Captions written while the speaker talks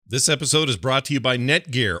This episode is brought to you by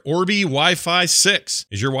Netgear Orbi Wi-Fi 6.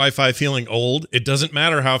 Is your Wi-Fi feeling old? It doesn't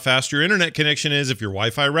matter how fast your internet connection is if your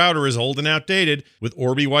Wi-Fi router is old and outdated. With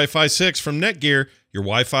Orbi Wi-Fi 6 from Netgear, your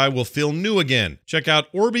Wi-Fi will feel new again. Check out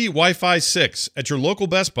Orbi Wi-Fi 6 at your local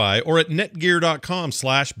Best Buy or at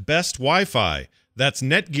netgear.com/bestwifi. That's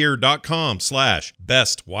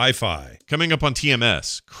netgear.com/bestwifi. Coming up on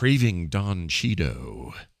TMS, Craving Don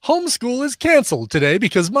Cheeto. Homeschool is canceled today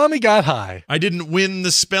because mommy got high. I didn't win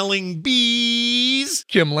the spelling bees.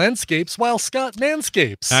 Kim landscapes while Scott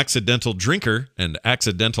manscapes. Accidental drinker and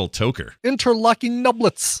accidental toker. Interlocking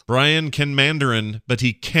nublets. Brian can Mandarin, but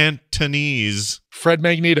he can't Cantonese. Fred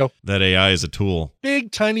Magneto. That AI is a tool.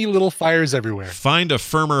 Big tiny little fires everywhere. Find a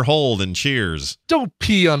firmer hold and cheers. Don't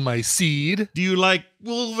pee on my seed. Do you like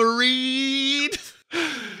Wolveriiiiiiine?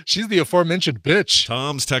 She's the aforementioned bitch.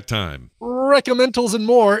 Tom's Tech Time. Recomentals and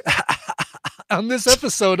more on this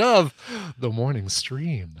episode of The Morning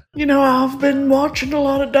Stream. You know, I've been watching a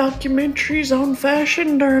lot of documentaries on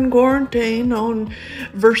fashion during quarantine, on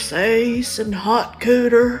Versace and Hot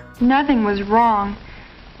Cooter. Nothing was wrong,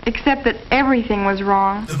 except that everything was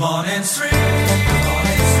wrong. The Morning Stream, the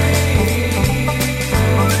Morning Stream, the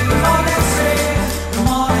Morning Stream, the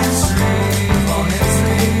Morning Stream, the Morning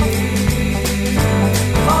Stream,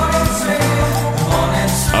 the Morning Stream, the Morning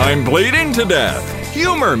Stream. I'm bleeding to death.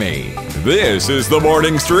 Humor me. This is the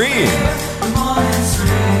Morning Stream. The Morning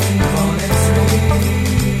Stream, the Morning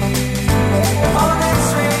Stream, the Morning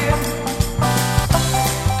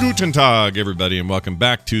Stream. Guten Tag, everybody, and welcome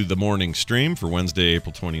back to the Morning Stream for Wednesday,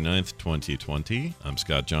 April 29th, 2020. I'm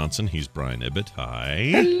Scott Johnson. He's Brian Ibbett.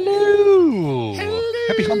 Hi. Hello. Hello.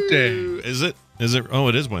 Happy hump day. Is it? Oh,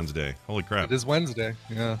 it is Wednesday. Holy crap. It is Wednesday.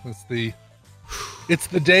 Yeah, it's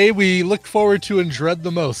the day we look forward to and dread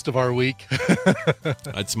the most of our week.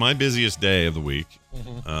 It's my busiest day of the week.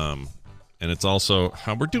 And it's also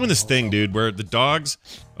how we're doing this thing, dude, where the dogs.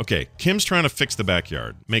 Okay, Kim's trying to fix the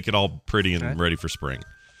backyard, make it all pretty and ready for spring.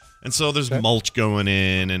 And so there's mulch going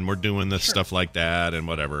in, and we're doing the stuff like that and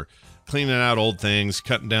whatever. Cleaning out old things,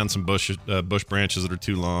 cutting down some bush branches that are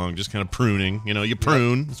too long, just kind of pruning. You know, you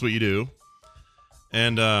prune. That's what you do.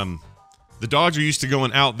 And the dogs are used to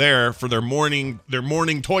going out there for their morning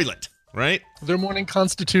toilet, right? Their morning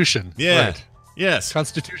constitution. Yeah. Right. Yes.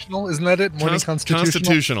 Constitutional, isn't that it? Morning constitutional?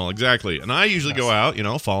 Constitutional, exactly. And I usually go out,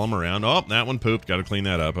 follow them around. Oh, that one pooped. Got to clean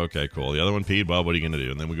that up. Okay, cool. The other one peed. Well, what are you going to do?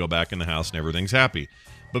 And then we go back in the house and everything's happy.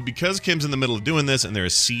 But because Kim's in the middle of doing this and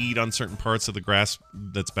there's seed on certain parts of the grass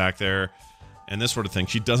that's back there and this sort of thing,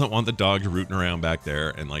 she doesn't want the dog rooting around back there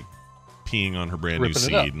and like peeing on her brand new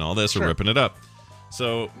seed and all this or ripping it up.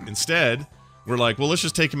 So instead, we're like, well, let's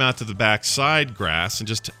just take him out to the backside grass and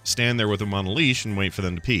just stand there with him on a leash and wait for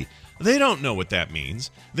them to pee. They don't know what that means.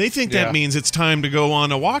 They think that means it's time to go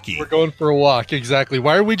on a walkie. We're going for a walk, exactly.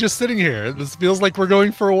 Why are we just sitting here? This feels like we're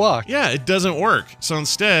going for a walk. Yeah, it doesn't work. So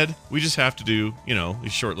instead, we just have to do, a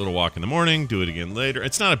short little walk in the morning, do it again later.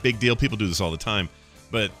 It's not a big deal. People do this all the time.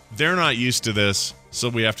 But they're not used to this, so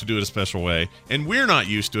we have to do it a special way. And we're not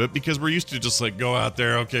used to it because we're used to just like go out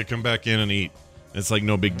there, okay, come back in and eat. It's like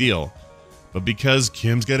no big deal. But because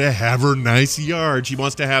Kim's got to have her nice yard, she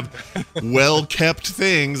wants to have well-kept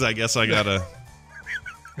things, I guess I gotta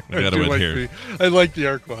adhere. I like the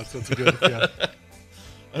air quotes. That's good. Yeah.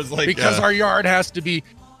 I was like, because our yard has to be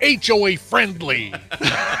HOA friendly.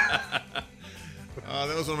 That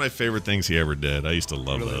was one of my favorite things he ever did. I used to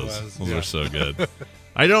love those. Those are so good.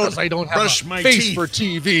 I don't brush my face teeth for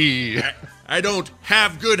TV. I don't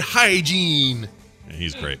have good hygiene.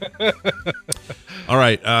 He's great. All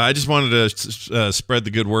right. I just wanted to spread the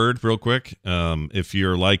good word real quick. If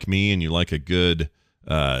you're like me and you like a good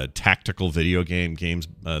tactical video games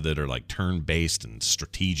that are like turn-based and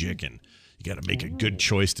strategic, and you got to make a good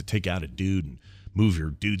choice to take out a dude and move your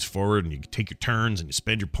dudes forward, and you take your turns and you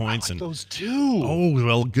spend your points. I like and those too. Oh,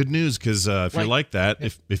 well, good news, because if you like that,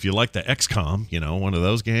 if you like the XCOM, one of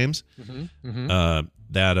those games,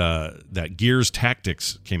 that Gears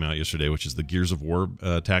Tactics came out yesterday, which is the Gears of War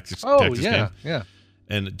tactics game. Yeah.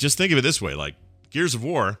 And just think of it this way, like Gears of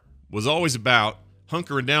War was always about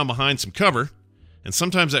hunkering down behind some cover, and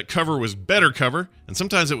sometimes that cover was better cover, and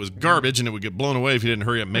sometimes it was garbage, and it would get blown away if you didn't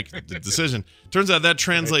hurry up and make the decision. Turns out that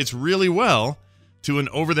translates really well to an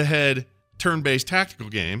over-the-head turn-based tactical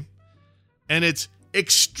game, and it's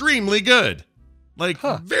extremely good.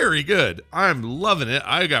 Very good. I'm loving it.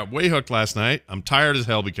 I got way hooked last night. I'm tired as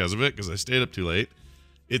hell because of it, because I stayed up too late.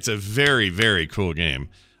 It's a very, very cool game.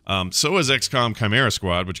 So is XCOM Chimera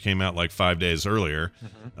Squad, which came out like 5 days earlier.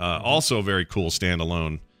 Also a very cool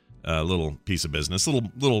standalone little piece of business.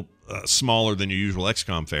 Little smaller than your usual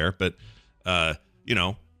XCOM fare, but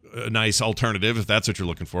a nice alternative if that's what you're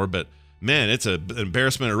looking for. But man, it's an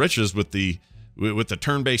embarrassment of riches with the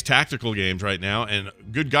turn-based tactical games right now, and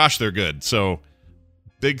good gosh, they're good. So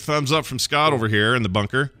big thumbs up from Scott over here in the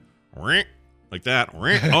bunker. Like that.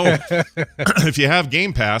 Oh, if you have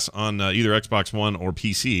Game Pass on either Xbox One or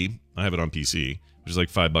PC, I have it on PC, which is like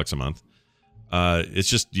 $5 a month. It's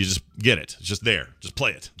just, you just get it. It's just there. Just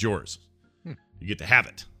play it. It's yours. You get to have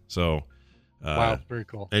it. So, wow, very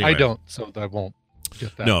cool. Anyway. I don't, so I won't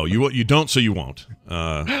get that. No, you don't, so you won't.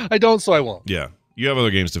 I don't, so I won't. Yeah, you have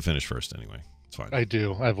other games to finish first anyway. It's fine. I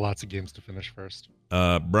do. I have lots of games to finish first.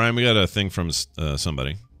 Brian, we got a thing from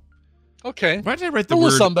somebody. Okay. Why did I write the Hello,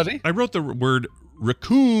 word? somebody. I wrote the word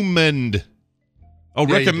recommend. Oh, Yeah,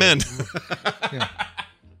 you recommend.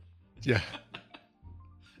 Yeah.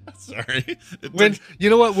 Sorry. When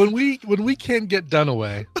you know what, when we can get done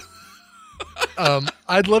away,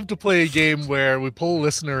 I'd love to play a game where we pull a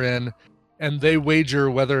listener in and they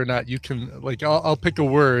wager whether or not you can, like, I'll pick a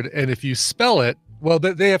word, and if you spell it, well,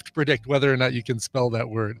 they have to predict whether or not you can spell that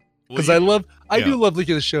word. Because I do love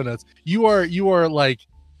looking at the show notes. You are like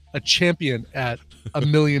a champion at a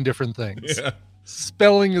million different things. Yeah.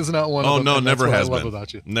 Spelling is not one of them. Oh no, never has been. I love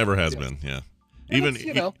about you. Never has been. Yeah. Even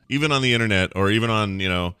it's, even on the internet, or even on,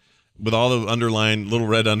 with all the little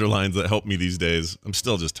red underlines that help me these days, I'm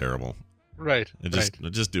still just terrible. Right. I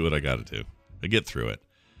just do what I got to do. I get through it.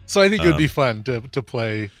 So I think it would be fun to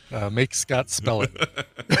play Make Scott Spell It.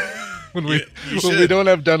 when we don't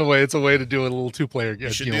have Dunaway, it's a way to do a little two-player game.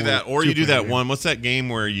 You should do that, or you do that one. What's that game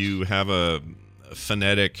where you have a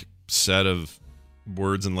phonetic set of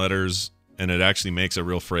words and letters, and it actually makes a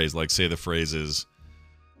real phrase? Like, say the phrase is,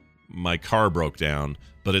 "My car broke down,"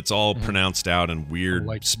 but it's all pronounced out in weird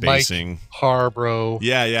spacing. Mike Harbro.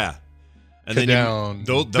 Yeah. And then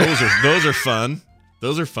those are fun.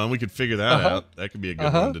 Those are fun. We could figure that out. That could be a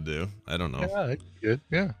good one to do. I don't know. Yeah, that'd be good.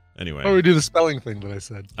 Yeah. Anyway. Or we do the spelling thing that I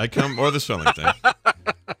said. Or the spelling thing.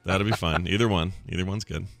 That'll be fun. Either one. Either one's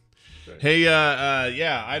good. Right. Hey,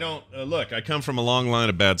 yeah, I don't look. I come from a long line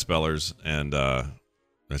of bad spellers, and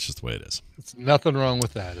that's just the way it is. It's nothing wrong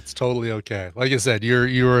with that. It's totally okay. Like I said,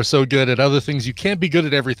 you are so good at other things. You can't be good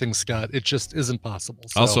at everything, Scott. It just isn't possible.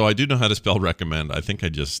 So. Also, I do know how to spell recommend. I think I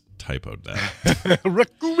just typoed that.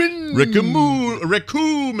 Recommend.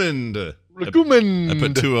 I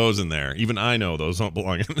put 2 O's in there. Even I know those don't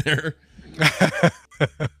belong in there.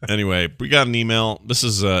 Anyway, we got an email. This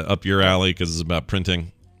is up your alley because it's about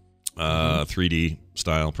printing, 3D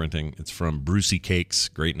style printing. It's from Brucey Cakes.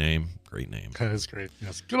 Great name. That is great.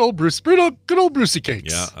 Yes, good old Brucey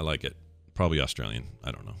Cakes. Yeah, I like it. Probably Australian.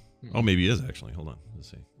 I don't know. Oh, maybe he is actually. Hold on.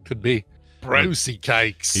 Let's see. Could be. Brucey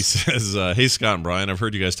Cakes. He says, "Hey Scott and Brian, I've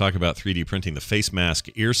heard you guys talk about 3D printing the face mask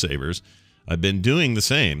ear savers. I've been doing the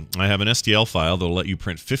same. I have an STL file that'll let you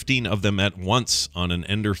print 15 of them at once on an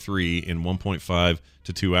Ender 3 in 1.5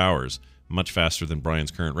 to 2 hours. Much faster than Brian's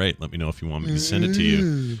current rate. Let me know if you want me to send it to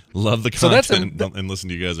you. Love the content and listen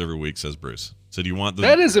to you guys every week," says Bruce. So do you want the...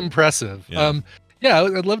 That is impressive. Yeah.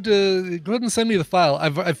 I'd love to go ahead and send me the file.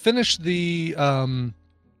 I've finished the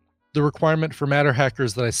requirement for Matter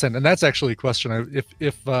Hackers that I sent, and that's actually a question.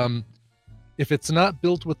 If it's not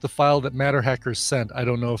built with the file that Matter Hackers sent, I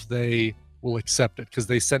don't know if they will accept it, because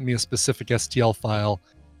they sent me a specific STL file.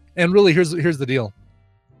 And really, here's the deal.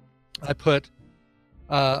 I put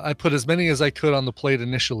as many as I could on the plate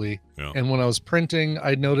initially, and when I was printing,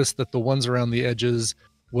 I noticed that the ones around the edges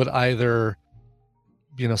would either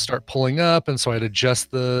start pulling up, and so I'd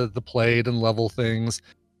adjust the plate and level things,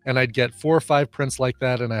 and I'd get 4 or 5 prints like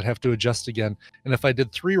that, and I'd have to adjust again. And if I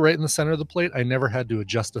did 3 right in the center of the plate, I never had to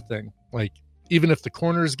adjust a thing. Like, even if the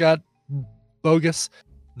corners got bogus,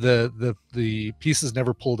 the pieces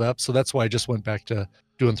never pulled up. So that's why I just went back to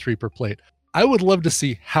doing 3 per plate. I would love to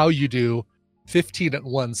see how you do 15 at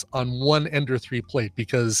once on one Ender 3 plate,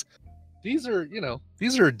 because these are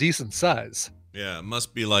a decent size. Yeah, it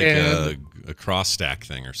must be like a cross stack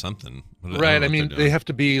thing or something. Right. I mean, they have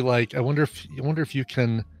to be like, I wonder if you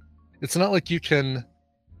can, it's not like you can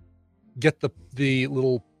get the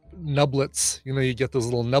little nublets, you get those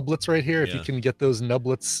little nublets right here. If you can get those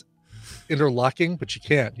nublets interlocking, but you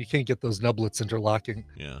can't get those nublets interlocking.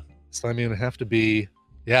 Yeah. So, I mean, it'd have to be,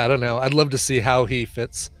 I don't know. I'd love to see how he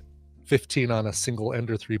fits 15 on a single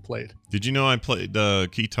Ender 3 plate. Did you know I played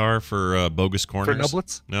Keytar for Bogus Corners? For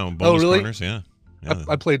nublets? No, Bogus really? Corners, yeah.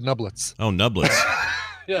 I played nublets. Oh, nublets.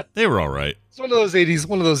 Yeah. They were all right. It's one of those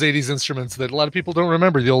 80s instruments that a lot of people don't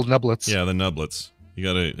remember, the old nublets. Yeah, the nublets. You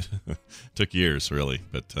gotta. Took years, really,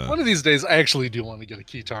 but One of these days, I actually do want to get a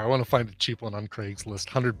keytar. I want to find a cheap one on Craigslist,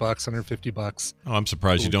 $100, $150. oh, I'm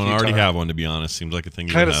surprised you Little don't already keytar. have one. To be honest, seems like a thing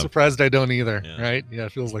you Kind would of have. surprised I don't either. Yeah. Right? Yeah,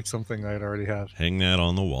 it feels like something I'd already have. Hang that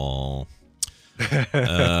on the wall.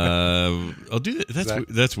 I'll do that. Exactly.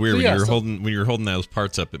 That's weird. So, When yeah, you were holding those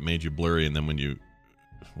parts up, it made you blurry, and then when you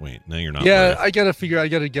wait, now you're not. Yeah, blurry. I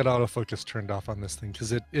gotta get autofocus turned off on this thing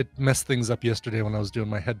because it messed things up yesterday when I was doing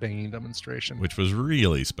my headbanging demonstration. Which was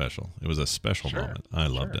really special. It was a special Sure, moment. I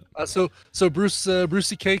loved it. So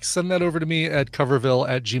Brucey Cakes, send that over to me at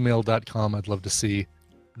coverville@gmail.com. I'd love to see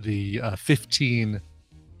the 15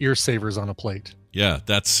 ear savers on a plate. Yeah,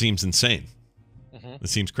 that seems insane. Mhm. It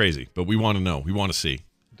seems crazy, but we want to know. We want to see.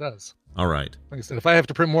 It does. All right. Like I said, if I have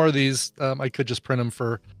to print more of these, I could just print them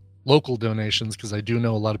for local donations because I do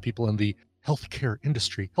know a lot of people in the healthcare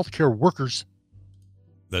industry, healthcare workers.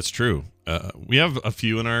 That's true. We have a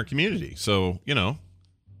few in our community, so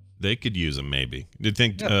they could use them. Maybe. Do you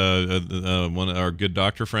think one of our good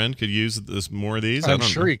doctor friend could use more of these? I'm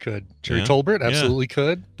sure he could. Jerry Yeah. Tolbert Yeah. absolutely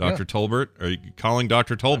could. Dr. Tolbert. Are you calling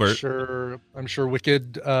Dr. Yeah. Tolbert? I'm sure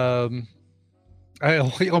Wicked.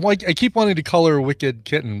 I keep wanting to call her Wicked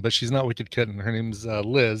Kitten, but she's not Wicked Kitten. Her name's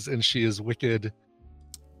Liz, and she is Wicked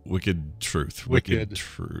Wicked Truth. Wicked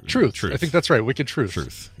Truth. I think that's right. Wicked Truth.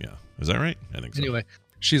 Truth. Yeah. Is that right? I think so. Anyway,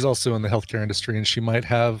 she's also in the healthcare industry, and she might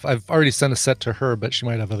have. I've already sent a set to her, but she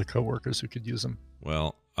might have other coworkers who could use them.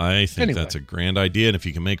 Well, I think that's a grand idea, and if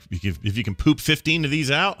you can poop 15 of these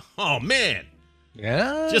out, oh man!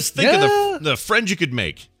 Yeah. Just think of the friends you could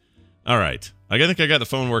make. All right. I think I got the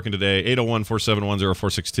phone working today.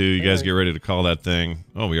 801-471-0462. You guys get ready to call that thing.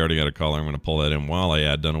 Oh, we already got a caller. I'm going to pull that in while I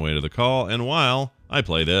add Dunaway to the call and while I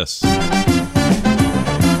play this. The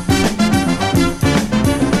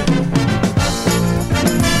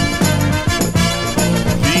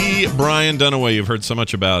Brian Dunaway you've heard so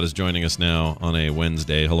much about is joining us now on a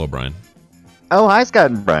Wednesday. Hello, Brian. Oh, hi,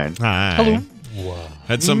 Scott and Brian. Hi. Hello. Wow.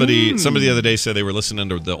 Had somebody the other day said they were listening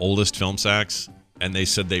to the oldest film sacks, and they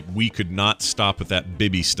said we could not stop with that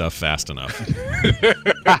Bibby stuff fast enough.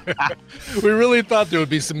 We really thought there would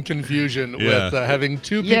be some confusion with having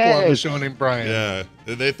two people on the show named Brian. Yeah,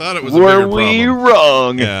 they thought it was a bigger problem. Were we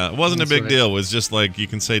wrong? Yeah, it wasn't a That's big right. deal. It was just like you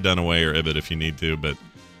can say Dunaway or Ibit if you need to, but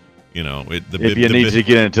If you need to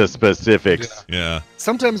get into specifics. Yeah.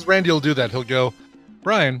 Sometimes Randy will do that. He'll go,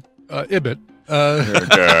 Brian, Ibit.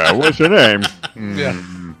 What's your name? Yeah.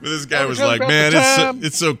 This guy was we got like, about man, the time."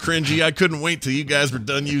 it's so cringy. I couldn't wait till you guys were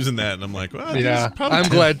done using that. And I'm like, well, Yeah, this is probably I'm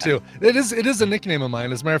glad too. It is a nickname of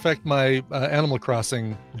mine. As a matter of fact, my Animal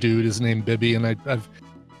Crossing dude is named Bibby, and I've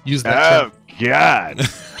used that. Oh, God.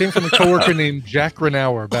 Came from a coworker named Jack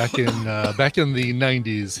Renauer back in the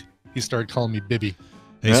 90s. He started calling me Bibby.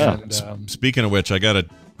 Hey, Yeah. speaking of which, I don't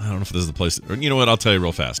know if this is the place. Or, you know what? I'll tell you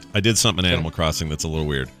real fast. I did something in Animal Crossing that's a little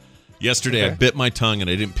weird. Yesterday, I bit my tongue and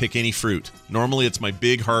I didn't pick any fruit. Normally, it's my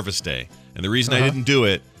big harvest day. And the reason I didn't do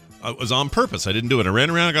it was on purpose. I didn't do it. I ran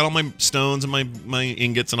around, I got all my stones and my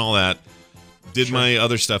ingots and all that. Did my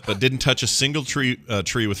other stuff, but didn't touch a single tree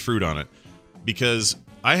with fruit on it. Because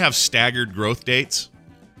I have staggered growth dates.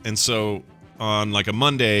 And so on like a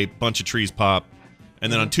Monday, a bunch of trees pop.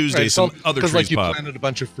 And then on Tuesday, some other trees like you pop. planted a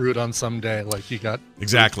bunch of fruit on some day, like you got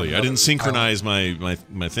Exactly. I didn't synchronize my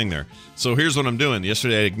thing there. So here's what I'm doing.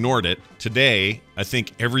 Yesterday I ignored it. Today I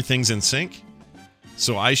think everything's in sync.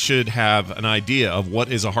 So I should have an idea of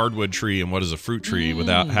what is a hardwood tree and what is a fruit tree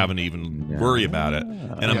without having to even worry about it.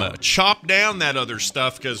 And I'm going to chop down that other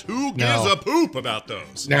stuff because who gives a poop about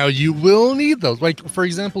those? Now you will need those. Like for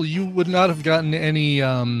example, you would not have gotten any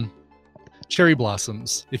cherry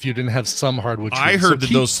blossoms if you didn't have some hardwood trees. I heard that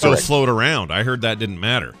those still correct. float around. I heard that didn't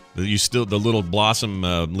matter. That the little blossom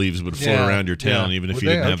leaves would float around your town even if Would you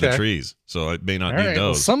didn't they? have the Okay. trees. So I may not All need right, well,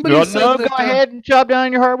 those. somebody Well, said no, that, go ahead and chop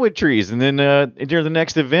down your hardwood trees, and then during the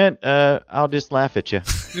next event, I'll just laugh at you.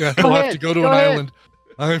 Yeah, Go I'll have ahead, to go to go an ahead. island.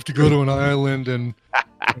 I have to go to an island and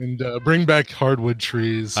bring back hardwood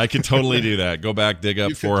trees. I could totally do that. Go back, dig up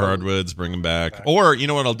You could 4 totally hardwoods, bring them back. Or, you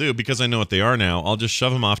know what I'll do? Because I know what they are now, I'll just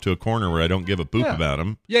shove them off to a corner where I don't give a poop about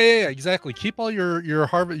them. Yeah, exactly. Keep all your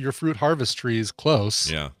fruit harvest trees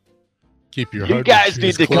close. Yeah. Keep your You hardwood guys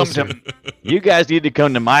trees need to come closer. to. You guys need to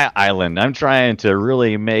come to my island. I'm trying to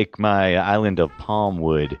really make my island of palm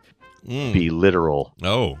wood be literal.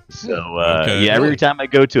 Oh. So Okay. every time I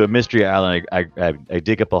go to a mystery island, I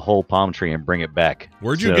dig up a whole palm tree and bring it back.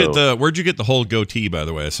 Where'd you get the whole goatee, by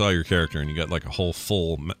the way? I saw your character and you got like a whole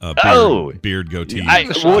full beard goatee.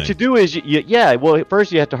 Well, what you do is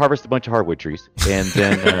first you have to harvest a bunch of hardwood trees, and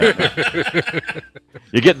then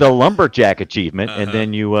you get the lumberjack achievement, and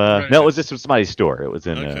then you no, it was just from somebody's store. It was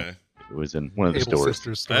in It was in one of the Able stores.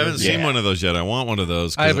 Sisters I haven't store. seen one of those yet. I want one of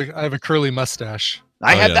those. I have a curly mustache.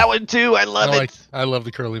 I had yeah. that one too. I love it. I love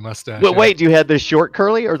the curly mustache. But yeah. wait, do you have the short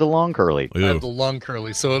curly or the long curly? I have the long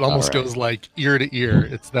curly, so it almost right. goes like ear to ear.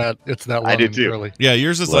 It's that long I do and too. curly. Yeah,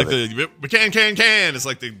 yours is Love like the can. It's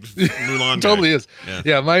like the Mulan. It totally is. Yeah.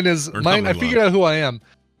 Yeah, mine is Or mine. I Mulan. figured out who I am.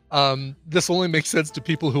 This only makes sense to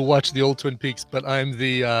people who watch the old Twin Peaks, but I'm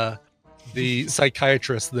the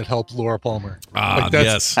psychiatrist that helped Laura Palmer. Ah,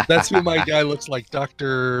 that's, yes. That's who my guy looks like,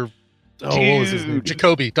 Dr. Oh, what was his name? Dude.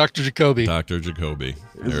 Jacoby. Dr. Jacoby. Dr. Jacoby.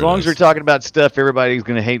 There As it long is. as we're talking about stuff everybody's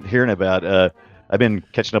going to hate hearing about, I've been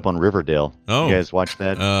catching up on Riverdale. Oh. You guys watch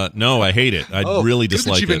that? No, I hate it. I really good that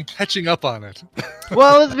dislike you've been it. catching up on it.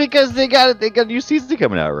 Well, it's because they got a new season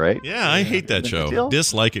coming out, right? Yeah, I hate that show. Deal?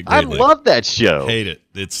 Dislike it I greatly. love that show. Hate it.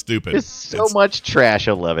 It's stupid. It's so much trash.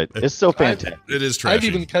 I love it. It's so fantastic. It is trashy. I've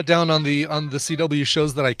even cut down on the CW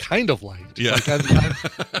shows that I kind of liked. Yeah.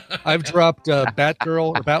 Like I've dropped Batgirl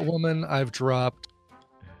or Batwoman. I've dropped.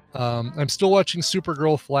 I'm still watching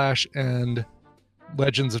Supergirl, Flash, and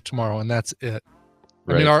Legends of Tomorrow, and that's it.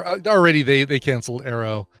 I mean, already they canceled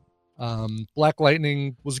Arrow. Black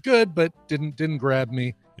Lightning was good, but didn't grab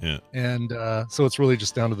me. Yeah. And so it's really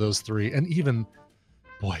just down to those three. And even,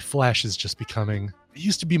 boy, Flash is just becoming. It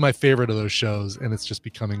used to be my favorite of those shows, and it's just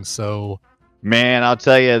becoming so. Man, I'll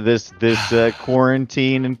tell you, this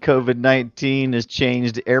quarantine and COVID-19 has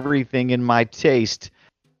changed everything in my taste.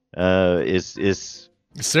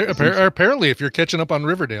 Apparently, if you're catching up on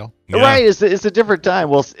Riverdale, Yeah. Right? It's a different time.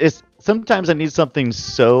 Well, it's sometimes I need something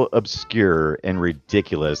so obscure and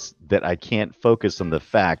ridiculous that I can't focus on the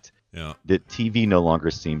fact Yeah. that TV no longer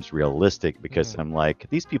seems realistic because I'm like,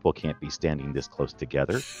 these people can't be standing this close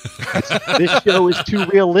together. This show is too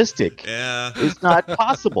realistic. Yeah. It's not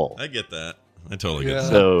possible. I get that. I totally get Yeah. that.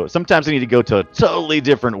 So sometimes I need to go to a totally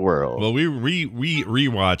different world. Well, we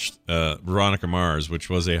rewatched Veronica Mars, which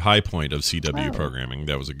was a high point of CW programming.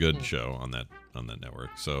 That was a good show on that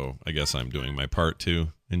network. So I guess I'm doing my part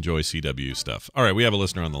to enjoy CW stuff. All right, we have a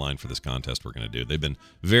listener on the line for this contest we're going to do. They've been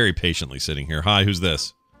very patiently sitting here. Hi, who's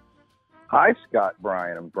this? Hi, Scott,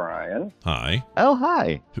 Brian, and Brian. Hi. Oh,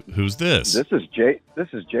 hi. Who's this? This is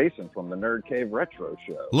Jason from the Nerd Cave Retro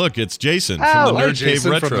Show. Look, it's Jason Oh, from the Hi, Nerd Cave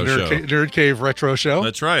Jason Retro from the Show. Nerd Cave Retro Show.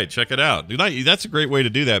 That's right. Check it out. That's a great way to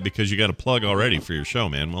do that because you got a plug already for your show,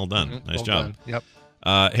 man. Well done. Nice Well job. done.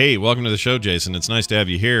 Yep. Hey, welcome to the show, Jason. It's nice to have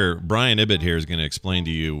you here. Brian Ibbett here is going to explain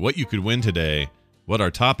to you what you could win today, what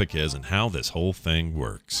our topic is, and how this whole thing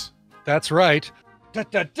works. That's right. Da,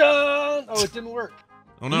 da, da. Oh, it didn't work.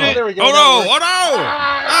 Oh, no. Yeah, there we go. Oh, That no. worked. Oh, no.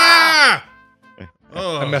 Ah!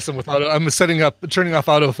 Oh. I'm messing with auto. I'm turning off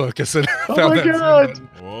autofocus and Oh found my that. God.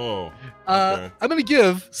 Whoa. I'm going to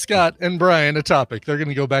give Scott and Brian a topic. They're going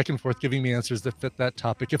to go back and forth giving me answers that fit that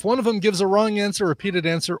topic. If one of them gives a wrong answer, a repeated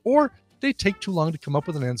answer, or they take too long to come up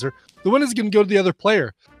with an answer, the winner is going to go to the other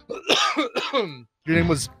player. Your name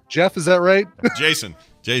was Jeff, is that right? Jason.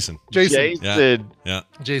 Jason. Yeah.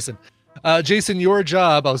 Jason. Jason, your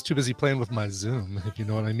job, I was too busy playing with my Zoom, if you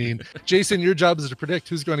know what I mean. Jason, your job is to predict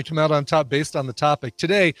who's going to come out on top based on the topic.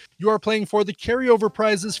 Today, you are playing for the carryover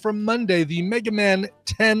prizes from Monday, the Mega Man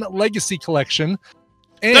 10 Legacy Collection.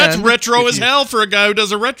 And That's retro if as you- hell for a guy who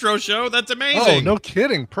does a retro show. That's amazing. Oh, no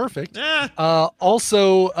kidding. Perfect. Yeah.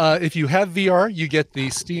 Also, if you have VR, you get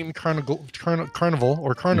the Steam Carnival.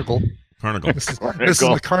 Carnival. This is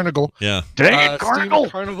the Carnival. Yeah. Dang it, Carnival.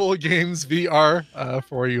 Steam Carnival Games VR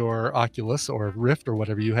for your Oculus or Rift or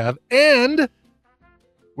whatever you have. And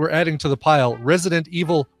we're adding to the pile Resident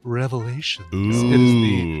Evil Revelations.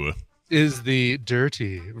 Ooh. Is the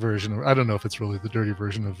dirty version of, I don't know if it's really the dirty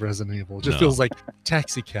version of Resident Evil. It just No. feels like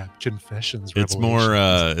Taxi Cab Confessions. It's more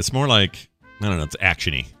like, I don't know, it's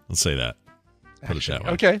actiony. Let's say that. Put it that way.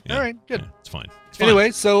 Okay. Yeah. All right. Good. Yeah, it's fine. It's fine.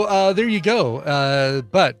 Anyway, so there you go.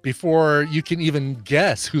 But before you can even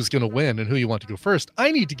guess who's going to win and who you want to go first,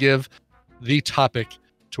 I need to give the topic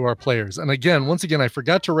to our players. And again, once again, I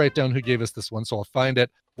forgot to write down who gave us this one, so I'll find it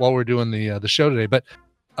while we're doing the show today. But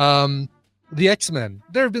the X-Men.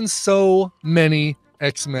 There have been so many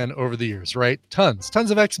X-Men over the years, right? Tons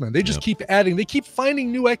of X-Men. They just keep adding. They keep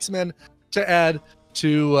finding new X-Men to add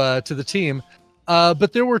to the team.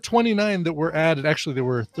 But there were 29 that were added. Actually, there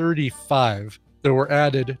were 35 that were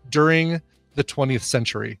added during the 20th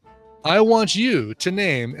century. I want you to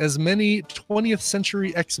name as many 20th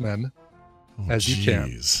century X-Men as you can.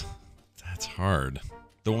 Jeez. That's hard.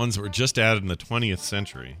 The ones that were just added in the 20th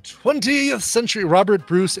century. 20th century. Robert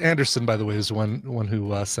Bruce Anderson, by the way, is the one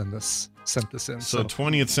who sent this in. So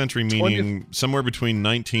 20th century meaning somewhere between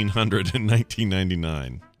 1900 and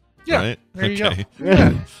 1999. Yeah, right? there you Okay. go.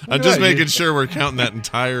 Yeah. I'm just Yeah, making sure we're counting that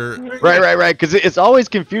entire. Right. Because it's always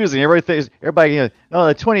confusing. Everybody, the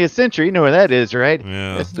 20th century. You know where that is, right?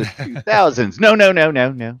 Yeah. It's the 2000s. No. No,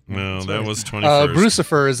 that was 21st.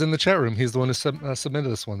 Brucifer is in the chat room. He's the one who submitted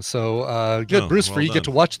this one. So good, Oh, Brucifer. well You get done.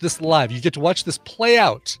 to watch this live. You get to watch this play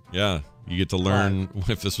out. Yeah, you get to learn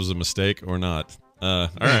if this was a mistake or not. All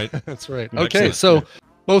right. That's right. Excellent. Okay, so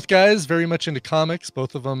both guys very much into comics.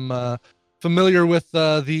 Both of them familiar with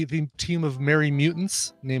the team of merry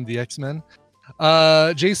mutants named the X-Men.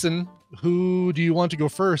 Jason, who do you want to go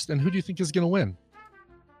first, and who do you think is going to win?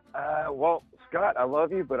 Well, Scott, I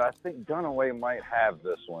love you, but I think Dunaway might have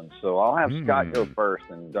this one. So I'll have Scott go first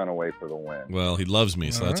and Dunaway for the win. Well, he loves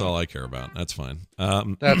me, so All that's right. all I care about. That's fine.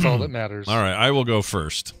 That's all that matters. All right, I will go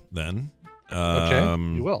first then. Okay,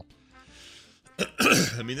 you will.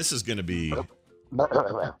 I mean, this is going to be.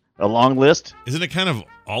 A long list. Isn't it kind of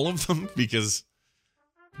all of them? Because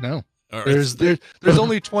No. all right. There's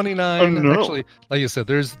only 29. Oh, no. Actually, like you said,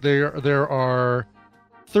 there are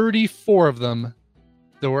 34 of them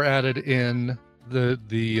that were added in the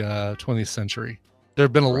 20th century. There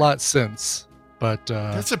have been a lot since, but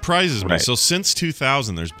That surprises me. Right. So since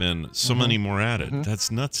 2000, there's been so Mhm. many more added. Mhm.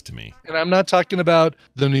 That's nuts to me. and I'm not talking about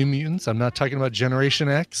the New Mutants. I'm not talking about Generation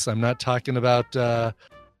X. I'm not talking about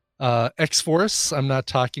X-Force. I'm not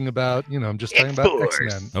talking about, I'm just talking about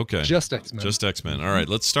X-Force. X-Men. Okay. Just X-Men. Just X-Men. All right,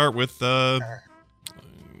 let's start with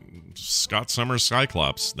Scott Summers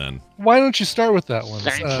Skyclops then. Why don't you start with that one?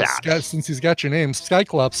 Cyclops. Scott, since he's got your name,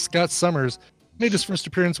 Skyclops, Scott Summers made his first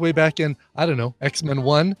appearance way back in, I don't know, X-Men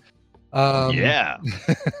 1. Yeah.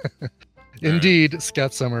 Indeed,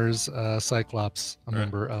 Scott Summers, Cyclops, a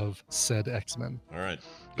member of said X-Men. All right.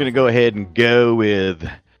 Gonna go ahead and go with.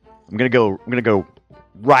 I'm gonna go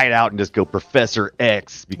right out and just go Professor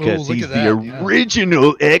X because look he's at the that, yeah.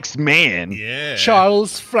 original X-Man. Yeah.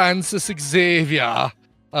 Charles Francis Xavier.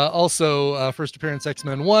 Also, first appearance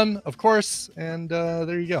X-Men 1, of course, and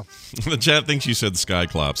there you go. The chat thinks you said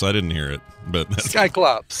Skyclops. I didn't hear it, but that's,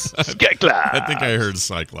 Skyclops. Skyclops. I think I heard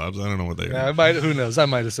Cyclops. I don't know what they Yeah, who knows? I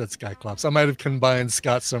might have said Skyclops. I might have combined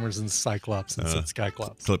Scott Summers and Cyclops and said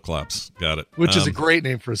Skyclops, Clip-clops. Got it. which is a great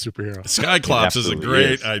name for a superhero. Skyclops is a Absolutely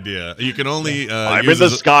great is. idea. You can only I'm use in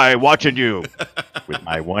the as- sky watching you with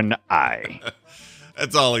my one eye.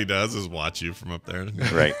 That's all he does is watch you from up there.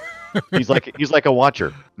 Right. He's like a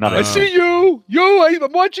watcher, not I a. see you.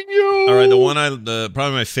 I'm watching you. All right,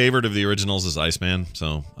 probably my favorite of the originals is Iceman.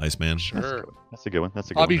 So Iceman. Sure. That's a good one.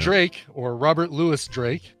 That's a good Bobby one. Drake or Robert Louis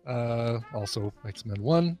Drake, also X-Men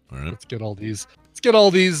 1. All right. Let's get all these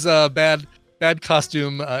bad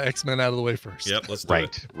costume X-Men out of the way first. Yep. Let's do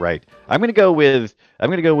it. Right. I'm gonna go with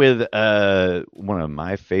one of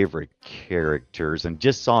my favorite characters, and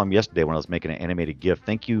just saw him yesterday when I was making an animated GIF.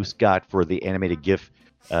 Thank you, Scott, for the animated GIF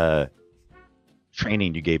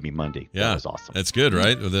training you gave me Monday. Yeah, That was awesome. That's good,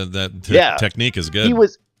 right? That Yeah. technique is good. He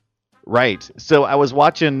was right. So I was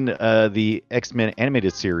watching the X-Men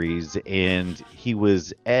animated series, and he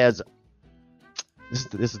was as.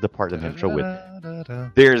 This is the part I'm in trouble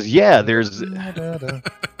with. There's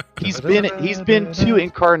he's been two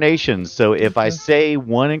incarnations. So if I say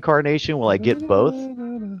one incarnation, will I get both?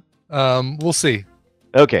 We'll see.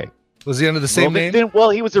 Okay. Was he under the same name?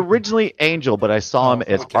 He was originally Angel, but I saw him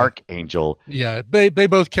as okay. Archangel. Yeah, they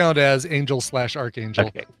both count as Angel/Archangel.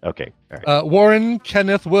 Okay. All right. Warren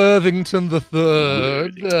Kenneth Worthington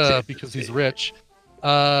III, because he's rich.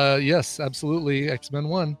 Yes, absolutely. X-Men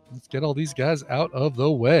 1. Let's get all these guys out of the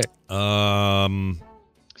way.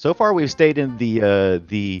 So far, we've stayed in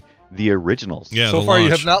the originals. Yeah. So the far, you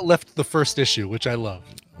launch. have not left the first issue, which I love.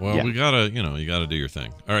 Well, Yeah. you gotta do your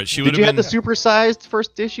thing. All right. She would Did you have been. the supersized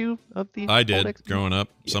first issue of the? I old did X-Men? growing up.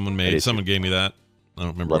 Yeah, Someone I did someone too. gave me that. I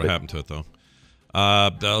don't remember Love what it. happened to it though.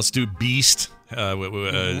 Let's do Beast.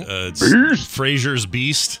 Beast. Fraser's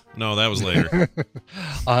Beast. No, that was later.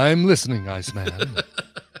 I'm listening, Iceman.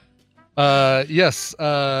 Yes,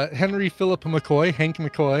 Henry Philip McCoy, Hank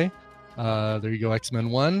McCoy. There you go, X-Men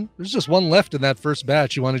 1. There's just one left in that first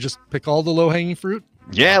batch. You want to just pick all the low-hanging fruit?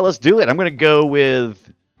 Yeah, let's do it. I'm gonna go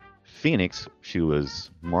with Phoenix. She was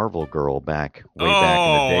Marvel Girl way back in the day.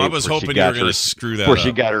 I was before she hoping you got were going her- to screw that Before up.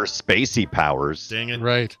 she got her spacey powers. Dang it.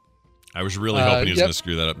 Right. I was really hoping he was yep. going to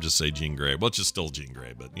screw that up and just say Jean Grey. Well, it's just still Jean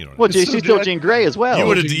Grey, but you know. Well, What I mean. she's still Jean Grey as well. you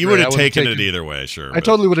would have Jean you Grey, would I have would've taken it taken- either way, sure. I but-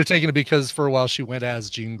 totally would have taken it because for a while she went as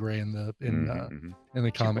Jean Grey in the Mhm. in the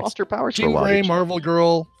She comics. lost her powers for a Jean while. Grey, didn't she? Marvel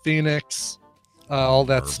Girl, Phoenix, all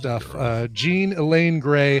that Marvel stuff. Girl. Jean Elaine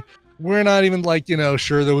Grey We're not even like,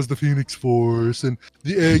 sure, there was the Phoenix Force and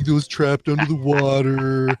the egg that was trapped under the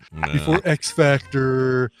water before X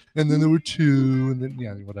Factor, and then there were 2, and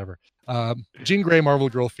then, whatever. Jean Grey, Marvel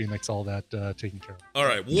Girl, Phoenix, all that taken care of. All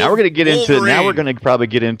right. Now we're going to get into, now we're going to probably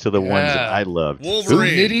get into the ones that I loved.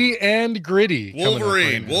 Wolverine. Nitty and gritty.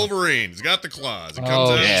 Wolverine. He's got the claws. It comes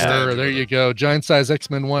out. Sure. There you go. Giant size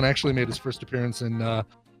X-Men 1 actually made his first appearance in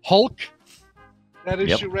Hulk. That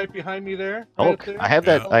issue right behind me there. Hulk. Right there. I had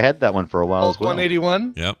that. I had that one for a while Hulk as well.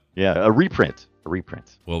 181. Yep. Yeah, a reprint.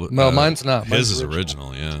 Well, no, mine's not. His is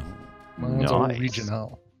original. Yeah. Mine's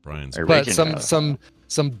original. Brian's. But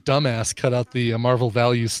some dumbass cut out the Marvel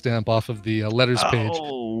value stamp off of the letters page.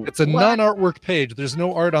 It's a non-artwork page. There's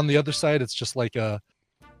no art on the other side. It's just like an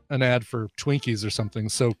ad for Twinkies or something.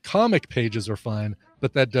 So comic pages are fine,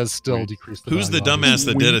 but that does still decrease the Who's the value. dumbass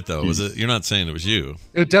that did it though? Was it? You're not saying it was you?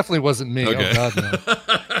 It definitely wasn't me. Okay. Oh God, no.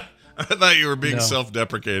 I thought you were being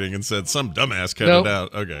self-deprecating and said some dumbass cut it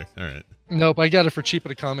out. Okay, all right. Nope, I got it for cheap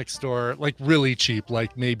at a comic store, like really cheap,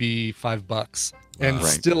 like maybe $5, and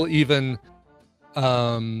still even,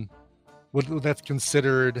 that's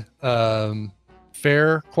considered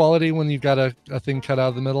fair quality when you've got a thing cut out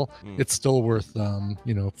of the middle. It's still worth a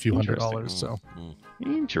few $100. So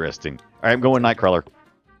interesting. All right, I'm going Nightcrawler.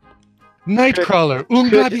 Nightcrawler,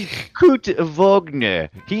 Kurt Wagner.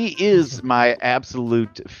 He is my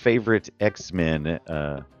absolute favorite X-Men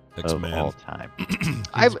of all time.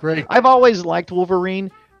 I've always liked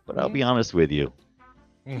Wolverine, but I'll be honest with you,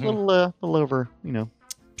 a little over, a little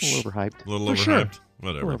overhyped. A little overhyped. Sure.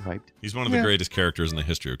 Whatever. Overhyped. He's one of the greatest characters in the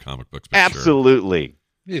history of comic books. Absolutely.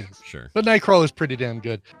 Yes. Sure. But Nightcrawler's pretty damn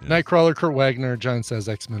good. Yeah. Nightcrawler, Kurt Wagner, Giant Size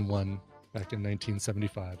X-Men 1 back in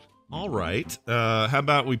 1975. All right. How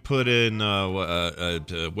about we put in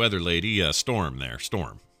Weather Lady Storm there?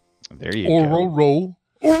 Storm. There you go.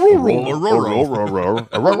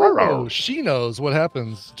 Aurora. She knows what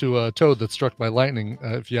happens to a toad that's struck by lightning,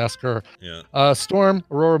 if you ask her. Yeah. Storm,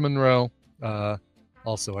 Aurora Monroe,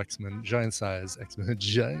 also X-Men, Giant Size X-Men,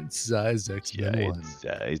 Giant Size X-Men 1.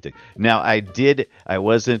 Now, I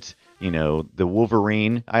wasn't, the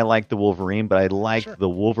Wolverine. I like the Wolverine, but I like the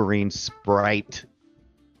Wolverine Sprite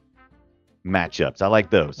matchups. I like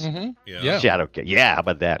those. Yeah. Shadowcat. Yeah, how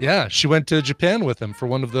about that? Yeah, she went to Japan with him for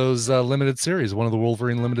one of those limited series, one of the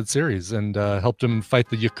Wolverine limited series, and helped him fight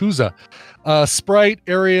the Yakuza. Sprite,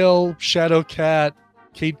 Ariel, Shadowcat,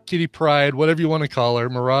 Kitty Pryde, whatever you want to call her.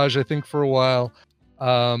 Mirage, I think, for a while.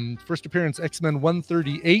 First appearance, X-Men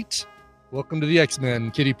 138. Welcome to the X-Men,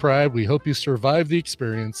 Kitty Pryde. We hope you survive the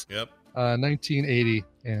experience. Yep. 1980,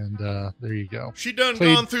 and there you go. She done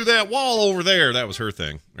gone through that wall over there. That was her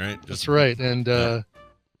thing, right? That's right, and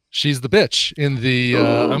she's the bitch in the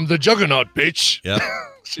I'm the Juggernaut, bitch. Yep.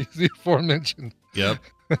 She's the aforementioned. Yep.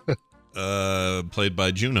 Played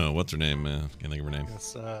by Juno. What's her name? Can't think of her name.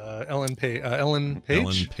 Yes, Ellen Page. Ellen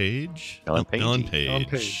Page. Ellen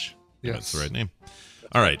Page. Yes. That's the right name.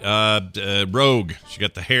 All right. Rogue. She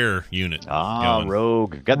got the hair unit. Going.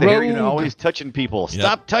 Rogue. Got the hair unit always touching people. Yep.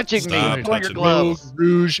 Stop touching me. Pull your gloves. Rogue,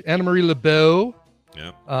 Rouge, Anne-Marie LeBeau.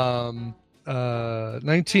 Yep.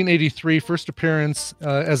 1983, first appearance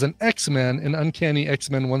as an X-Men in Uncanny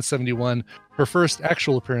X-Men 171. Her first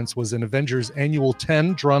actual appearance was in Avengers Annual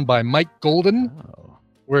 10, drawn by Mike Golden,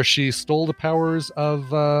 where she stole the powers of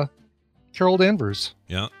Carol Danvers.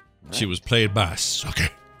 Yeah. Right. She was played by Suki.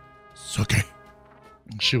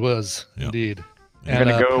 She was, indeed. I'm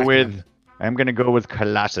gonna go with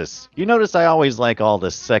Colossus. You notice I always like all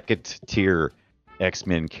the second tier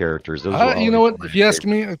X-Men characters. Those you know what? If you ask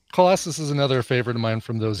me, Colossus is another favorite of mine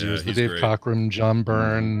from those years. The Dave great. Cockrum, John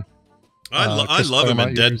Byrne. I love him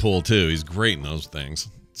in Deadpool too. He's great in those things.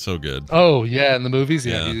 So good. Oh yeah, in the movies,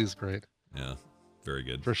 he's great. Yeah, very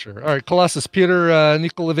good for sure. All right, Colossus Peter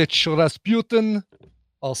Nikolavich Rasputin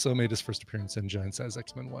also made his first appearance in Giant Size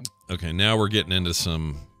X-Men 1. Okay, now we're getting into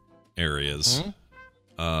some areas.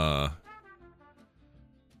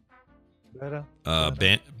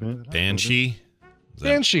 Banshee.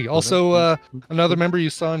 Banshee, also another member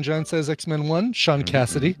you saw in Giant Size X-Men 1, Sean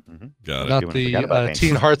Cassidy. Got it. Not the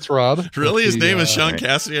teen heartthrob. Really? His name is Sean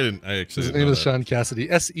Cassidy? His name is Sean Cassidy.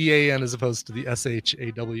 SEAN as opposed to the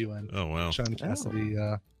SHAWN. Oh, wow. Sean Cassidy.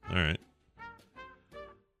 All right.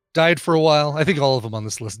 Died for a while. I think all of them on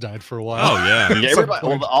this list died for a while. Oh, yeah.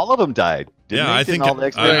 All of them died. I think I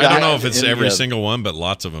don't know if it's every single one, but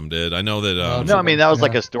lots of them did. I know that. No, I mean that was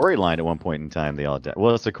like a storyline at one point in time. They all died.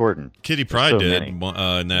 Well, it's according. Kitty Pryde did in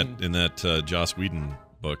that Joss Whedon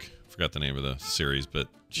book. Forgot the name of the series, but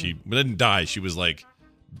she didn't die. She was like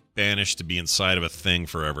banished to be inside of a thing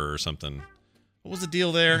forever or something. What was the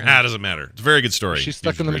deal there? It doesn't matter. It's a very good story. She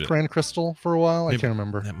stuck in the McCran crystal for a while. I can't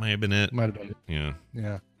remember. That might have been it. Might have been it. Yeah.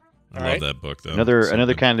 Yeah. I love that book though.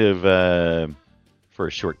 Another kind of for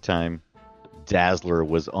a short time, Dazzler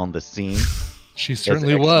was on the scene. She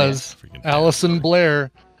certainly was. Alison Blair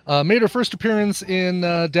made her first appearance in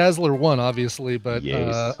Dazzler 1, obviously, but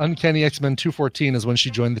Uncanny X-Men 214 is when she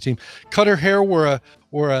joined the team. Cut her hair, wore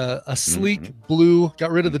a sleek blue, got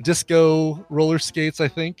rid of the disco roller skates, I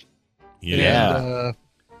think. Yeah.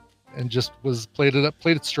 And just played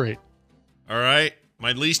it straight. All right.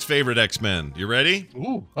 My least favorite X-Men. You ready?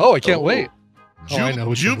 Ooh. Oh, I can't wait. I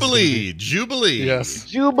know Jubilee. Yes.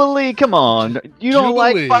 Jubilee, come on. You don't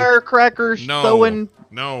like firecrackers throwing?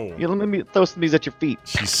 No. Yeah, let me throw some of these at your feet.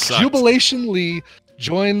 She sucks. Jubilation Lee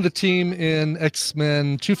joined the team in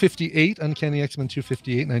X-Men 258, Uncanny X-Men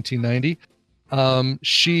 258,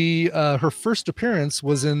 1990. Her first appearance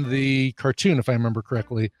was in the cartoon, if I remember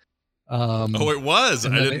correctly. It was. I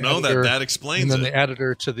didn't know that. That explains it. And then they added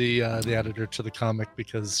her to the comic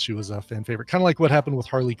because she was a fan favorite. Kind of like what happened with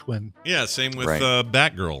Harley Quinn. Yeah, same with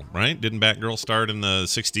Batgirl, right? Didn't Batgirl start in the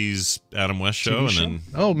 60s Adam West show?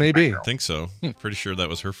 Maybe. I think so. Pretty sure that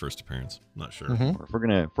was her first appearance. Not sure. If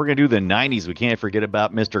we're gonna do the 90s, we can't forget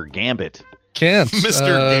about Mr. Gambit. Can't.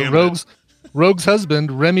 Mr. Gambit. Rogue's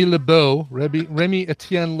husband, Remy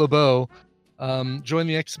Etienne LeBeau, joined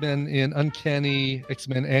the X-Men in Uncanny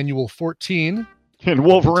X-Men Annual 14. And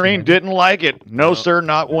Wolverine didn't like it. No, sir,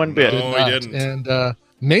 not one bit. No, he didn't. And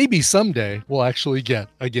maybe someday we'll actually get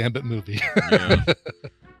a Gambit movie. Yeah.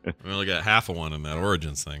 We only got half of one in that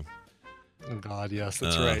Origins thing. Oh, God, yes,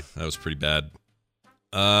 that's right. That was pretty bad.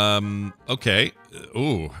 Okay.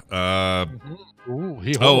 An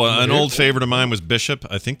old favorite of mine was Bishop.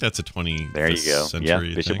 I think that's a 20th There you go. century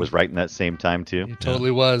Yeah, Bishop thing. was right in that same time, too. He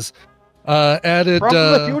totally was. Added From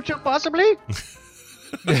the future, possibly?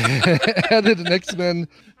 added an X-Men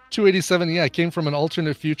 287. Yeah, it came from an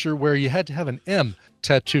alternate future where you had to have an M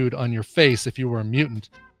tattooed on your face if you were a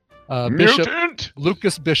mutant. Mutant!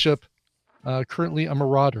 Lucas Bishop, currently a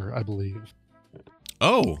Marauder, I believe.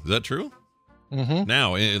 Oh, is that true? Mm-hmm.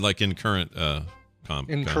 Now, like in current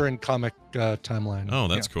current comic timeline. Oh,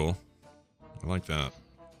 that's cool. I like that.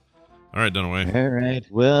 All right, Dunaway. All right.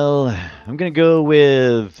 Well, I'm going to go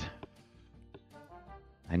with...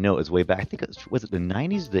 I know it was way back. I think was it the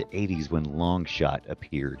 90s or the 80s when Longshot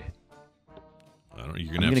appeared? I'm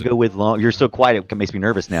going to go with Long. You're so quiet, it makes me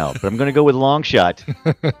nervous now. But I'm going to go with Longshot.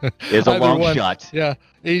 It's a long shot. Yeah,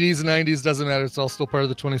 80s, 90s, doesn't matter. It's all still part of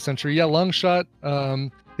the 20th century. Yeah, Longshot.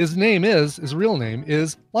 His real name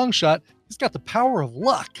is Longshot. He's got the power of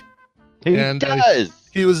luck. He does.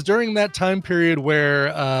 He was during that time period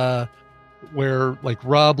where like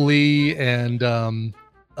Rob Lee and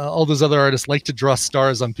all those other artists like to draw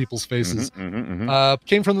stars on people's faces.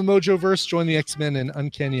 Came from the Mojoverse, joined the X-Men in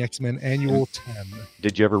Uncanny X-Men Annual 10.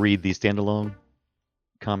 Did you ever read the standalone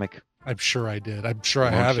comic? I'm sure I did. I'm sure I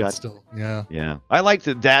have it still. Yeah. Yeah. I liked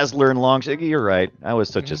the Dazzler and Longshot. You're right. I was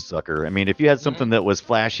such a sucker. I mean, if you had something that was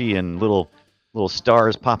flashy and little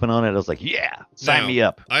stars popping on it, I was like, yeah, sign me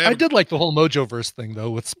up. I did like the whole Mojoverse thing though,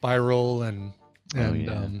 with Spiral and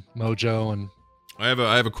Mojo and. I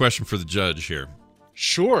have a question for the judge here.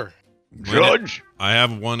 Sure. Judge. I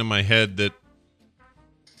have one in my head that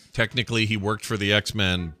technically he worked for the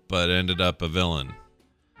X-Men but ended up a villain.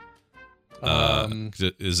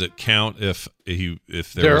 Does it count if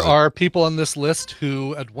there are people on this list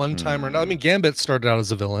who at one time or another? I mean, Gambit started out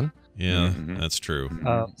as a villain. Yeah, that's true.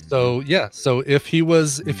 So if he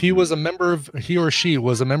was a member of, he or she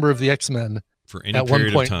was a member of the X-Men for any at one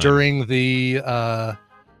point during the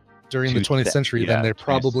 20th century, then they're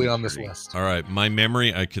probably on this list. All right, my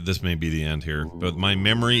memory. This may be the end here, but my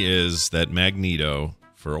memory is that Magneto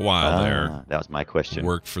for a while there. That was my question.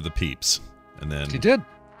 Worked for the Peeps, and then he did.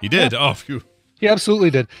 He did. Yeah. Oh, phew. He absolutely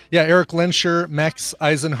did. Yeah, Eric Lenscher, Max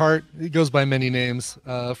Eisenhart. He goes by many names.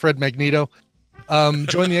 Fred Magneto.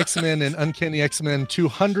 Joined the X-Men in Uncanny X-Men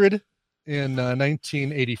 200 in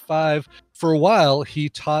 1985. For a while, he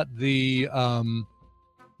taught the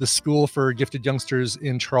school for gifted youngsters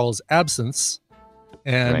in Charles' absence,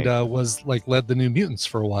 and led the New Mutants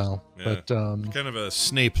for a while. Yeah. But kind of a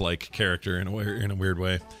Snape-like character in a weird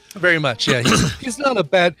way. Very much, yeah. He's not a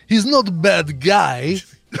bad guy.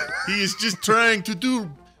 He's just trying to do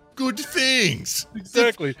good things.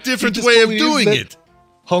 Exactly. Different way of doing it.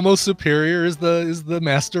 Homo superior is the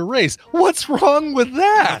master race. What's wrong with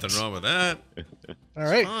that? Nothing wrong with that. All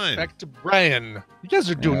right, fine. Back to Brian. You guys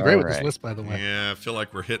are doing great with this list, by the way. Yeah, I feel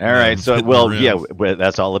like we're hitting. All right,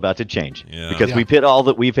 that's all about to change. Yeah. Because we've hit all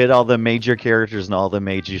the major characters and all the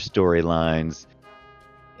major storylines.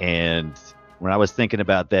 And when I was thinking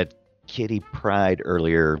about that Kitty Pryde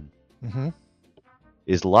earlier. Mm-hmm.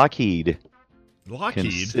 Is Lockheed Lockheed?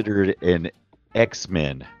 considered an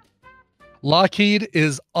X-Men? Lockheed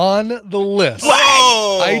is on the list.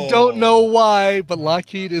 Whoa! I don't know why, but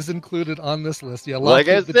Lockheed is included on this list. Yeah, Like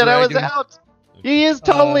I Lockheed the said, I was Dragon. out. He is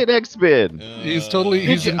totally an X-Men. He's totally.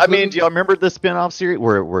 Do y'all remember the spin-off series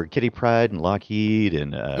where Kitty Pryde and Lockheed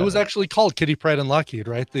and it was actually called Kitty Pryde and Lockheed,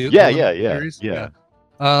 right? Yeah.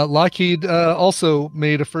 Lockheed also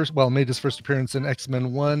made his first appearance in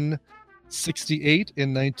X-Men 168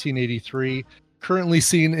 in 1983. Currently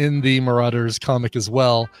seen in the Marauders comic as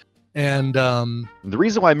well. And the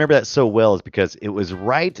reason why I remember that so well is because it was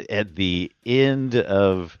right at the end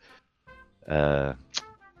of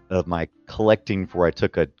my collecting before I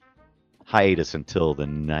took a hiatus until the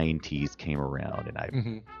 90s came around, and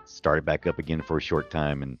I started back up again for a short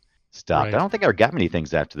time and stopped. Right. I don't think I ever got many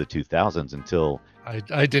things after the 2000s until I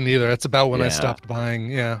didn't either. That's about when I stopped buying.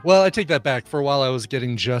 Yeah. Well, I take that back. For a while, I was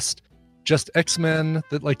getting just X-Men.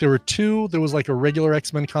 That like there were two. There was like a regular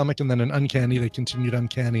X-Men comic and then an Uncanny. They continued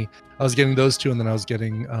Uncanny. I was getting those two, and then I was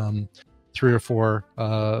getting 3 or 4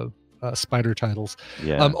 Spider titles.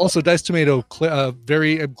 Yeah. Also, Dice Tomato.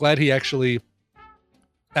 I'm glad he actually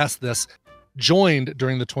asked this. Joined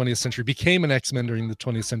during the 20th century, became an X-Men during the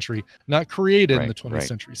 20th century, not created in the 20th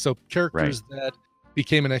century. So characters that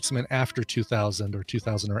became an X-Men after 2000 or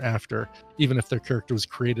 2000 or after, even if their character was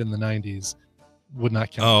created in the 90s, would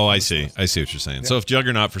not count. Oh, I see. I see what you're saying. Yeah. So if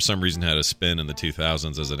Juggernaut for some reason had a spin in the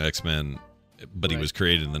 2000s as an X-Men, but he was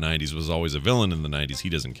created in the 90s, was always a villain in the 90s, he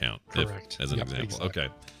doesn't count. Correct. As an example. Exactly.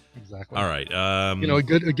 Okay. Exactly. All right.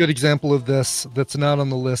 A good example of this that's not on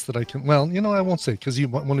the list that I can. Well, I won't say because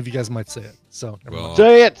one of you guys might say it. So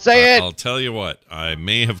say it. I'll tell you what. I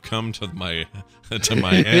may have come to my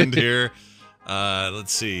end here.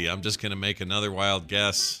 Let's see. I'm just gonna make another wild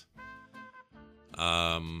guess.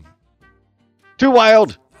 Too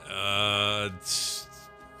wild. I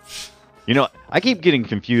keep getting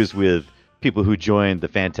confused with people who joined the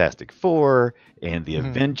Fantastic Four and the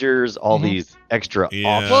Avengers, all these extra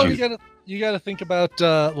offshoots. Well, you gotta think about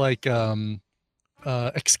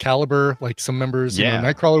Excalibur, like some members.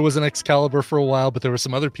 Nightcrawler was an Excalibur for a while, but there were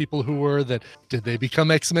some other people who were that. Did they become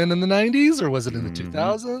X-Men in the 90s or was it in the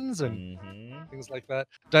 2000s and things like that?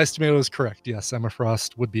 Dice Tomato is correct. Yes, Emma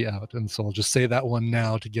Frost would be out, and so I'll just say that one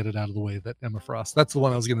now to get it out of the way. That Emma Frost. That's the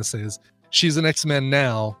one I was gonna say is she's an X-Men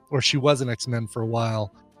now, or she was an X-Men for a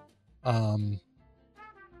while.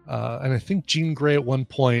 And I think Jean Grey at one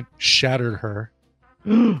point shattered her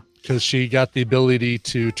because she got the ability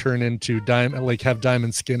to turn into have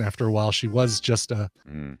diamond skin after a while. She was just a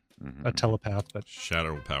telepath, but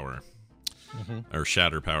shadow power or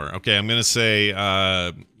shatter power. Okay, I'm gonna say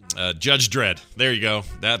Judge Dredd. There you go.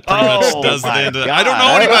 That pretty much does the end. I don't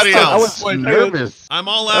know anybody else. I was nervous. I'm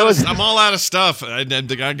all out of stuff. I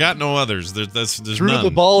got no others. There's threw none.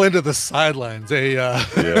 the ball into the sidelines.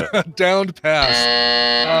 A downed pass.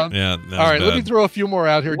 All right, bad. let me throw a few more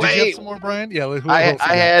out here. Did you have some more, Brian? Yeah. I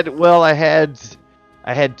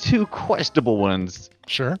had 2 questionable ones.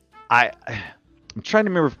 Sure. I'm trying to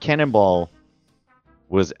remember if Cannonball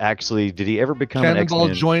was actually. Did he ever become Cannonball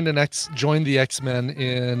an X-Men? joined the X-Men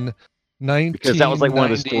in 1995. Because that was like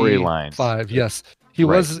one of the storylines. Yes.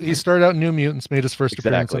 He started out in New Mutants, made his first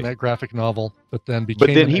appearance in that graphic novel, but then became.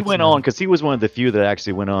 But then he went on because he was one of the few that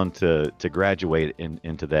actually went on to graduate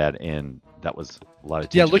into that, and that was a lot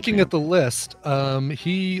of. Yeah, looking at the list,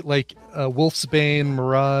 he Wolfsbane,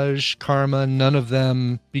 Mirage, Karma, none of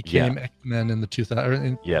them became X-Men in the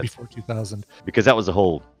 2000 before 2000. Because that was the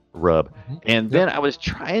whole rub. And then I was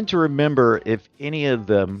trying to remember if any of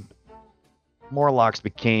the Morlocks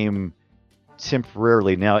became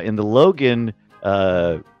temporarily. Now in the Logan.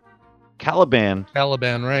 Caliban,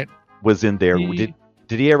 right, was in there. Did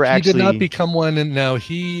he ever actually? He did not become one, and no,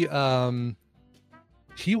 he was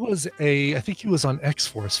I think he was on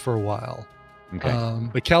X-Force for a while. Okay.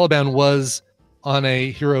 But Caliban was on a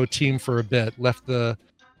hero team for a bit. Left the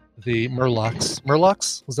Murlocs.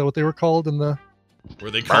 Murlocs, was that what they were called in the? Were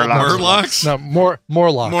they called Murlocs? No,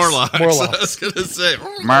 Morlocks. Morlocks. I was gonna say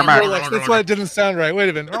Morlocks. That's why it didn't sound right. Wait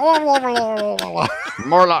a minute.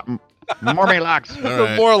 Morlocks.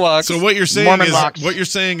 Right. Morlocks. So what you're saying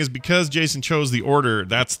is because Jason chose the order,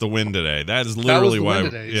 that's the win today. That is literally why.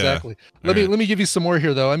 Exactly. Let me give you some more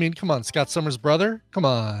here, though. I mean, come on, Scott Summers' brother. Come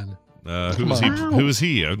on. Who is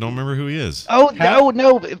he? I don't remember who he is. Oh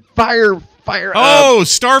no! Fire! Oh,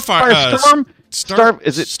 Starfire. Storm.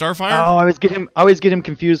 Is it Starfire? Oh, I always get him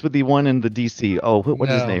confused with the one in the DC. Oh,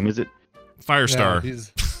 what's his name? Is it Firestar?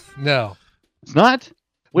 No. It's not.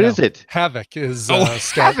 What is it? Havoc is Havoc. I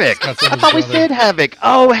Scott's thought we said Havoc.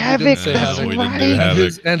 Oh, Havoc. say That's Havoc. We didn't do right.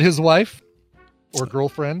 Havoc. And his wife or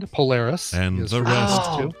girlfriend, Polaris. And is the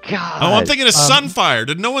rest. too. God. Oh, I'm thinking of Sunfire.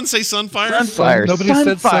 Did no one say Sunfire? Sunfire. Nobody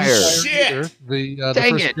said Sunfire. Sunfire Shit. either. The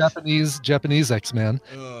Dang first it. Japanese X-Men.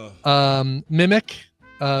 Ugh. Mimic,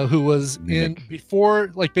 who was in Mimic.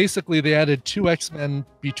 before, like basically they added 2 X-Men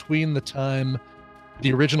between the time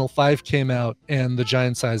the original 5 came out and the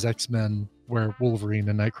giant size X-Men where Wolverine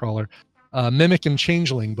and Nightcrawler. Mimic and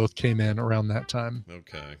Changeling both came in around that time.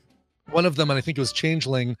 Okay. One of them, and I think it was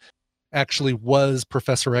Changeling, actually was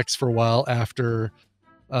Professor X for a while after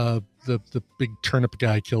the big turnip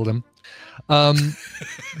guy killed him.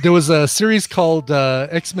 There was a series called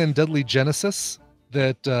X-Men Deadly Genesis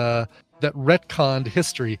that retconned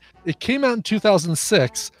history. It came out in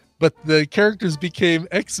 2006, but the characters became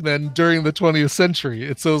X-Men during the 20th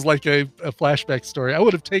century. So it was like a flashback story. I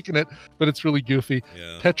would have taken it, but it's really goofy.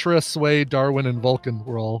 Yeah. Petra, Sway, Darwin, and Vulcan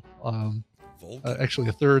were all Vulcan. actually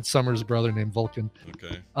a third Summers brother named Vulcan.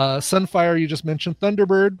 Okay. Sunfire, you just mentioned.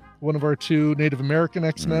 Thunderbird, one of our 2 Native American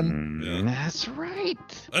X-Men. Yeah. That's right.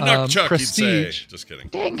 A Chuck, Prestige. you'd say. Just kidding.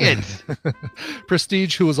 Dang it.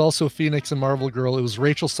 Prestige, who was also Phoenix and Marvel Girl. It was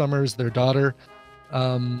Rachel Summers, their daughter,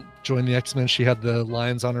 joined the X-Men. She had the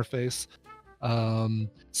lions on her face.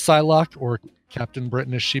 Psylocke, or Captain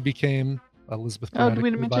Britain as she became, Elizabeth Oh, did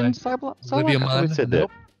we Braddock, mention Cyclops? Olivia I Munn. said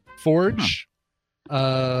Nope. that. Forge,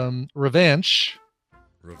 Revenge,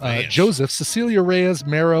 Revenge. Joseph, Cecilia Reyes,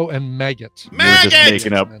 Marrow, and Maggot. Maggot! You're just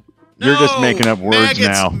making up. You're just making up words Maggot's,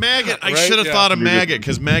 now. Maggot. I Right? should have Yeah. thought of You're just- Maggot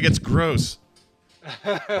because Maggot's gross.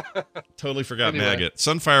 Totally forgot Anyway. Maggot.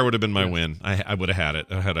 Sunfire would have been my win. I would have had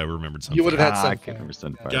it had I remembered something. You would have had I Sunfire. can't remember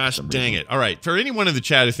Sunfire. Gosh for some dang reason. it. All right. For anyone in the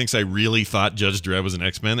chat who thinks I really thought Judge Dredd was an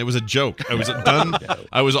X-Men, it was a joke. I was done.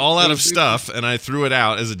 I was all out of stuff and I threw it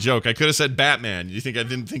out as a joke. I could have said Batman. You think I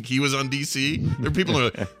didn't think he was on DC? There are people who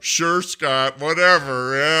are like, sure, Scott,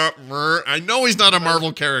 whatever. Yeah. I know he's not a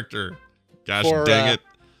Marvel character. Gosh dang it.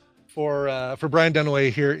 For Brian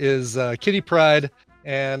Dunaway, here is Kitty Pryde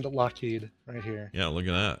and Lockheed right here. Yeah, look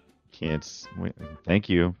at that. Wait, thank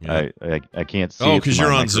you. Yeah. I can't see. Oh, it because from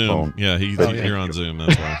you're my on Zoom. microphone. Yeah, you're on Zoom.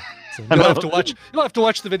 That's why. So you'll have to watch. You'll have to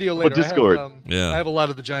watch the video later. Discord. I have, Yeah. I have a lot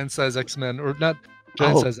of the giant size X-Men, or not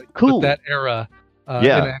giant size, cool. but that era.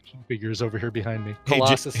 Yeah. In action figures over here behind me. Hey,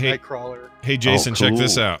 Colossus, hey- Nightcrawler. Hey, Jason, check cool.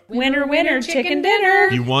 this out. Winner, winner, chicken dinner.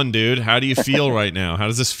 You won, dude. How do you feel right now? How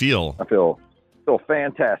does this feel? I feel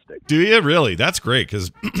fantastic. Do you really? That's great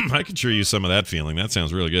because I could sure use some of that feeling. That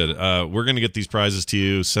sounds really good. We're going to get these prizes to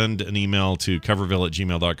you. Send an email to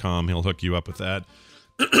coverville@gmail.com. He'll hook you up with that.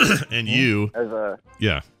 And you,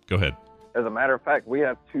 yeah, go ahead. As a matter of fact, we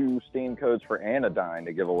have 2 Steam codes for Anodyne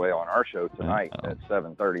to give away on our show tonight at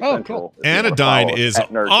 7:30 Oh, Central. cool. If you wanna Anodyne follow us is at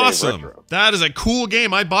Nerd Cave awesome. Retro. That is a cool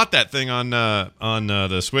game. I bought that thing on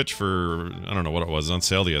the Switch for, I don't know what it was, on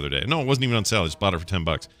sale the other day. No, it wasn't even on sale. I just bought it for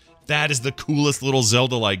 $10. That is the coolest little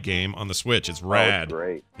Zelda-like game on the Switch. It's rad. Oh,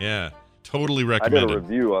 great. Yeah, totally I did recommended. a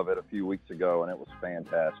review of it a few weeks ago, and it was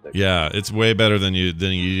fantastic. Yeah, it's way better than you'd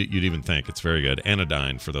even think. It's very good.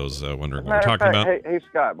 Anodyne, for those wondering what we're Matter of talking fact, about. Hey,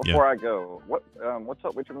 Scott, before I go, what's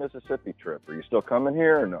up with your Mississippi trip? Are you still coming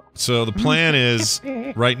here or no? So the plan is,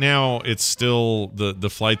 right now it's still the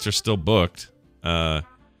flights are still booked,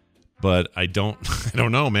 but I don't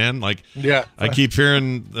know, man. Like, Yeah. I keep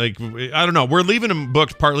hearing, like, I don't know. We're leaving them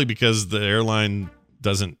booked partly because the airline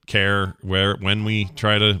doesn't care when we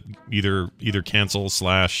try to either cancel /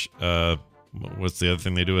 what's the other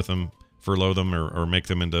thing they do with them, furlough them or make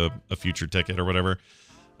them into a future ticket or whatever.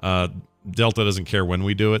 Delta doesn't care when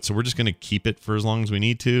we do it, so we're just going to keep it for as long as we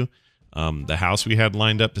need to. The house we had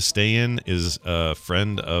lined up to stay in is a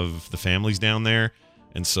friend of the family's down there,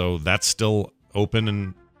 and so that's still open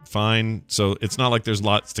and fine. So it's not like there's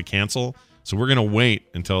lots to cancel. So we're going to wait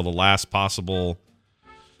until the last possible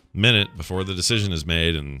minute before the decision is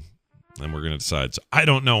made, and then we're going to decide. So I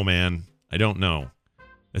don't know, man. I don't know.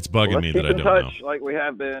 It's bugging me that I don't know. Let's keep in touch like we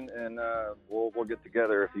have been, and we'll get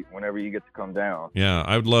together whenever you get to come down. Yeah,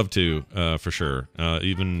 I would love to, for sure.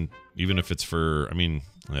 Even if it's for, I mean,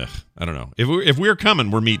 I don't know. If we're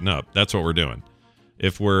coming, we're meeting up. That's what we're doing.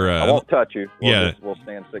 If we're, I won't touch you. We'll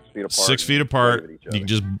stand 6 feet apart. 6 feet apart. You can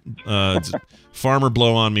just farmer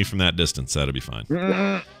blow on me from that distance. That'll be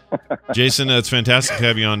fine. Jason, it's fantastic to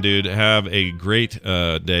have you on, dude. Have a great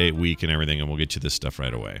day, week, and everything, and we'll get you this stuff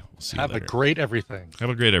right away. We'll see you later. Have a great everything. Have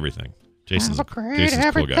a great everything. Jason's a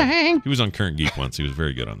cool guy. He was on Current Geek once. He was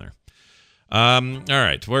very good on there. All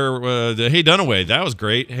right. Hey, Dunaway, that was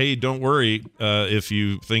great. Hey, don't worry if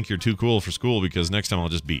you think you're too cool for school, because next time I'll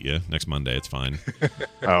just beat you. Next Monday, it's fine.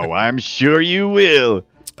 Oh, I'm sure you will.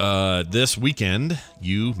 This weekend,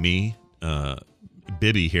 you, me,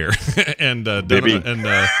 Bibby here, and Bibby.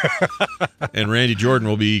 and Randy Jordan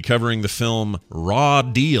will be covering the film Raw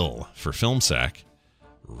Deal for FilmSack.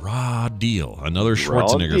 Raw Deal, another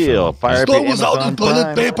Schwarzenegger film. Fire Stove was out in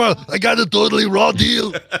toilet paper. I got a totally raw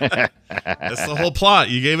deal. That's the whole plot.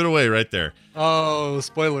 You gave it away right there. Oh,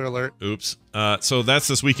 spoiler alert. Oops. So that's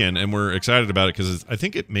this weekend, and we're excited about it because I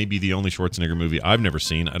think it may be the only Schwarzenegger movie I've never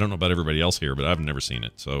seen. I don't know about everybody else here, but I've never seen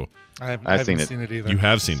it. So I haven't seen seen it either. you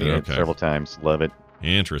have seen it, Seen it okay? several times. Love it.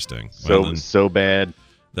 Interesting. So bad.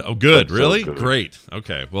 Oh, good. So Really? good. Great.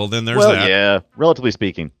 Okay. Well, then there's Well, that. yeah, relatively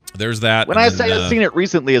speaking. There's that. When I say I've seen it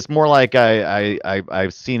recently, it's more like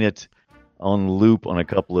I've seen it on loop on a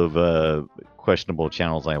couple of questionable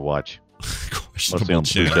channels I watch. Mostly on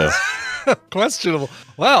Pluto. Questionable.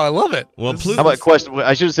 Wow, I love it. Well, How about questionable?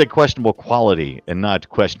 I should have said questionable quality and not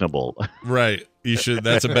questionable. Right. You should.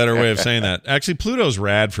 That's a better way of saying that. Actually, Pluto's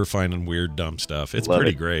rad for finding weird, dumb stuff. It's Love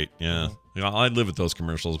pretty it. great. Yeah. You know, I live with those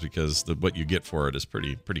commercials because what you get for it is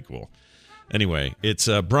pretty cool. Anyway, it's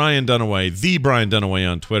Brian Dunaway, the Brian Dunaway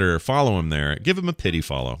on Twitter. Follow him there. Give him a pity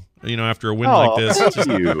follow. You know, after a win like this,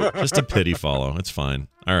 just a pity follow. It's fine.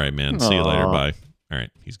 All right, man. See you later. Bye. All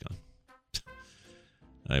right, he's gone.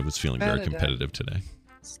 I was feeling very competitive today.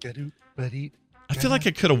 I feel like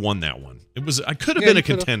I could have won that one. I could have been a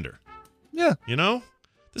contender. Yeah. You know?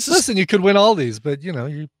 Listen, you could win all these, but you know,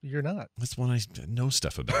 you're not. That's one I know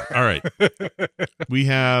stuff about. All right. We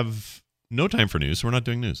have no time for news, so we're not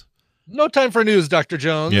doing news. No time for news, Dr.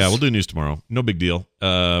 Jones. Yeah, we'll do news tomorrow. No big deal.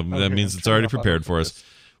 That means it's already prepared for us.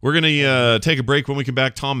 We're going to take a break. When we come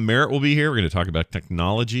back, Tom Merritt will be here. We're going to talk about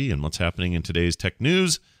technology and what's happening in today's tech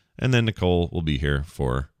news. And then Nicole will be here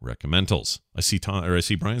for Recomentals. I see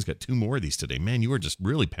Brian's got 2 more of these today. Man, you are just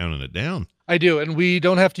really pounding it down. I do, and we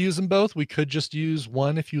don't have to use them both. We could just use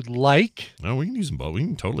one if you'd like. No, we can use them both. We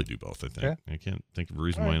can totally do both, I think. Yeah. I can't think of a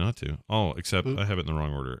reason why not to. Oh, except I have it in the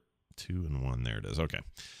wrong order. 2 and 1. There it is. Okay.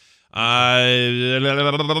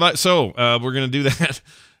 So we're going to do that,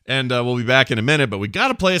 and we'll be back in a minute, but we got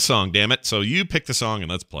to play a song, damn it. So you pick the song,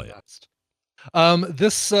 and let's play it.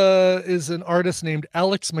 This is an artist named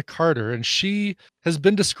Alex McCarter, and she has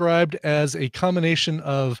been described as a combination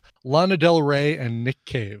of Lana Del Rey and Nick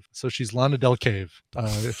Cave. So she's Lana Del Cave,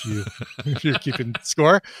 if you're keeping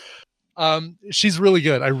score. She's really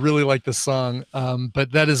good. I really like this song,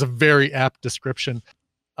 but that is a very apt description.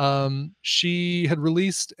 She had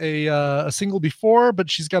released a single before,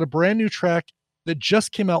 but she's got a brand new track that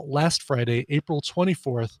just came out last Friday, April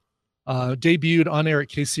 24th. Debuted on air at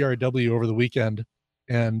KCRW over the weekend,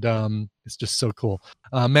 and it's just so cool.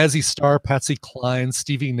 Mazzy Star, Patsy Cline,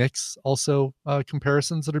 Stevie Nicks, also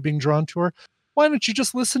comparisons that are being drawn to her. Why don't you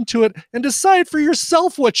just listen to it and decide for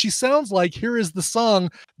yourself what she sounds like? Here is the song,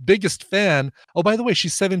 Biggest Fan. Oh, by the way,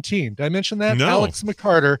 she's 17. Did I mention that? No. Alex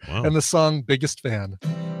McCarter. Wow. And the song, Biggest Fan.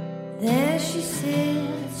 There she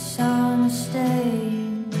sits on the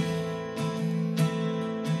stage,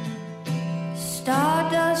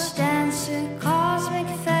 stardust dancer, cosmic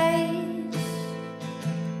face,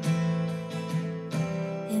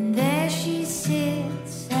 and there she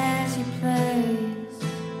sits as he plays.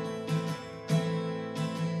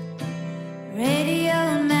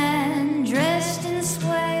 Radio man dressed in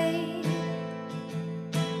suede,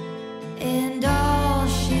 and all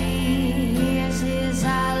she hears is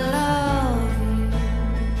I love you,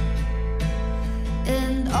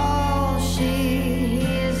 and all she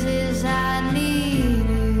hears is I need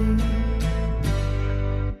you.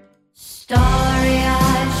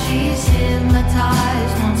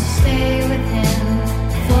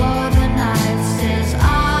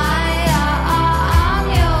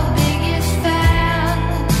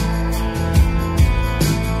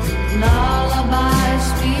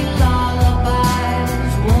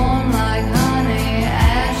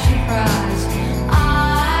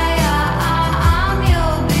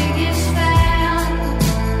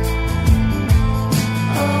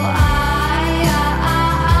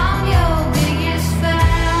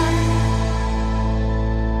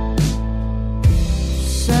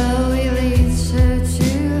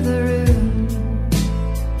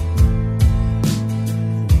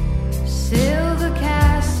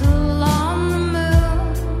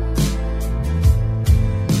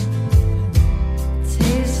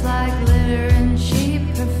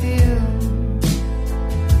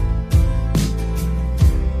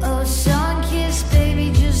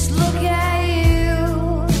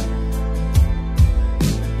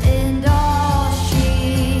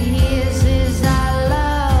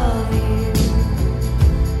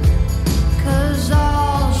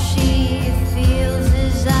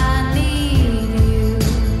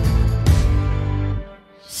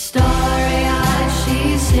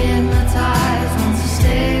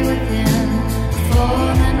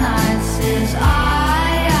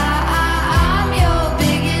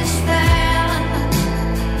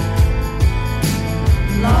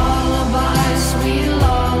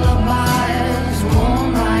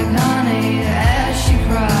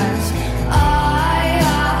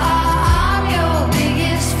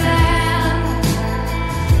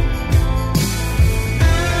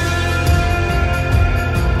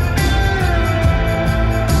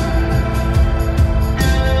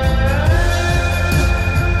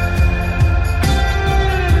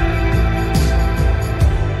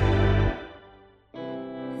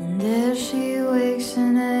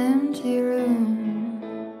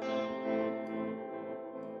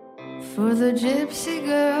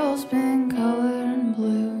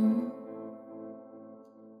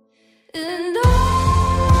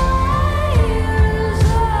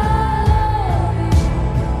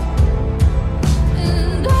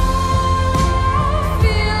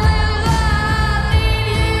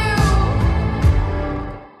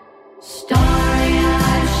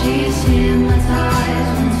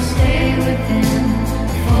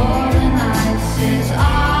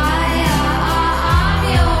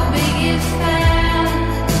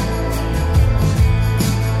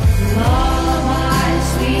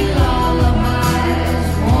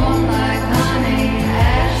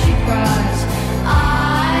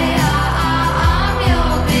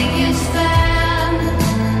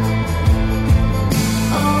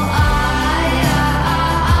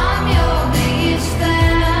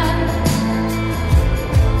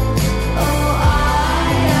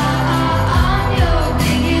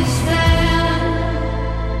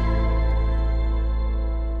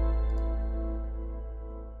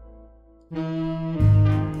 Hey,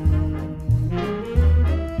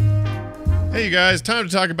 you guys, time to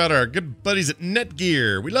talk about our good buddies at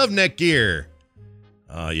Netgear. We love Netgear.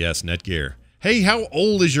 Yes, Netgear. Hey, how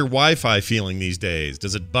old is your Wi-Fi feeling these days?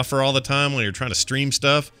 Does it buffer all the time when you're trying to stream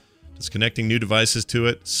stuff? Does connecting new devices to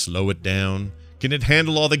it slow it down? Can it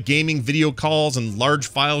handle all the gaming video calls and large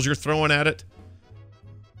files you're throwing at it?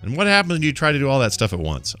 And what happens when you try to do all that stuff at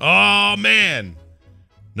once? Oh, man!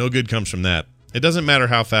 No good comes from that. It doesn't matter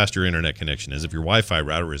how fast your internet connection is if your Wi-Fi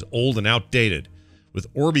router is old and outdated. With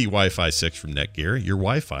Orbi Wi-Fi 6 from Netgear, your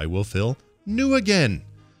Wi-Fi will feel new again.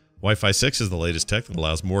 Wi-Fi 6 is the latest tech that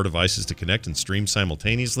allows more devices to connect and stream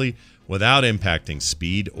simultaneously without impacting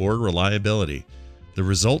speed or reliability. The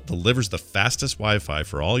result delivers the fastest Wi-Fi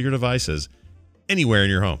for all your devices anywhere in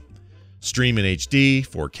your home. Stream in HD,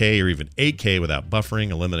 4K, or even 8K without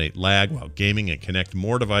buffering, eliminate lag while gaming, and connect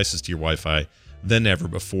more devices to your Wi-Fi than ever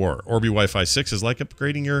before. Orbi Wi-Fi 6 is like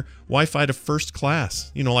upgrading your Wi-Fi to first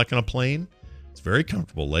class. You know, like on a plane. It's very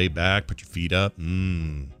comfortable. Lay back, put your feet up.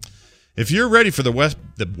 If you're ready for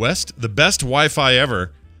the best Wi-Fi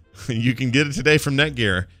ever, you can get it today from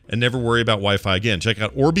Netgear and never worry about Wi-Fi again. Check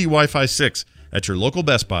out Orbi Wi-Fi 6 at your local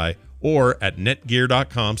Best Buy or at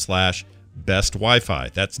netgear.com/best Wi-Fi.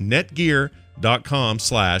 That's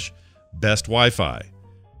netgear.com/best Wi-Fi.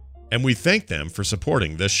 And we thank them for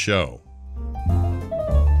supporting this show.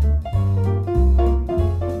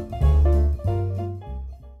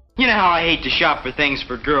 You know how I hate to shop for things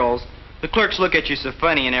for girls. The clerks look at you so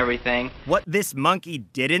funny and everything. What this monkey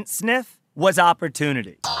didn't sniff was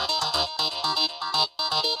opportunity.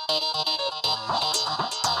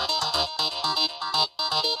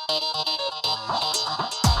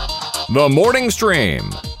 The morning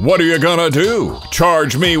stream. What are you gonna do?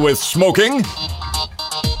 Charge me with smoking?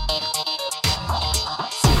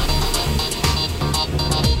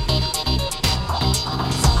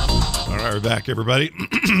 All right, we're back, everybody.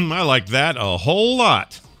 I liked that a whole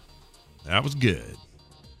lot. That was good.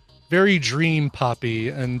 Very dream poppy.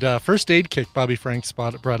 And First Aid Kit, Bobby Frank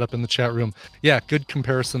brought up in the chat room. Yeah, good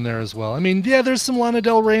comparison there as well. I mean, yeah, there's some Lana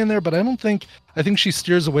Del Rey in there, but I think she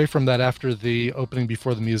steers away from that after the opening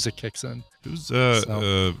before the music kicks in. Who's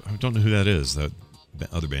I don't know who that is, that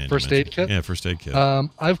other band. First Aid Kit? Yeah, First Aid Kit.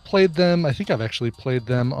 I've played them. I think I've actually played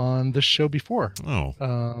them on this show before.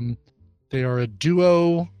 Oh. They are a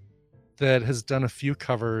duo that has done a few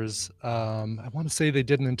covers. I want to say they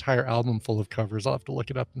did an entire album full of covers. I'll have to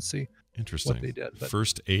look it up and see Interesting. what they did. But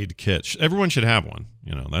First Aid Kit. Everyone should have one.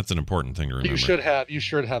 You know, that's an important thing to remember. You should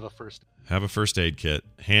have a first. Have a First Aid Kit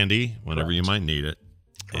handy whenever Correct. you might need it.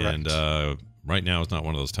 Correct. And right now is not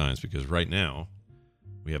one of those times, because right now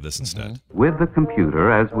we have this instead. With the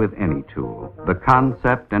computer, as with any tool, the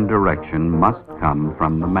concept and direction must come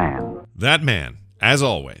from the man. That man, as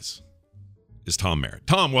always, is Tom Merritt.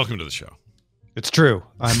 Tom, welcome to the show. It's true.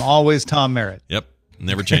 I'm always Tom Merritt. Yep.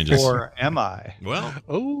 Never changes. Or am I? Well,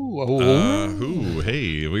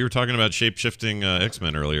 hey, we were talking about shape-shifting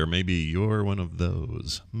X-Men earlier. Maybe you're one of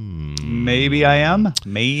those. Maybe I am.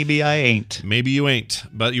 Maybe I ain't. Maybe you ain't.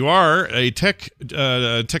 But you are a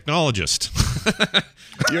technologist.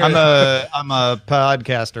 I'm a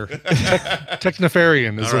podcaster.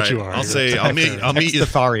 Technofarian is what you are. I'll meet you.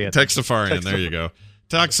 Textafarian. There you go.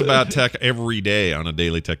 Talks about tech every day on a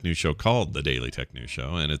daily tech news show called The Daily Tech News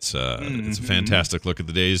Show, and it's a fantastic look at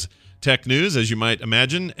the day's tech news, as you might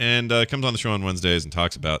imagine, and comes on the show on Wednesdays and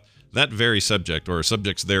talks about that very subject or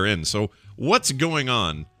subjects therein. So what's going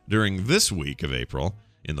on during this week of April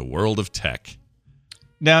in the world of tech?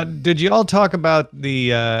 Now, did you all talk about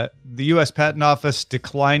the U.S. Patent Office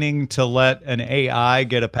declining to let an AI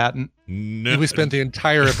get a patent? No. We spent the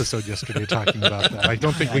entire episode yesterday talking about that. I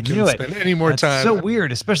don't think we can spend any more time. So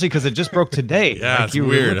weird, especially because it just broke today. Yeah, like it's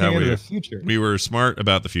weird how the future. We were smart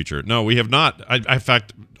about the future. No, we have not. In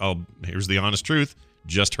fact, here's the honest truth.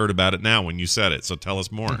 Just heard about it now when you said it. So tell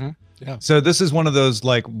us more. Mm-hmm. Yeah. So this is one of those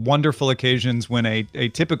like wonderful occasions when a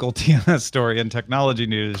typical TMS story and technology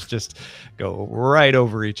news just go right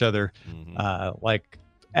over each other, like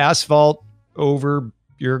asphalt over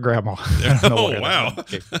your grandma. Oh, wow.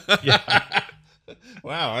 Yeah.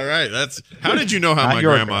 Wow. All right. How did you know how my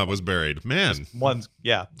grandma was buried? Man.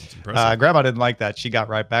 Yeah. Impressive. Grandma didn't like that. She got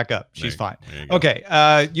right back up. She's fine. Okay.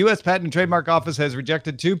 U.S. Patent and Trademark Office has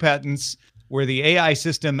rejected 2 patents where the AI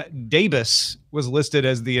system Dabus was listed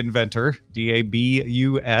as the inventor,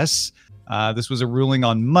 D-A-B-U-S. This was a ruling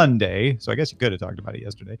on Monday, so I guess you could have talked about it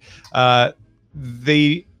yesterday.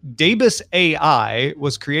 The Dabus AI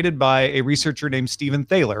was created by a researcher named Stephen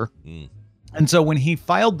Thaler. And so when he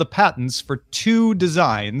filed the patents for 2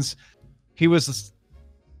 designs, he was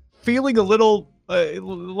feeling a little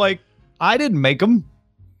like, I didn't make them.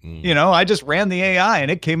 You know, I just ran the AI and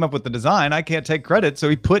it came up with the design. I can't take credit. So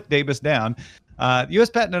he put Davis down. The U.S.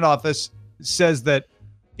 Patent Office says that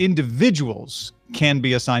individuals can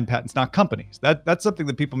be assigned patents, not companies. That's something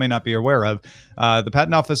that people may not be aware of. The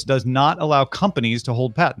Patent Office does not allow companies to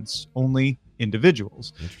hold patents, only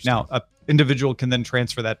individuals. Now, an individual can then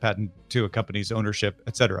transfer that patent to a company's ownership,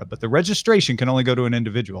 et cetera. But the registration can only go to an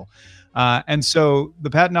individual. And so the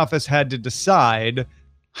Patent Office had to decide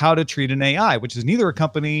how to treat an AI, which is neither a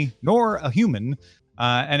company nor a human.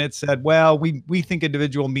 And it said, well, we think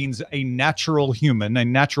individual means a natural human, a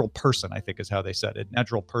natural person, I think is how they said it,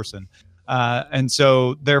 natural person. And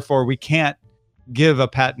so therefore we can't give a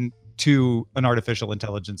patent to an artificial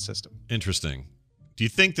intelligence system. Interesting. Do you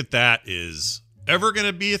think that is ever going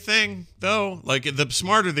to be a thing, though? Like, the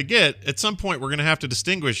smarter they get, at some point we're going to have to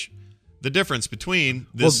distinguish the difference between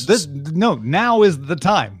this. Well, now is the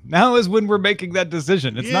time. Now is when we're making that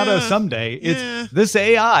decision. It's not a someday. It's this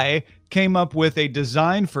AI came up with a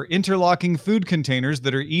design for interlocking food containers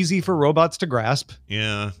that are easy for robots to grasp.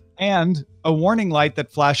 Yeah. And a warning light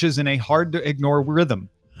that flashes in a hard to ignore rhythm.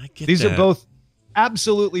 These are both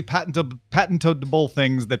absolutely patentable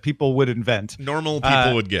things that people would invent. Normal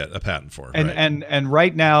people would get a patent for. And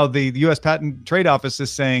right now the U.S. Patent Trade Office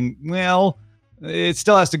is saying, well, it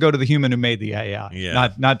still has to go to the human who made the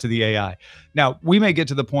AI, not to the AI. Now, we may get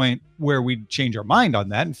to the point where we change our mind on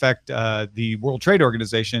that. In fact, the World Trade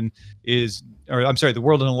Organization the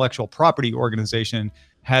World Intellectual Property Organization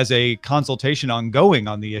has a consultation ongoing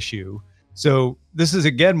on the issue. So this is,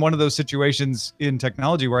 again, one of those situations in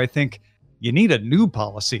technology where I think you need a new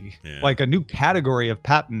policy, like a new category of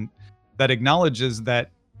patent that acknowledges that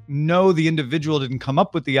no, the individual didn't come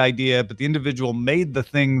up with the idea, but the individual made the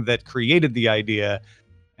thing that created the idea.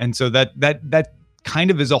 And so that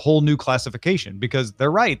kind of is a whole new classification, because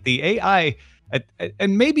they're right. The AI,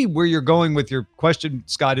 and maybe where you're going with your question,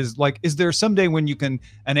 Scott, is like, is there someday when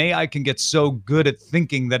an AI can get so good at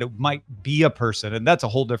thinking that it might be a person? And that's a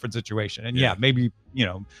whole different situation. And maybe,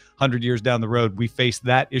 100 years down the road, we face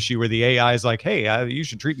that issue where the AI is like, hey, you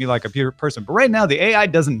should treat me like a pure person. But right now, the AI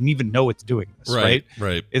doesn't even know it's doing this, right?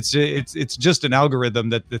 Right. It's just an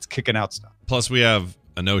algorithm that's kicking out stuff. Plus, we have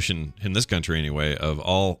a notion in this country anyway of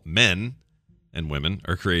all men and women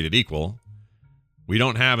are created equal. We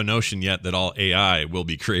don't have a notion yet that all AI will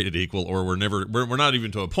be created equal, or we're not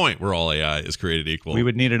even to a point where all AI is created equal. We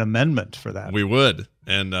would need an amendment for that. We would.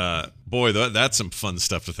 And boy, that's some fun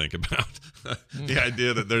stuff to think about. The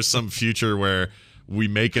idea that there's some future where we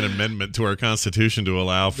make an amendment to our Constitution to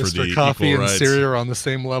allow for Mr. the Coffee equal and rights. Syria are on the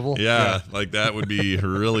same level. Yeah, like that would be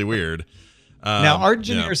really weird. Now, Art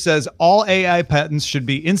Engineer says all AI patents should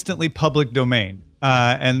be instantly public domain.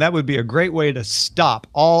 And that would be a great way to stop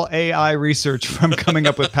all AI research from coming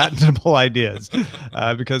up with patentable ideas,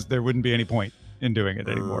 because there wouldn't be any point in doing it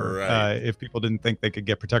anymore if people didn't think they could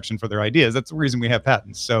get protection for their ideas. That's the reason we have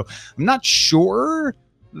patents. So I'm not sure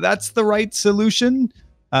that's the right solution,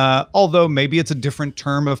 although maybe it's a different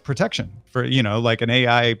term of protection. For like an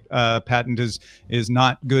AI patent is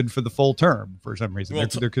not good for the full term for some reason. Well,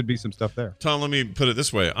 there could be some stuff there. Tom, let me put it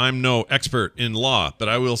this way. I'm no expert in law, but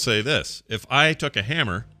I will say this. If I took a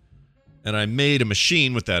hammer and I made a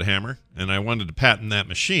machine with that hammer and I wanted to patent that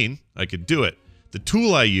machine, I could do it. The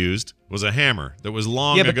tool I used was a hammer that was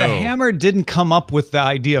long ago. Yeah, but the hammer didn't come up with the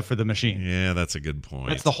idea for the machine. Yeah, that's a good point.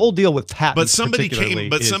 That's the whole deal with patents. But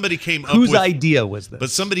somebody came up whose idea was this? But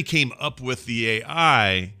somebody came up with the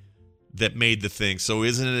AI that made the thing. So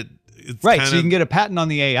isn't it? It's right. So you can get a patent on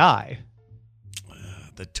the AI.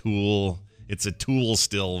 The tool. It's a tool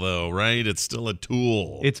still, though, right? It's still a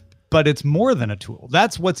tool. But it's more than a tool.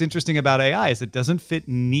 That's what's interesting about AI is it doesn't fit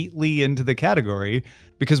neatly into the category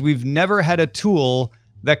because we've never had a tool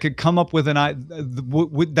that could come up with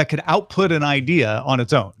that could output an idea on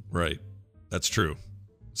its own. Right. That's true.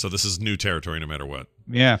 So this is new territory no matter what.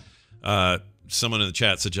 Yeah. Someone in the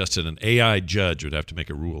chat suggested an AI judge would have to make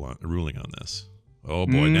a ruling on this. Oh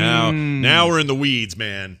boy, now we're in the weeds,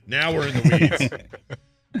 man. Now we're in the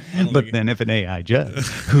weeds. But then if an AI judge,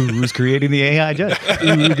 who's creating the AI judge?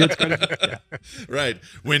 Who gets credit? Yeah. Right.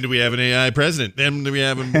 When do we have an AI president? Then do we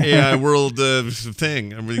have an AI world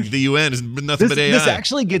thing? I mean, the UN is nothing but AI. This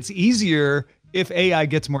actually gets easier if AI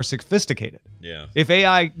gets more sophisticated. Yeah. If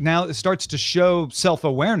AI now starts to show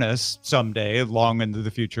self-awareness someday, long into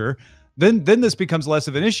the future, then this becomes less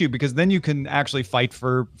of an issue because then you can actually fight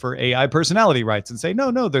for AI personality rights and say,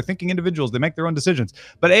 no, they're thinking individuals. They make their own decisions.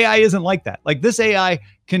 But AI isn't like that. Like this AI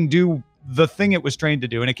can do the thing it was trained to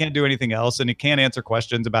do and it can't do anything else and it can't answer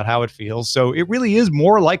questions about how it feels. So it really is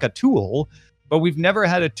more like a tool, but we've never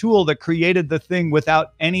had a tool that created the thing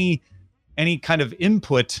without any kind of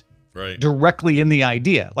input directly in the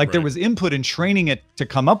idea. Like there Right. was input in training it to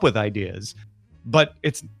come up with ideas. But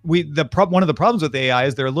one of the problems with AI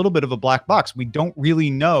is they're a little bit of a black box. We don't really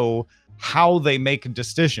know how they make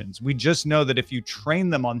decisions. We just know that if you train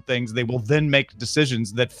them on things, they will then make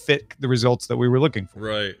decisions that fit the results that we were looking for.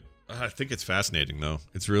 Right. I think it's fascinating, though.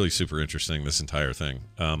 It's really super interesting, this entire thing.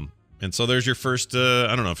 And so there's your first,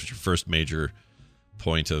 I don't know if it's your first major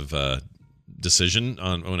point of decision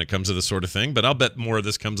on when it comes to this sort of thing, but I'll bet more of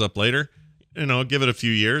this comes up later. Give it a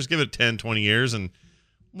few years, give it 10, 20 years, and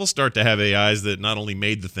we'll start to have AIs that not only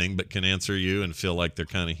made the thing, but can answer you and feel like they're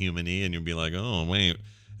kind of human-y, and you'll be like, oh, wait,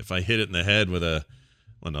 if I hit it in the head with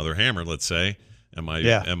another hammer, let's say, am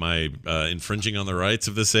I infringing on the rights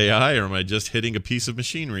of this AI, or am I just hitting a piece of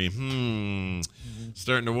machinery?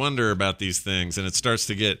 Starting to wonder about these things, and it starts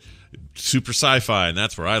to get super sci-fi, and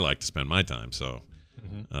that's where I like to spend my time. So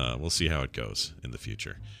we'll see how it goes in the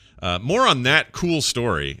future. More on that cool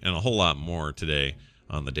story and a whole lot more today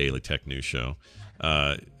on the Daily Tech News Show.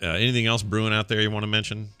 Anything else brewing out there you want to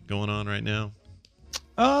mention going on right now?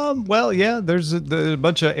 Well, yeah, there's a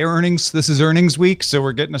bunch of earnings. This is earnings week, so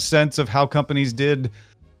we're getting a sense of how companies did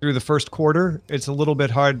through the first quarter. It's a little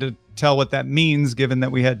bit hard to tell what that means, given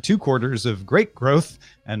that we had 2 quarters of great growth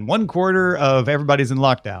and 1 quarter of everybody's in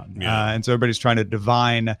lockdown. And so everybody's trying to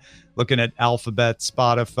divine, looking at Alphabet,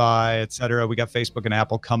 Spotify, etc. We got Facebook and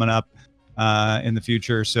Apple coming up in the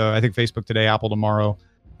future. So I think Facebook today, Apple tomorrow.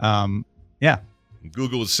 Yeah.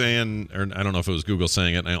 Google was saying, or I don't know if it was Google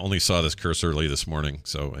saying it, and I only saw this cursorily this morning,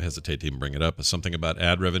 so I hesitate to even bring it up, but something about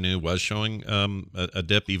ad revenue was showing a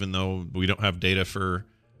dip, even though we don't have data for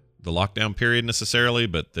the lockdown period necessarily,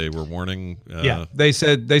 but they were warning. They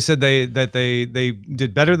said that they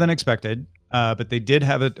did better than expected, but they did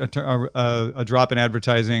have a drop in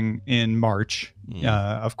advertising in March,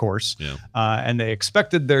 of course, and they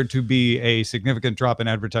expected there to be a significant drop in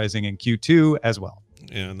advertising in Q2 as well.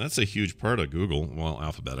 And that's a huge part of Google. Well,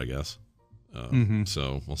 Alphabet, I guess.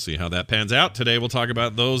 So we'll see how that pans out. Today we'll talk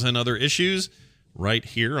about those and other issues right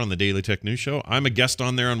here on the Daily Tech News Show. I'm a guest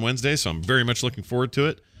on there on Wednesday, so I'm very much looking forward to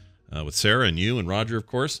it with Sarah and you and Roger, of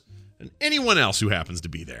course, and anyone else who happens to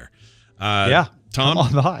be there. Tom,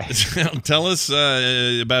 tell us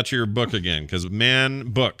about your book again, because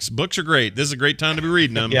books are great. This is a great time to be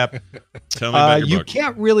reading them. Yep. Tell me about your book. You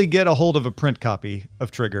can't really get a hold of a print copy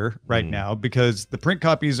of Trigger right now, because the print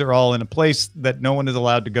copies are all in a place that no one is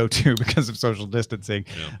allowed to go to because of social distancing.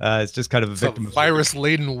 It's just kind of a victim of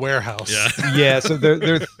virus-laden warehouse. Yeah. So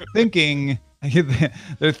they're thinking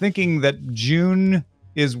that June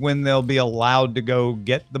is when they'll be allowed to go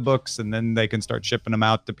get the books, and then they can start shipping them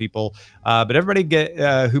out to people. But everybody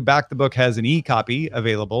who backed the book has an e-copy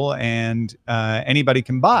available, and anybody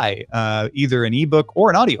can buy either an ebook or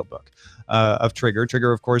an audiobook of Trigger.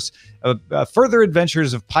 Trigger, of course, further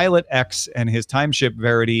adventures of Pilot X and his time ship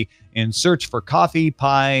Verity in search for coffee,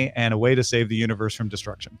 pie, and a way to save the universe from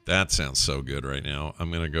destruction. That sounds so good right now. I'm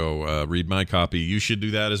going to go read my copy. You should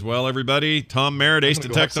do that as well, everybody. Tom Merritt, Ace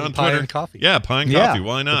Detect on Twitter. Pie and coffee. Yeah, pie and coffee.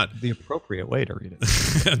 Why not? The appropriate way to read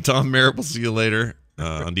it. Tom Merritt, we'll see you later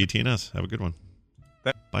on DTNS. Have a good one.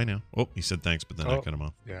 Bye now. Oh, he said thanks, but then I cut him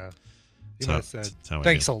off. Yeah. He said,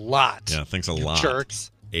 thanks a lot. Yeah, thanks a lot.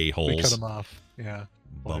 Jerks. A-holes. We cut him off. Yeah.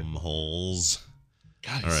 Bum holes.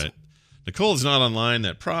 God, all right. Nicole is not online.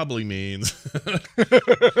 That probably means that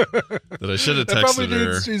I should have texted probably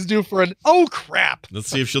her. Means she's due for an oh crap. Let's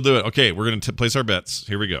see if she'll do it. Okay, we're going to place our bets.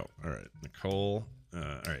 Here we go. All right, Nicole. All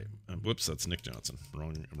right. Whoops, that's Nick Johnson.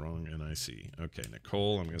 Wrong NIC. Okay,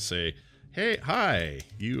 Nicole, I'm going to say, hey, hi,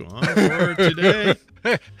 you on board today?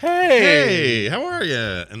 Hey, how are you?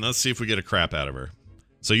 And let's see if we get a crap out of her.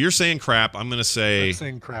 So you're saying crap. I'm going to say. I'm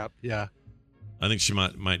saying crap. Yeah. I think she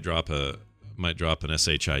might drop an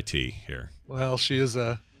SHIT here. Well, she is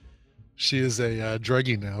a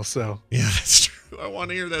druggie now, so. Yeah, that's true. I want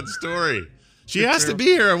to hear that story. She has to be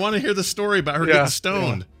here. I want to hear the story about her getting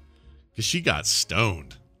stoned. Because she got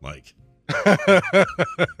stoned. Like.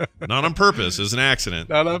 Not on purpose. It was an accident.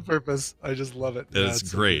 Not on purpose. I just love it. It's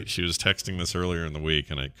great. She was texting this earlier in the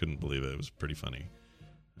week, and I couldn't believe it. It was pretty funny.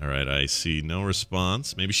 All right, I see no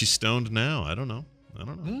response. Maybe she's stoned now. I don't know.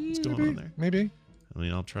 What's going on there? Maybe. I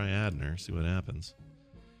mean, I'll try adding her, see what happens.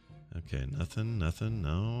 Okay, nothing,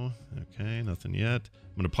 no. Okay, nothing yet.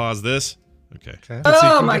 I'm going to pause this. Okay.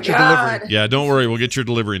 Oh, my God. Yeah, don't worry. We'll get your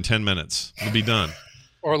delivery in 10 minutes. It'll be done.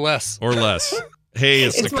 Or less. Hey,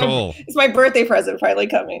 it's Nicole. It's my birthday present finally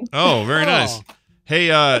coming. Oh, very nice. Hey,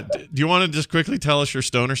 do you want to just quickly tell us your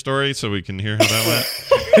stoner story so we can hear how that went?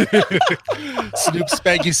 Snoop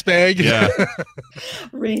Spaggy Spag. Yeah.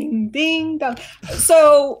 Ring, ding, dong.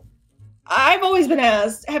 So I've always been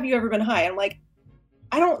asked, have you ever been high? I'm like,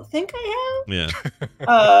 I don't think I have.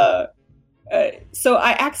 Yeah. So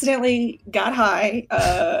I accidentally got high.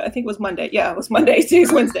 I think it was Monday. Yeah, it was Monday.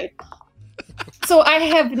 Today's Wednesday. So I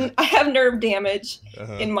have nerve damage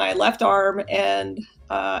in my left arm and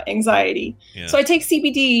anxiety. Yeah. So I take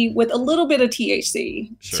CBD with a little bit of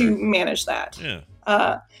THC to manage that.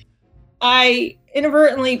 Yeah. I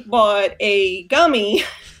inadvertently bought a gummy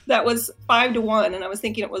that was 5-to-1, and I was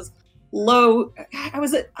thinking it was low. I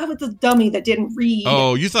was a dummy that didn't read.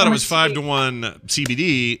 Oh, you thought it was 5-to-1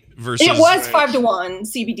 CBD versus. It was 5-to-1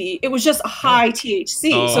 CBD. It was just a high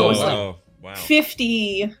THC, so it was like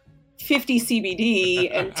 50 CBD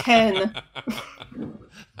and 10.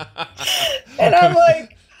 And I'm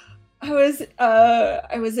like, I was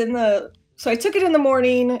in the. So I took it in the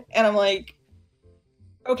morning, and I'm like,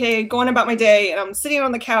 okay, going about my day, and I'm sitting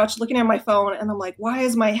on the couch looking at my phone, and I'm like, why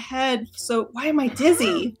am I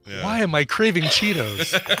dizzy? Yeah. Why am I craving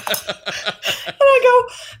Cheetos?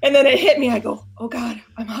 And then it hit me. I go, oh God,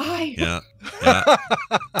 I'm high. Yeah.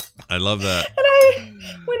 I love that. And I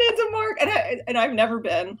went into Mark, and I've never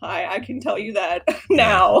been high. I can tell you that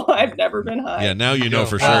now. I've never been high. Yeah, now you know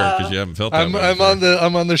for sure because you haven't felt that.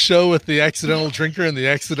 I'm on the show with the accidental drinker and the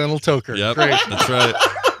accidental toker. Yep, great. That's right.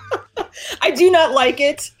 I do not like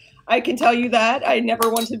it. I can tell you that. I never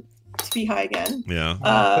want to be high again. Yeah.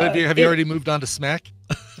 Have you already moved on to smack?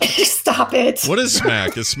 Stop it. What is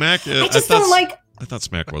smack? Is smack? I just don't like. I thought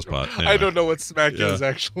smack was pot. Anyway. I don't know what smack is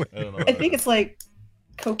actually. I think it's like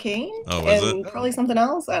cocaine and probably something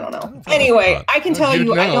else. I don't know. Anyway, I can tell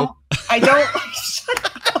you, I don't. Shut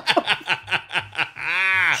up.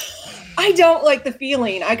 I don't like the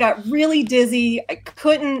feeling. I got really dizzy. I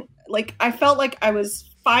couldn't I felt like I was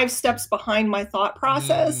 5 steps behind my thought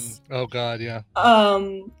process. Oh God, yeah.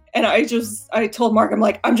 And I told Mark, I'm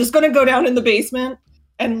like, I'm just gonna go down in the basement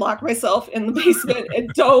and lock myself in the basement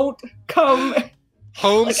and don't come.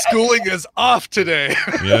 Homeschooling is off today.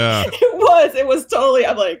 Yeah. It was totally,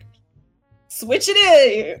 I'm like, switch it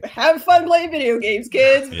in. Have fun playing video games,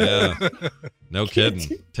 kids. Yeah. No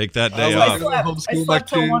kidding. Take that day off. I slept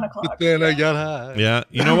till 1 o'clock. But then I got high. Yeah.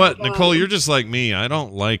 You know what, Nicole, you're just like me. I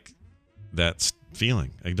don't like that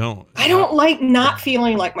feeling. I don't like not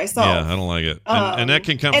feeling like myself. Yeah, I don't like it. And that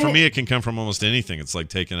can come from me. It can come from almost anything. It's like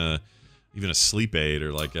taking even a sleep aid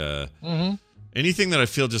or like anything that I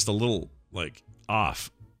feel just a little like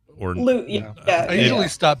off or I usually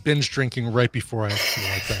stop binge drinking right before I feel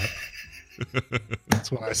like that.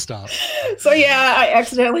 That's when I stop. So yeah, I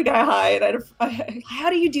accidentally got high, and how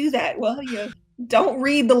do you do that? Well, you don't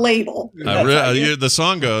read the label. The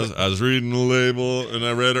song goes, I was reading the label and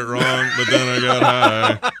I read it wrong, but then I got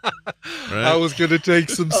high. Right? I was going to take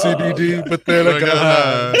some CBD, but then I got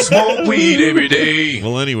high. Smoke weed every day.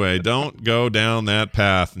 Well, anyway, don't go down that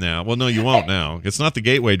path now. Well, no, you won't now. It's not the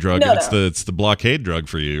gateway drug. It's the blockade drug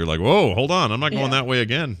for you. You're like, whoa, hold on. I'm not going that way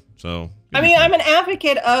again. So, I mean, I'm an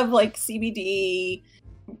advocate of like CBD.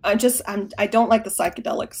 I don't like the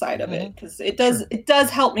psychedelic side of it because it does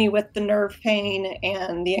help me with the nerve pain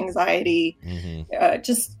and the anxiety.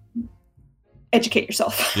 Just educate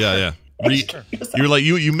yourself. Yeah. You're like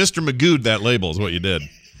you Mr. Magoo'd that label is what you did.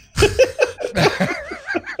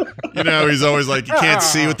 You know, he's always like, you can't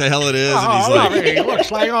see what the hell it is, and he's like, it looks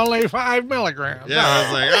like only 5 milligrams. Yeah, I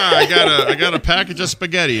was like, I got a package of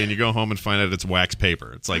spaghetti, and you go home and find out it's wax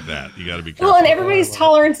paper. It's like that. You got to be careful. Well, and everybody's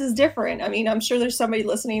tolerance is different. I mean, I'm sure there's somebody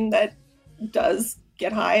listening that does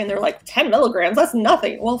get high, and they're like 10 milligrams. That's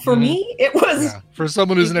nothing. Well, for me, it was for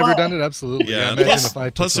someone who's never done it. Absolutely. Yeah. If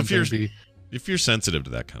I plus, if you're sensitive to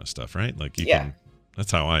that kind of stuff, right? Like you can.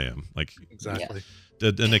 That's how I am. Like exactly.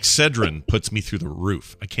 An Excedrin puts me through the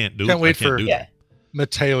roof. I can't do it. Can't wait for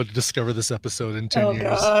Mateo to discover this episode in 10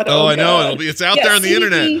 years. God, I know. It's out there on the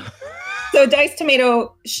internet. So Diced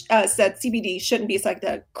Tomato said CBD shouldn't be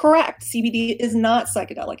psychedelic. Correct. CBD is not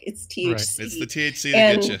psychedelic. It's THC. Right. It's the THC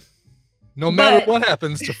that gets you. No matter what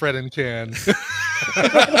happens to Fred and Can.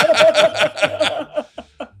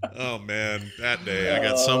 Oh man, that day I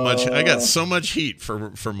got so much heat for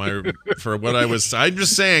what I was. I'm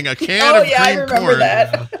just saying a can of cream corn,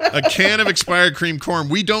 a can of expired cream corn.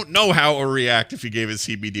 We don't know how it will react if you gave it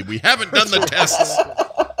CBD. We haven't done the tests.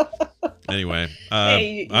 Anyway,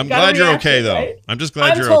 I'm glad you're okay though. Right? I'm just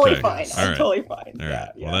glad you're totally okay. Fine. I'm totally fine. All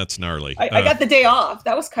right. Yeah. Well, that's gnarly. I got the day off.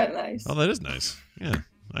 That was kind of nice. Oh, that is nice. Yeah.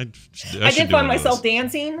 I did find myself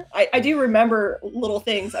dancing. I do remember little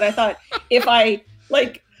things, and I thought if I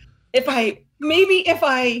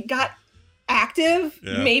got active,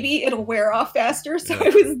 maybe it'll wear off faster. So I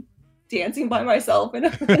was dancing by myself. And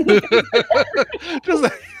I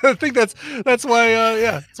think that's why.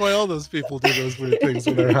 That's why all those people do those weird things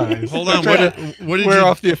when they're high. Hold on, what did wear you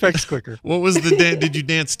off the effects quicker? What was the did you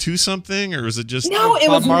dance to something, or was it just No, it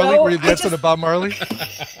Bob was Marley? no. Were you dancing to Bob Marley?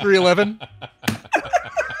 311.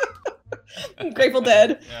 Grateful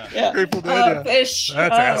Dead. Yeah. Grateful Dead. Yeah. Fish.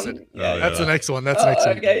 That's acid. yeah. That's the next one. That's next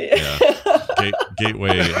one. Okay. Yeah.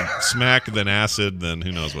 Gateway smack, then acid, then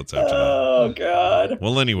who knows what's after that. Oh God.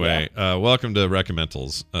 Well, anyway, welcome to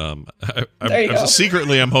Recomentals. There you go.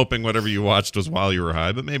 Secretly, I'm hoping whatever you watched was while you were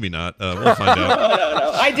high, but maybe not. We'll find out.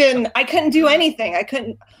 No. I didn't. I couldn't do anything. I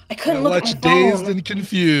couldn't look at my phone. Dazed and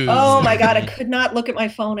confused. Oh my God, I could not look at my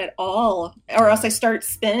phone at all, or else I start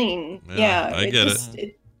spinning. Yeah, I get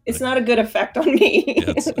it. It's not a good effect on me.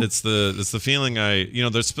 Yeah, it's the feeling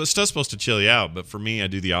there's stuff supposed to chill you out, but for me, I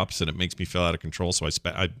do the opposite. It makes me feel out of control, so I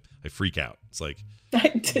freak out. It's like I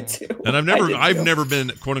did too. And I've never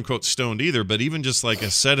been quote unquote stoned either, but even just like a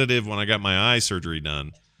sedative when I got my eye surgery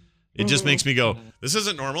done, it just makes me go, this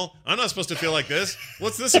isn't normal. I'm not supposed to feel like this.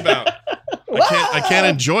 What's this about? I can't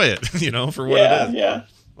enjoy it, for what it is. Yeah.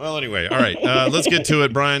 Well, anyway, all right. Let's get to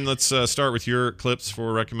it, Brian. Let's start with your clips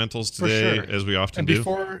for Recomentals today, as we often do.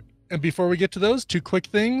 Before we get to those, two quick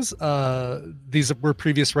things. These were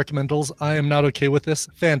previous Recomentals. I am not okay with this.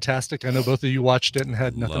 Fantastic. I know both of you watched it and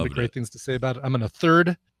had nothing but great things to say about it. I'm going to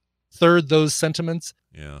third those sentiments.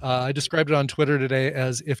 Yeah. I described it on Twitter today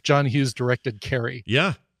as if John Hughes directed Carrie.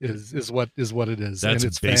 Yeah. Is what it is. And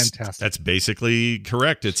it's fantastic. That's basically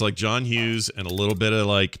correct. It's like John Hughes and a little bit of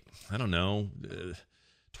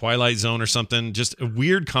Twilight Zone or something, just a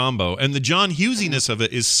weird combo. And the John Hughesiness of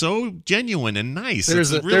it is so genuine and nice.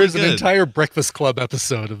 There's an entire Breakfast Club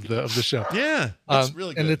episode of the show. Yeah, it's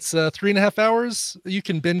really good. And it's 3.5 hours. You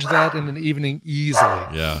can binge that in an evening easily.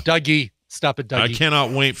 Yeah. Dougie. Stop it, Dougie. I cannot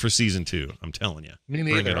wait for season 2. I'm telling you. Me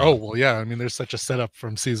neither. Oh, well, yeah. I mean, there's such a setup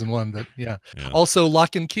from season 1 that, yeah. Also,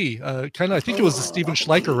 Lock and Key. I think it was a Steven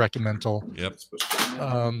Schleicher recommendal. Yep.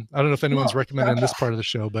 I don't know if anyone's recommending this part of the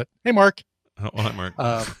show, but hey, Mark. Oh, hi, Mark.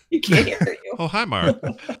 You can't hear you. Oh, hi, Mark.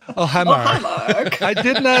 Oh, hi, Mark. I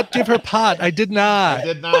did not give her pot. I did not.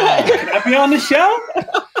 Can I be on the show?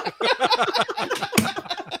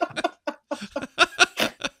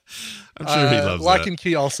 I'm sure he loves Lock that. and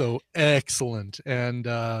Key also excellent, and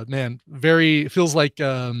feels like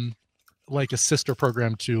a sister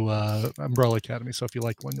program to Umbrella Academy. So if you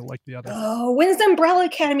like one, you'll like the other. Oh, when's Umbrella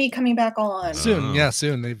Academy coming back on? Soon,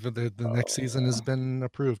 soon. The next season has been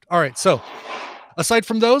approved. All right, so aside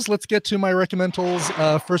from those, let's get to my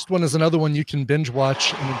Recomentals. First one is another one you can binge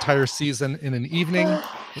watch an entire season in an evening.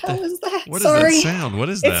 How is that? What Sorry. is that sound? What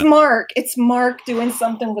is that? It's Mark. It's Mark doing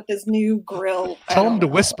something with his new grill. Tell him to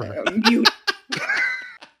whisper. Mute.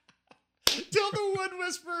 Tell the wood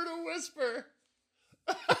whisperer to whisper.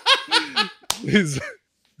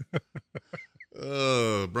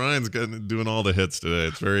 Brian's doing all the hits today.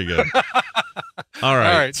 It's very good. All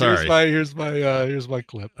right. Sorry. Here's my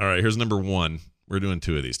clip. All right. Here's number 1. We're doing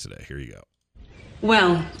 2 of these today. Here you go.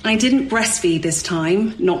 Well, I didn't breastfeed this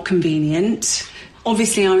time. Not convenient.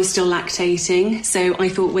 Obviously, I was still lactating, so I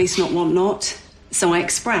thought waste not, want not. So I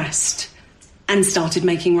expressed and started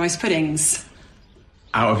making rice puddings.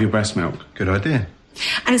 Out of your breast milk. Good idea.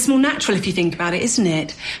 And it's more natural if you think about it, isn't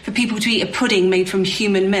it? For people to eat a pudding made from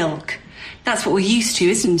human milk. That's what we're used to,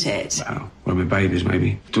 isn't it? Well, when we're babies,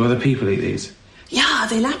 maybe. Do other people eat these? Yeah,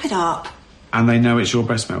 they lap it up. And they know it's your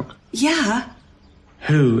breast milk? Yeah.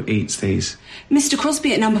 Who eats these? Mr.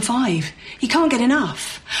 Crosby at number 5. He can't get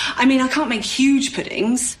enough. I mean, I can't make huge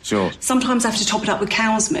puddings. Sure. Sometimes I have to top it up with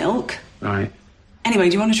cow's milk. Right. Anyway,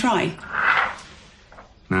 do you want to try?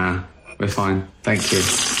 Nah, we're fine. Thank you.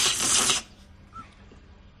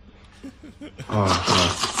 Oh,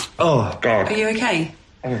 God. Oh, God. Are you okay?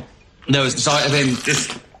 No, it's the sight of him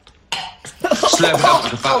just slurping up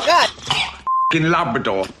like a fucking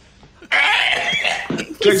Labrador.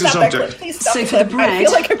 Change the subject. So for the bread,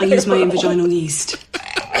 I use my own vaginal yeast.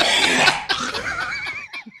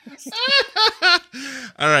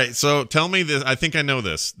 All right, so tell me this. I think I know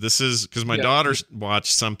this. This is because my daughter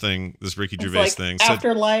watched something, this Ricky Gervais thing.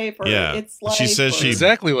 Afterlife or It's Life. She says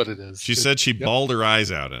exactly what it is. She said she bawled her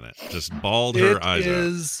eyes out in it. Just bawled her eyes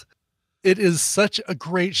out. It is such a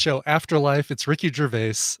great show. Afterlife. It's Ricky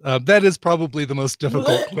Gervais. That is probably the most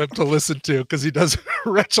difficult clip to listen to because he does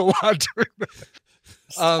retch a lot during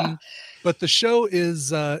that. But the show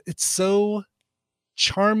is it's so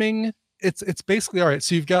charming. It's basically all right.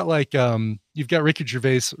 So you've got Ricky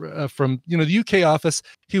Gervais from the UK office.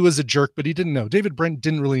 He was a jerk, but he didn't know. David Brent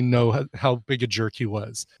didn't really know how big a jerk he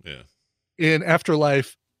was. Yeah. In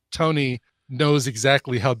Afterlife, Tony knows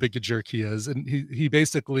exactly how big a jerk he is. And he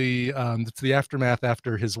basically, it's the aftermath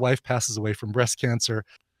after his wife passes away from breast cancer.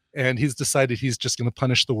 And he's decided he's just going to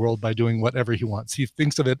punish the world by doing whatever he wants. He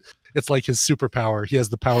thinks of it, it's like his superpower. He has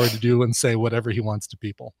the power to do and say whatever he wants to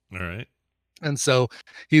people. All right. And so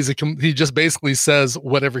he just basically says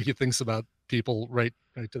whatever he thinks about people right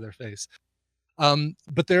to their face.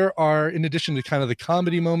 But there are, in addition to kind of the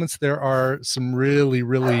comedy moments, there are some really,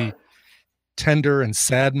 really tender and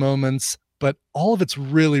sad moments, but all of it's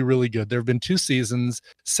really, really good. There have been 2 seasons,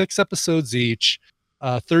 6 episodes each,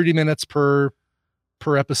 30 minutes per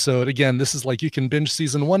episode. Again, this is like you can binge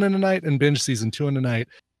season 1 in a night and binge season 2 in a night.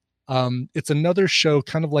 It's another show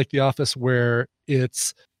kind of like The Office where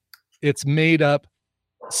it's made up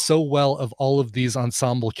so well of all of these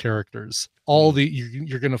ensemble characters.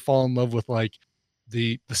 You're going to fall in love with like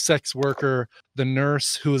the sex worker, the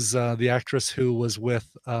nurse, who's the actress who was with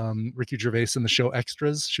Ricky Gervais in the show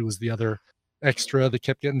Extras. She was the other extra that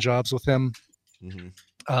kept getting jobs with him.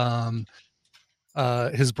 Mm-hmm.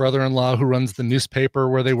 His brother-in-law who runs the newspaper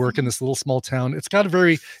where they work in this little small town. It's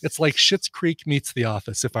like Schitt's Creek meets The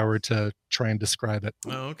Office, if I were to try and describe it.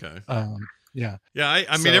 Oh, okay. Yeah.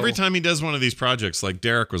 I mean, every time he does one of these projects, like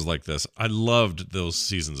Derek was like this. I loved those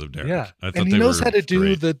seasons of Derek. Yeah. I thought and he knows how to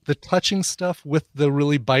do great. the touching stuff with the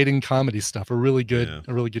really biting comedy stuff. A really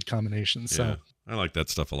good combination. So yeah. I like that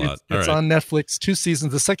stuff a lot. It's on Netflix, 2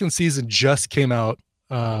 seasons. The second season just came out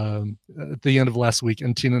at the end of last week,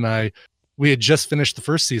 and Tina and we had just finished the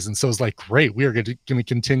first season, so it was like, great, we are going to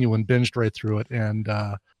continue, and binged right through it, and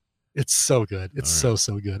it's so good. It's so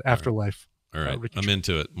good. Afterlife. All right, I'm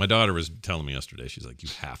into it. My daughter was telling me yesterday, she's like, "You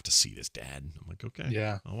have to see this, Dad." I'm like, "Okay,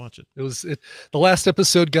 yeah, I'll watch it." The last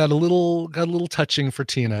episode got a little touching for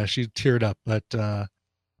Tina. She teared up, but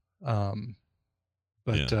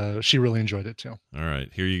she really enjoyed it too. All right,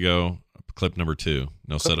 here you go. Clip number 2.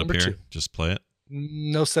 No setup here. 2. Just play it.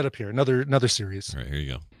 No setup here. Another series. All right, here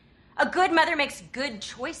you go. A good mother makes good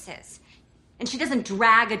choices. And she doesn't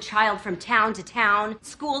drag a child from town to town,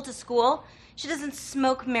 school to school. She doesn't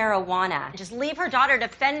smoke marijuana. Just leave her daughter to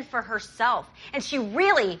fend for herself. And she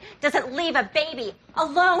really doesn't leave a baby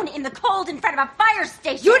alone in the cold in front of a fire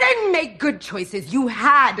station. You didn't make good choices. You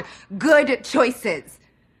had good choices.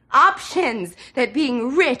 Options that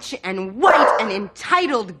being rich and white and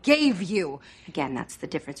entitled gave you. Again, that's the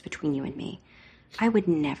difference between you and me. I would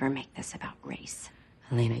never make this about race.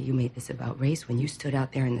 Elena, you made this about race when you stood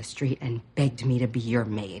out there in the street and begged me to be your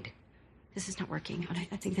maid. This is not working.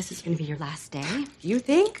 I think this is going to be your last day. You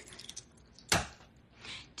think?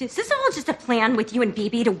 Is this all just a plan with you and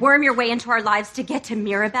Beeeeeeee to worm your way into our lives to get to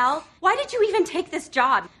Mirabelle? Why did you even take this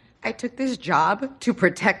job? I took this job to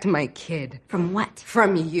protect my kid. From what?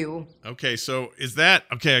 From you. Okay, so is that...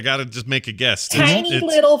 Okay, I got to just make a guess. Tiny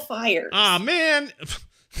little fires. Ah, man.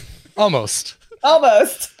 Almost.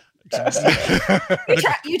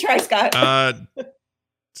 You try, Scott.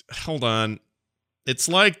 Hold on. It's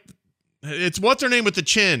what's her name with the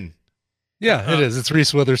chin? Yeah, it is. It's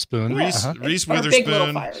Reese Witherspoon. Reese Witherspoon. Big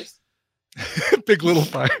Little Fires. Big Little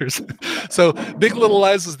Fires. So Big Little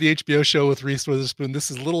Lies was the HBO show with Reese Witherspoon. This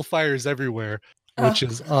is Little Fires Everywhere, which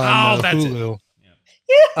is on Hulu.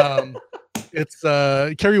 It's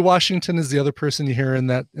Kerry Washington is the other person you hear in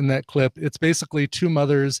that clip. It's basically 2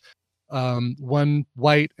 mothers, one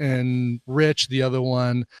white and rich, the other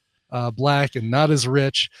one black and not as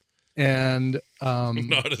rich. And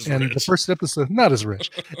the first episode, not as rich.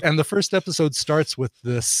 And the first episode starts with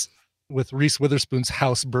Reese Witherspoon's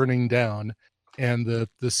house burning down, and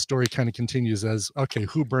the story kind of continues as, okay,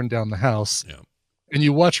 who burned down the house? Yeah. And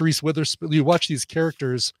you watch Reese Witherspoon, you watch these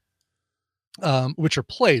characters, which are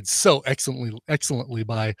played so excellently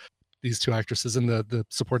by these 2 actresses, and the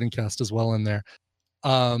supporting cast as well in there.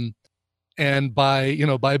 And by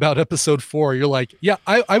about episode 4, you're like, yeah,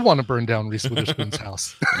 I want to burn down Reese Witherspoon's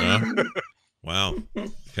house. Wow.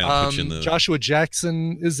 Kind of Joshua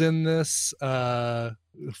Jackson is in this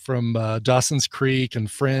from Dawson's Creek and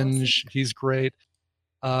Fringe. He's great.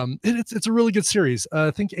 It's a really good series.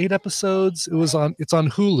 I think 8 episodes. It's on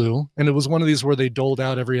Hulu, and it was one of these where they doled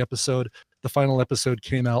out every episode. The final episode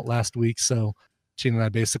came out last week, so Tina and I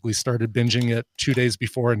basically started binging it 2 days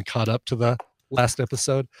before and caught up to the last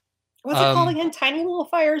episode. What's it called again? Tiny Little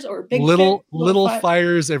Fires or Big Little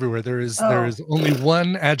Fires Everywhere. There is only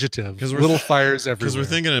one adjective. Little Fires Everywhere. Because we're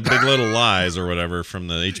thinking of Big Little Lies or whatever from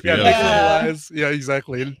the HBO. Yeah, Big Little Lies. Yeah,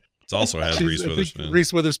 exactly. It also has Reese Witherspoon.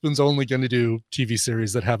 Reese Witherspoon's only going to do TV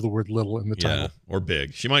series that have the word little in the title. Or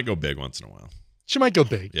big. She might go big once in a while. She might go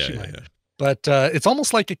big. Yeah. But it's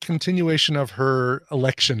almost like a continuation of her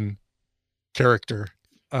election character.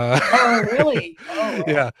 Oh, really? Oh.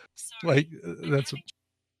 Yeah. Like that's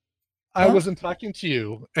I wasn't talking to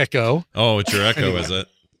you, Echo. Oh, it's your Echo, is it?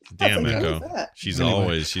 Damn, Yeah. Echo. She's Anyway.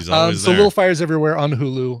 always So there. Little Fires Everywhere on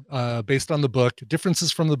Hulu, based on the book.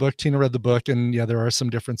 Differences from the book. Tina read the book, and yeah, there are some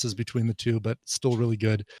differences between the two, but still really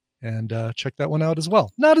good. And check that one out as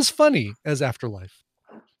well. Not as funny as Afterlife.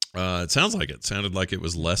 It sounds like it. Sounded like it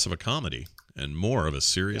was less of a comedy and more of a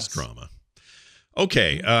serious drama.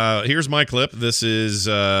 Okay, here's my clip. This is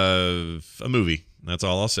a movie. That's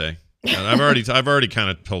all I'll say. And I've already kind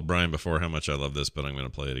of told Brian before how much I love this, but I'm going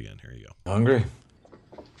to play it again. Here you go. Hungry?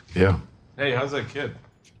 Yeah. Hey, how's that kid?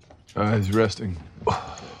 He's resting.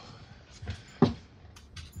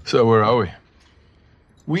 So where are we?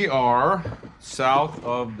 We are south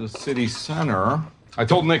of the city center. I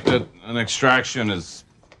told Nick that an extraction it's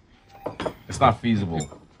not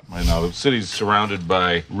feasible right now. The city's surrounded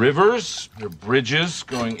by rivers. There are bridges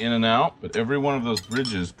going in and out, but every one of those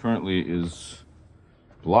bridges currently is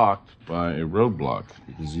blocked by a roadblock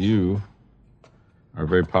because you are a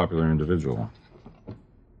very popular individual.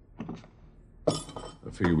 I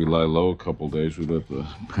figured we lie low a couple days, we let the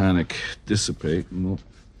panic dissipate, and we'll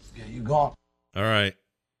get you gone. All right.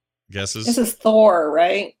 Guesses? This is Thor,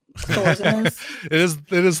 right? Thor's in this?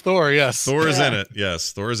 It is Thor, yes. Thor is in it.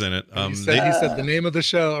 Yes, Thor is in it. He said the name of the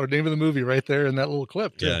show or name of the movie right there in that little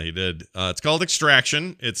clip. Too. Yeah, he did. It's called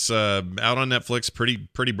Extraction. It's out on Netflix.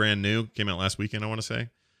 Pretty brand new. Came out last weekend, I want to say.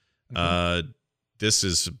 This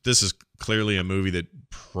is clearly a movie that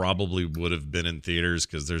probably would have been in theaters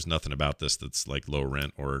because there's nothing about this that's like low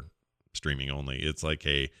rent or streaming only. It's like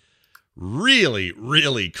a really,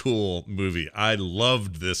 really cool movie. I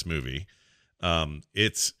loved this movie.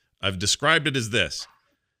 I've described it as this.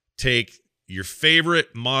 Take your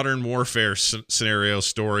favorite modern warfare scenario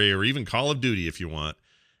story, or even Call of Duty if you want,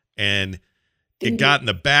 and it got in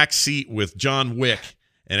the back seat with John Wick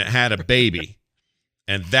and it had a baby.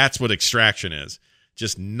 And that's what Extraction is.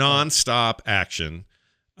 Just nonstop action.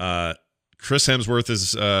 Chris Hemsworth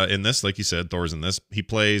is in this, like you said, Thor's in this. He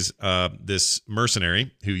plays this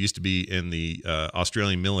mercenary who used to be in the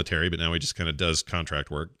Australian military, but now he just kind of does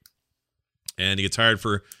contract work. And he gets hired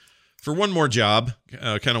for one more job,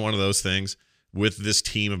 kind of one of those things, with this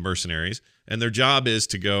team of mercenaries. And their job is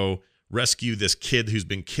to go rescue this kid who's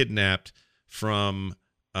been kidnapped from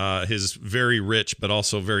his very rich but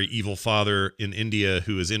also very evil father in India,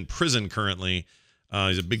 who is in prison currently.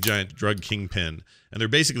 He's a big giant drug kingpin. And there are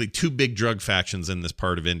basically two big drug factions in this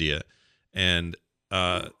part of India. And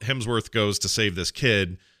Hemsworth goes to save this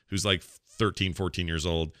kid who's like 13, 14 years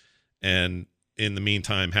old. And in the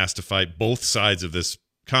meantime has to fight both sides of this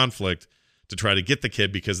conflict to try to get the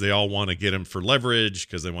kid because they all want to get him for leverage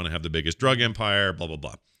because they want to have the biggest drug empire, blah, blah,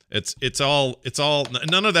 blah. It's all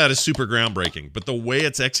none of that is super groundbreaking, but the way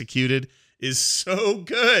it's executed is so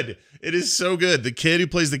good. It is so good. The kid who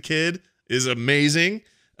plays the kid is amazing.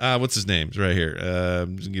 What's his name? It's right here.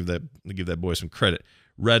 I'm just gonna give that boy some credit.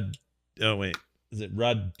 Is it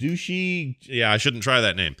Radushi? Yeah, I shouldn't try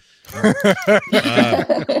that name.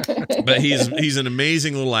 But he's an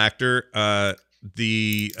amazing little actor.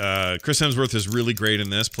 Chris Hemsworth is really great in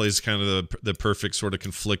this. Plays kind of the perfect sort of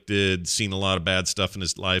conflicted, seen a lot of bad stuff in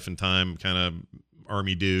his life and time, kind of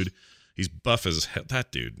army dude. He's buff as hell.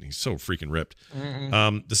 That dude. He's so freaking ripped.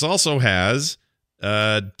 Mm-hmm. This also has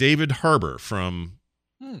David Harbour from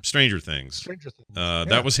Stranger Things.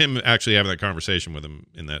 That was him actually having that conversation with him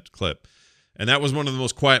in that clip. And that was one of the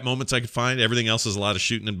most quiet moments I could find. Everything else is a lot of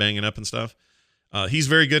shooting and banging up and stuff. He's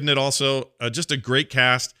very good in it also. Just a great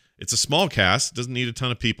cast. It's a small cast. It doesn't need a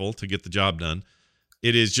ton of people to get the job done.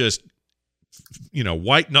 It is just,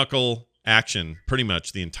 white knuckle action pretty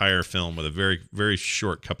much the entire film with a very, very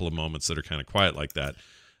short couple of moments that are kind of quiet like that.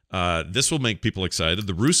 This will make people excited.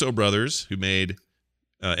 The Russo brothers, who made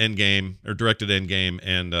Endgame, or directed Endgame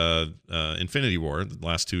and Infinity War, the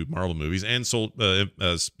last two Marvel movies, and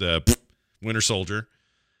Winter Soldier,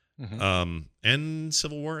 and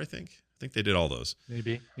Civil War, I think. I think they did all those.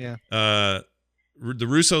 Maybe, yeah. The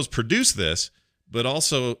Russos produced this, but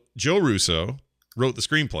also Joe Russo wrote the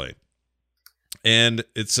screenplay. And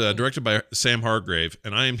it's directed by Sam Hargrave,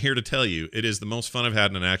 and I am here to tell you, it is the most fun I've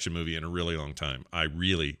had in an action movie in a really long time. I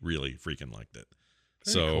really, really freaking liked it.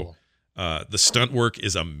 Very cool. The stunt work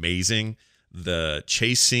is amazing. The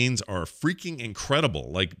chase scenes are freaking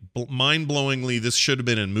incredible. Like, mind-blowingly, this should have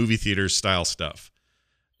been in movie theater style stuff.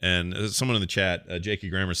 And someone in the chat, Jakey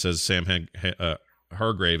Grammer, says Sam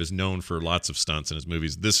Hargrave is known for lots of stunts in his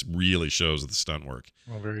movies. This really shows the stunt work.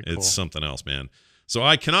 Oh, very cool. It's something else, man. So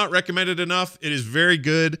I cannot recommend it enough. It is very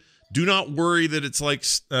good. Do not worry that it's like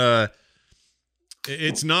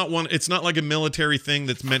it's not like a military thing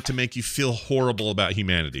that's meant to make you feel horrible about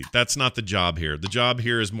humanity. That's not the job here. The job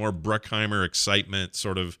here is more Bruckheimer excitement,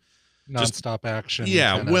 sort of nonstop action.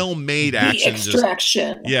 Yeah, kinda. well-made The action.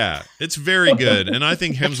 Extraction. Yeah, it's very good, and I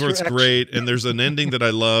think Hemsworth's great. And there's an ending that I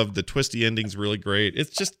love. The twisty ending's really great.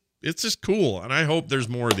 It's just cool, and I hope there's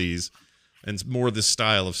more of these and more of this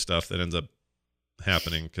style of stuff that ends up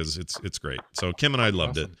happening because it's great. So Kim and I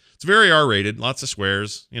loved it. It's very R-rated, lots of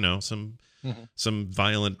swears, some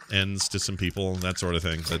violent ends to some people, that sort of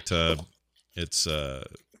thing. But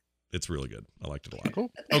it's really good. I liked it a lot.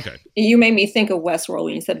 Cool. Okay. You made me think of Westworld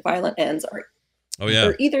when you said violent ends. Oh yeah.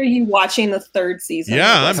 Are either you watching the third season?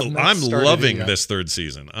 Yeah, I'm loving this third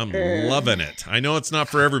season. I'm loving it. I know it's not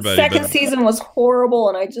for everybody. Second season was horrible,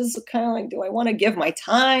 and I just kind of like, do I want to give my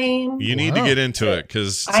time? You need to get into it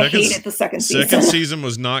because I hated the second season. Second season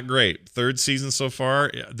was not great. Third season so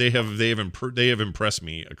far, they have impressed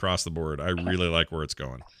me across the board. I really like where it's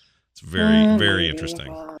going. It's very very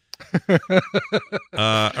interesting. All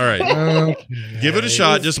right, okay. Give it a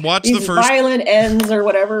shot. Just watch the first violent ends or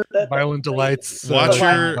whatever. Violent delights.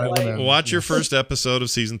 Watch your first episode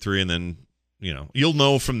of season 3, and then you'll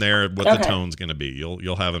know from there what the tone's going to be.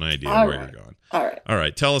 You'll have an idea where you're going. All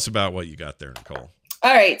right. Tell us about what you got there, Nicole.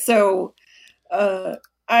 All right, so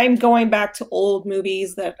I'm going back to old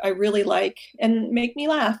movies that I really like and make me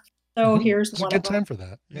laugh. So here's it's one. A good time for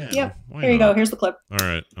that. Yeah. Yep. Here you go. Here's the clip. All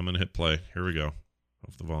right, I'm gonna hit play. Here we go.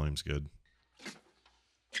 Hope the volume's good.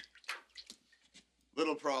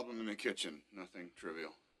 Little problem in the kitchen. Nothing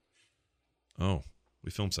trivial. Oh,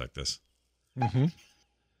 we film sack this. Mm-hmm.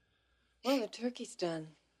 Well, the turkey's done.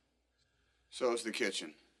 So is the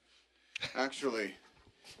kitchen. Actually,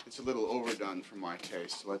 it's a little overdone for my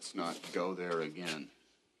taste. Let's not go there again.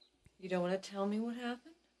 You don't want to tell me what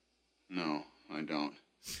happened? No, I don't.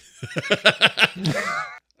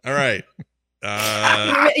 All right.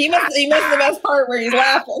 You missed the best part where he's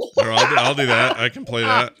laughing. I'll do that. I can play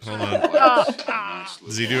that. Hold on.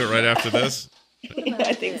 Does he do it right after this?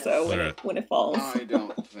 I think so. When it falls. I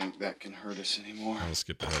don't think that can hurt us anymore. I'll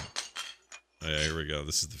skip ahead. Oh, yeah, here we go.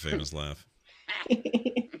 This is the famous laugh.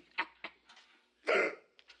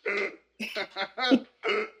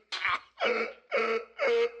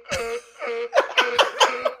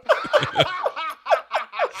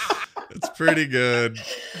 It's pretty good.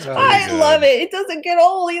 I love it. It doesn't get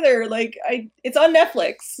old either. It's on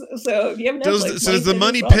Netflix. So if you have Netflix, does the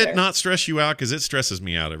Money Pit not stress you out? Because it stresses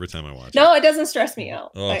me out every time I watch it. No, it doesn't stress me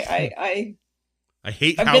out. Oh. I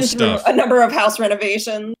hate I've house been stuff. through a number of house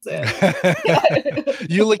renovations.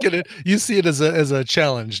 You look at it, you see it as a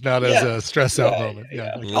challenge, not as a stress out moment.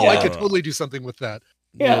 Yeah. I could totally do something with that.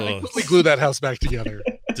 Yeah. Totally glue that house back together.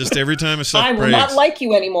 Just every time a stuff I will breaks. not like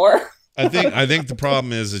you anymore. I think the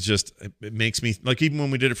problem is it makes me like, even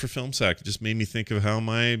when we did it for Film Sack, it just made me think of how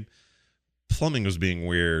my plumbing was being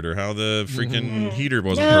weird or how the freaking heater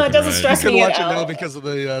wasn't working. It doesn't stress me You can watch out. it now because of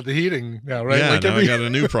the heating now, right? Yeah, now I got a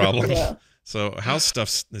new problem. Yeah. So house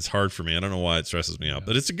stuff is hard for me. I don't know why it stresses me out,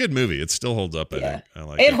 but it's a good movie. It still holds up. I think I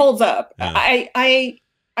like it. It holds up. Yeah.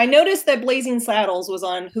 I noticed that Blazing Saddles was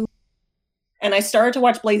on Hulu, and I started to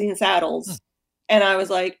watch Blazing Saddles, and I was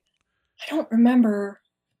like, I don't remember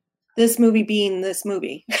this movie being this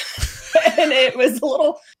movie, and it was a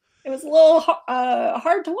little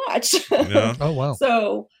hard to watch. Yeah. Oh wow.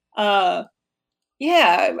 So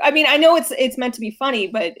yeah, I mean, I know it's meant to be funny,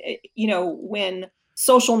 but when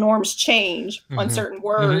social norms change on certain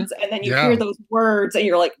words, and then you hear those words, and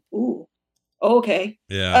you're like, ooh, okay.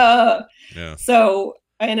 Yeah. Yeah. So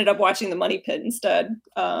I ended up watching The Money Pit instead.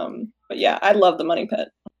 But yeah, I love The Money Pit.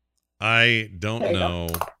 I don't know.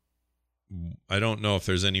 I don't know if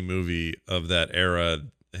there's any movie of that era.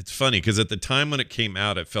 It's funny because at the time when it came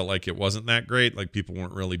out, it felt like it wasn't that great. Like people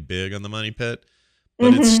weren't really big on The Money Pit,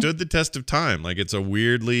 but it stood the test of time. Like it's a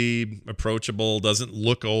weirdly approachable, doesn't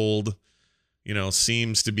look old,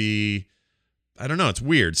 seems to be, I don't know. It's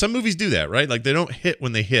weird. Some movies do that, right? Like they don't hit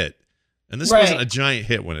when they hit. And this wasn't a giant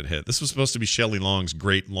hit when it hit. This was supposed to be Shelley Long's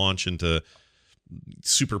great launch into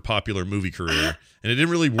super popular movie career, and it didn't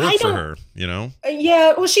really work for her,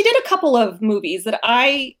 Yeah, well, she did a couple of movies that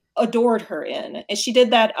I adored her in, and she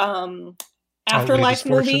did that Afterlife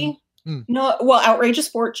movie. Outrageous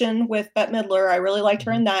Fortune with Bette Midler. I really liked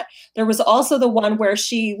her in that. There was also the one where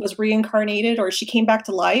she was reincarnated, or she came back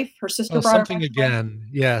to life. Her sister brought something her again.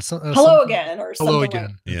 Yeah. Hello Again, or something. Hello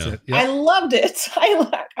Again. Yeah. It. Yeah. I loved it.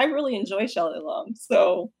 I really enjoy Shelley Long.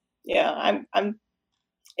 So yeah, I'm.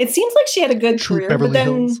 It seems like she had a good career, Beverly but then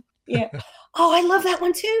Hills. yeah. Oh, I love that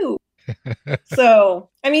one too. So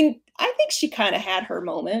I mean, I think she kind of had her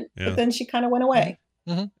moment, but then she kind of went away.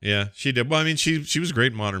 Mm-hmm. Yeah, she did. Well, I mean, she was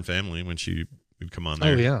great in Modern Family when she would come on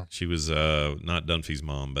there. Oh she was not Dunphy's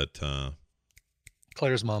mom, but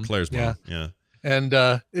Claire's mom. Claire's mom. Yeah. And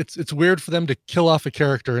it's weird for them to kill off a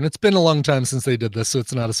character, and it's been a long time since they did this, so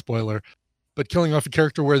it's not a spoiler. But killing off a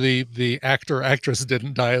character where the actor or actress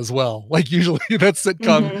didn't die as well. Like usually that's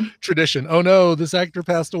sitcom tradition. Oh no, this actor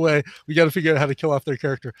passed away. We got to figure out how to kill off their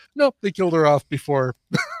character. Nope, they killed her off before.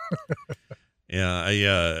 Yeah,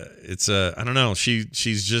 I don't know.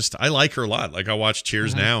 She's just, I like her a lot. Like I watch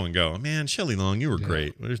Cheers now and go, man, Shelley Long, you were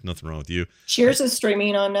great. There's nothing wrong with you. Cheers is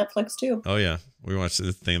streaming on Netflix too. Oh yeah, we watched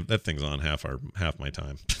the thing. That thing's on half my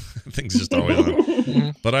time. Thing's just always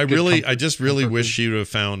on. But I just really wish she would have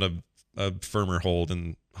found a firmer hold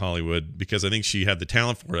in Hollywood, because I think she had the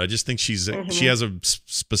talent for it. I just think she has a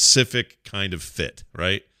specific kind of fit,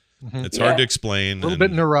 right? It's hard to explain. A little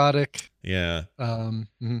bit neurotic. Yeah.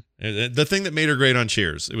 The thing that made her great on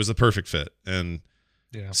Cheers, it was the perfect fit. And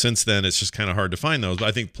since then, it's just kind of hard to find those. But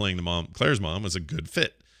I think playing Claire's mom was a good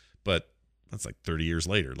fit. But that's like 30 years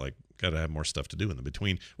later. Like, got to have more stuff to do in the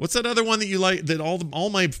between. What's that other one that you like? That all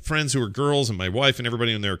my friends who are girls and my wife and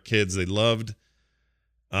everybody when they were kids, they loved.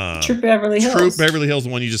 Troop Beverly Hills. Troop Beverly Hills, the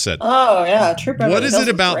one you just said. Oh yeah, Troop Beverly Hills. What is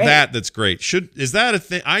it about great. that's great? Is that a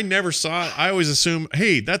thing? I never saw it. I always assume,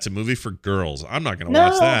 hey, that's a movie for girls. I'm not going to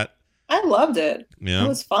watch that. I loved it. Yeah, it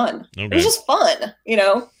was fun. Okay. It was just fun, you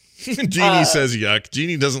know. Jeannie says yuck.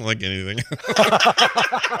 Jeannie doesn't like anything.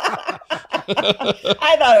 I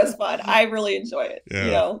thought it was fun. I really enjoy it. Yeah.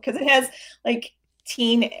 You know, because it has like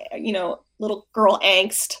teen, little girl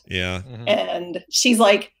angst. Yeah, and she's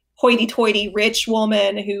like hoity-toity rich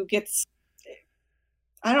woman who gets,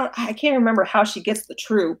 I can't remember how she gets the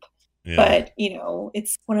troop, but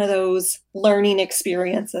it's one of those learning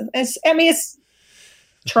experiences. It's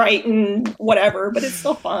trite and whatever, but it's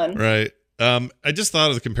still fun. Right. I just thought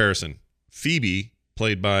of the comparison. Phoebe,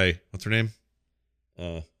 played by, what's her name?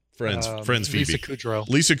 Friends Phoebe.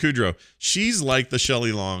 Lisa Kudrow. She's like the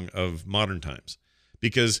Shelley Long of modern times,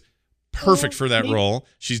 because perfect for that role.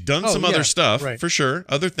 She's done some other stuff for sure.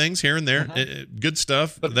 Other things here and there, good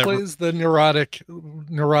stuff. But plays the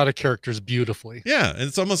neurotic characters beautifully. Yeah, and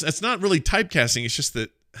it's not really typecasting. It's just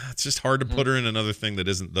that it's just hard to put her in another thing that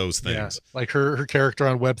isn't those things. Yeah. Like her character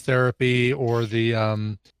on Web Therapy, or the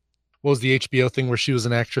what was the HBO thing where she was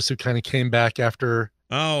an actress who kind of came back after.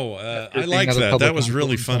 Oh, I liked that. That was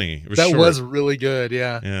really funny. It was short. Was really good.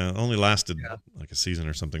 Yeah. Yeah, it only lasted like a season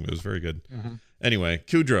or something, but it was very good. Anyway,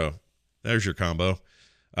 Kudrow. There's your combo.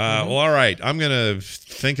 Well, all right. I'm going to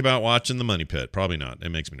think about watching The Money Pit. Probably not. It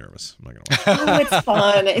makes me nervous. I'm not going to watch it. Oh, it's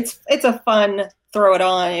fun. It's a fun throw it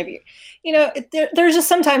on. If there's just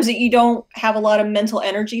sometimes that you don't have a lot of mental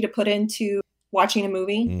energy to put into watching a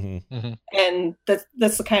movie. And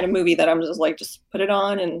that's the kind of movie that I'm just like, just put it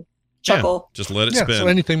on and chuckle. Yeah, just let it spin. So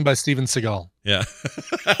anything by Steven Seagal. Yeah.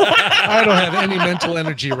 I don't have any mental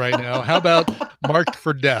energy right now. How about Marked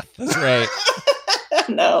for Death? That's right.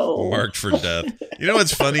 No. Marked for Death. You know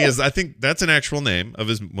what's funny is I think that's an actual name of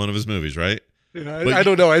one of his movies, right? I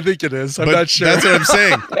don't know. I think it is. I'm not sure. That's what I'm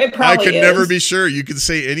saying. I could is. never be sure. You could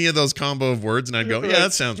say any of those combo of words, and I'd go, "Yeah,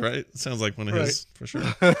 that sounds right. It sounds like one of his for sure."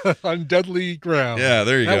 On Deadly Ground. Yeah,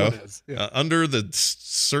 there you that go. One is. Yeah. Under the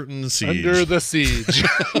certain siege. Under the siege.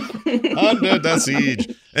 Under the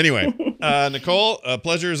siege. Anyway, Nicole, a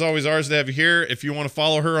pleasure as always ours to have you here. If you want to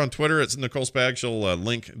follow her on Twitter, it's Nicole Spag. She'll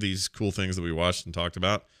link these cool things that we watched and talked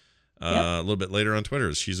about a little bit later on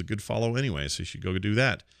Twitter. She's a good follow anyway, so you should go do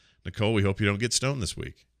that. Nicole, we hope you don't get stoned this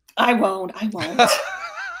week. I won't. All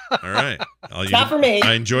right. Not for me.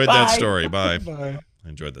 I enjoyed Bye. that story. Bye. Bye. I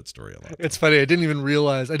enjoyed that story a lot. It's funny. I didn't even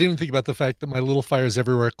think about the fact that my Little Fires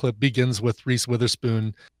Everywhere clip begins with Reese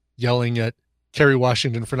Witherspoon yelling at Kerry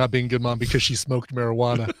Washington for not being a good mom because she smoked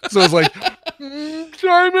marijuana. So I was like,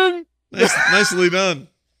 Simon. Nicely done.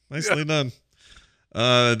 Nicely done.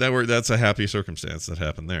 That's a happy circumstance that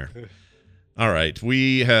happened there. All right,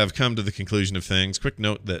 we have come to the conclusion of things. Quick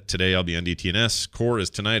note that today I'll be on DTNS. Core is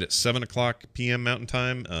tonight at 7 o'clock p.m. Mountain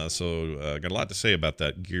Time, so got a lot to say about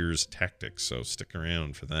that Gears Tactics, so stick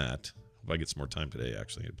around for that. Hope I get some more time today,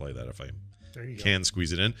 actually, to play that if I can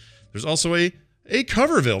squeeze it in. There's also a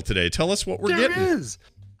Coverville today. Tell us what we're getting. There is.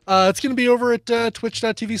 It's going to be over at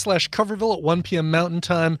twitch.tv/Coverville at 1 p.m. Mountain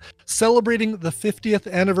Time, celebrating the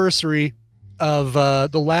 50th anniversary of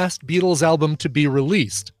the last Beatles album to be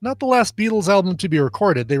released. Not the last Beatles album to be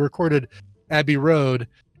recorded. They recorded Abbey Road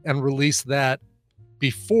and released that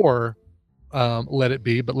before Let It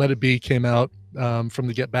Be, but Let It Be came out from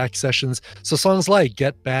the Get Back sessions. So songs like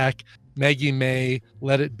Get Back, Maggie May,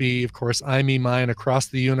 Let It Be, of course, I, Me, Mine, Across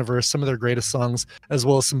the Universe, some of their greatest songs, as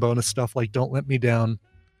well as some bonus stuff like Don't Let Me Down.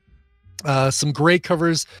 Some great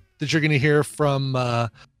covers that you're going to hear from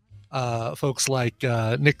folks like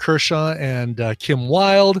Nick Kershaw and Kim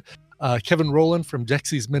Wilde. Kevin Rowland from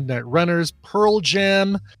Dexy's Midnight Runners, Pearl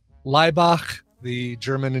Jam, Leibach, the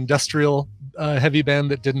German industrial heavy band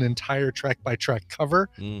that did an entire track-by-track cover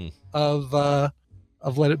of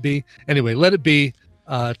Let It Be. Anyway, Let It Be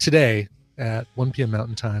today at 1 p.m.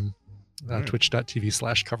 Mountain Time,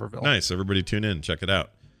 twitch.tv/Coverville. Nice. Everybody tune in. Check it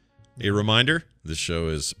out. A reminder, this show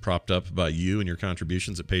is propped up by you and your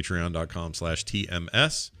contributions at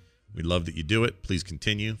patreon.com/TMS. We love that you do it. Please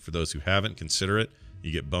continue. For those who haven't, consider it.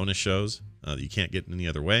 You get bonus shows that you can't get any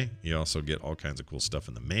other way. You also get all kinds of cool stuff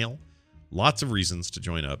in the mail. Lots of reasons to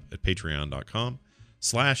join up at patreon.com/TMS.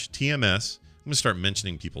 I'm going to start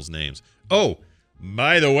mentioning people's names. Oh,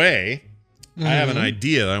 by the way, I have an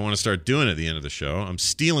idea that I want to start doing at the end of the show. I'm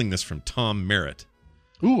stealing this from Tom Merritt.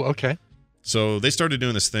 Ooh, okay. So they started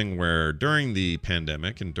doing this thing where during the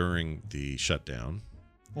pandemic and during the shutdown,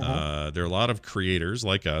 there are a lot of creators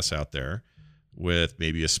like us out there with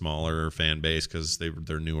maybe a smaller fan base because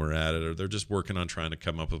they're newer at it, or they're just working on trying to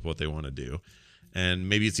come up with what they want to do. And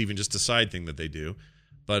maybe it's even just a side thing that they do.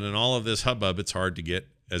 But in all of this hubbub, it's hard to get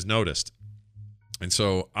as noticed. And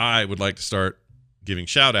so I would like to start giving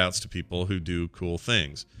shout outs to people who do cool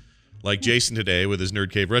things. Like Jason today with his Nerd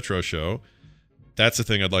Cave Retro show. That's the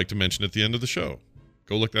thing I'd like to mention at the end of the show.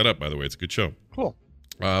 Go look that up, by the way. It's a good show. Cool.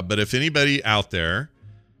 But if anybody out there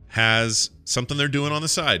has something they're doing on the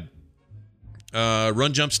side,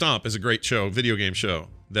 Run, Jump, Stomp is a great show, video game show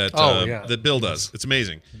that that Bill does. It's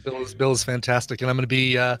amazing. Bill is fantastic. And I'm going to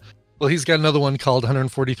be, he's got another one called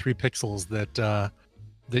 143 Pixels that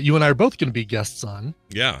you and I are both going to be guests on.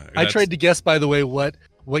 Yeah. I tried to guess, by the way, what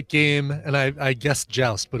game, and I guessed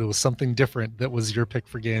Joust, but it was something different that was your pick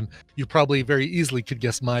for game. You probably very easily could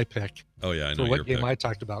guess my pick. Oh yeah, I know for what your game pick. I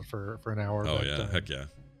talked about for an hour. Oh yeah, heck yeah.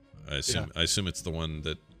 I assume it's the one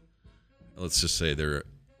that, let's just say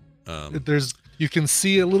you can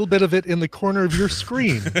see a little bit of it in the corner of your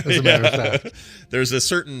screen, as a matter of fact. There's a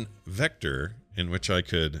certain vector in which I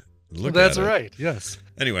could look That's at it. right, yes.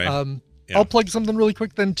 Anyway. I'll plug something really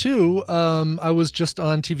quick then too. I was just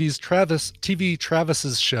on TV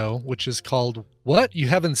Travis's show, which is called What You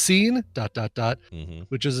Haven't Seen ...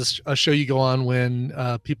 which is a show you go on when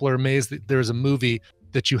people are amazed that there's a movie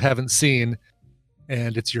that you haven't seen,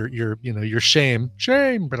 and it's your shame.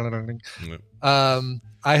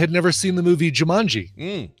 I had never seen the movie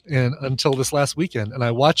Jumanji until this last weekend, and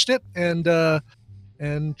I watched it, and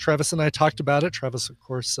Travis and I talked about it. Travis, of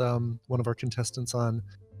course, one of our contestants on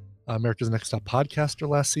America's Next Top Podcaster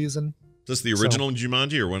last season. Is this the original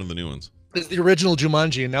Jumanji or one of the new ones? It's the original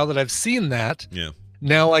Jumanji, and now that I've seen that,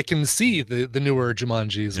 now I can see the newer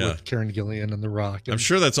Jumanjis with Karen Gillian and The Rock. And I'm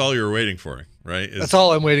sure that's all you were waiting for, right? That's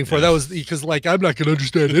all I'm waiting for. That was because, I'm not going to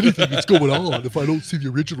understand anything that's going on if I don't see the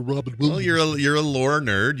original Robin Williams. Well, you're a lore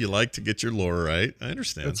nerd. You like to get your lore right. I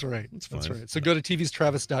understand. That's right. That's fine. That's right. So go to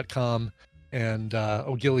tvstravis.com and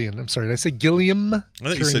Gillian. I'm sorry. Did I say Gilliam? I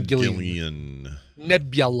thought you said Gillian.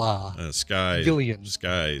 Nebula. Gillian.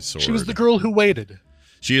 Sky Sword. She was the girl who waited.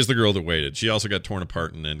 She is the girl that waited. She also got torn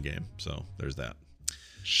apart in Endgame. So there's that.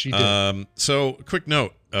 She did. So quick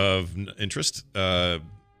note of interest.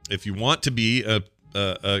 If you want to be a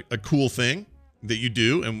cool thing that you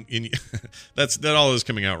do, and that all is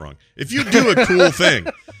coming out wrong. If you do a cool thing,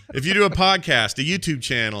 if you do a podcast, a YouTube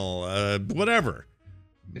channel, whatever,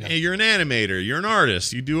 you're an animator, you're an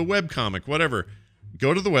artist, you do a webcomic, whatever,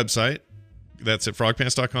 go to the website. That's at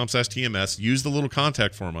frogpants.com/TMS. Use the little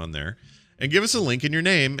contact form on there and give us a link in your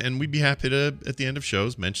name, and we'd be happy to, at the end of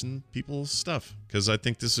shows, mention people's stuff, because I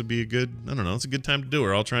think this would be it's a good time to do it.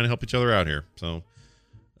 We're all trying to help each other out here. So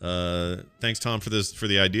thanks, Tom, for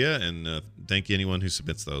the idea, and thank you anyone who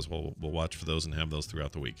submits those. We'll watch for those and have those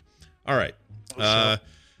throughout the week. All right.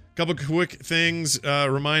 Couple quick things.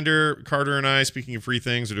 Reminder, Carter and I, speaking of free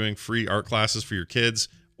things, are doing free art classes for your kids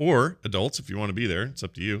or adults if you want to be there. It's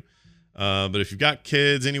up to you. But if you've got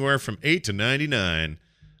kids anywhere from 8 to 99,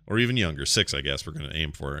 or even younger, 6, I guess we're going to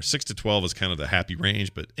aim for. 6 to 12 is kind of the happy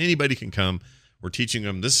range, but anybody can come. We're teaching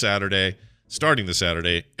them starting this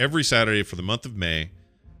Saturday, every Saturday for the month of May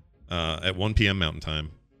at 1 p.m. Mountain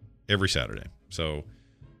Time, every Saturday. So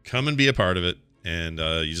come and be a part of it, and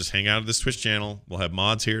you just hang out at this Twitch channel. We'll have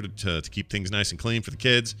mods here to keep things nice and clean for the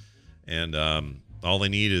kids, and all they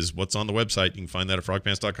need is what's on the website. You can find that at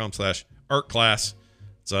frogpants.com/artclass.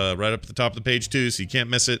 It's right up at the top of the page, too, so you can't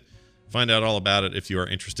miss it. Find out all about it if you are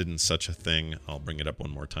interested in such a thing. I'll bring it up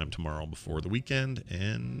one more time tomorrow before the weekend,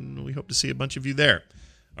 and we hope to see a bunch of you there.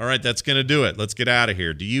 All right, that's going to do it. Let's get out of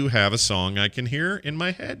here. Do you have a song I can hear in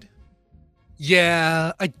my head?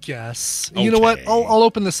 Yeah, I guess. Okay. You know what? I'll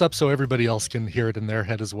open this up so everybody else can hear it in their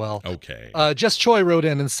head as well. Okay. Jess Choi wrote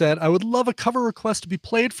in and said, I would love a cover request to be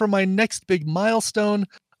played for my next big milestone.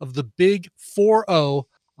 of the big 4-0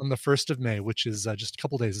 on the 1st of May, which is just a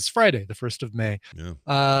couple days. It's Friday, the 1st of May.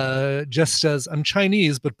 Yeah. Jess says, I'm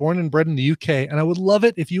Chinese, but born and bred in the UK, and I would love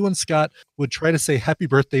it if you and Scott would try to say happy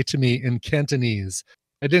birthday to me in Cantonese.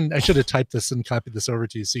 I should have typed this and copied this over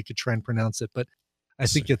to you so you could try and pronounce it, but I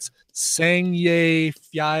think it's Sang Ye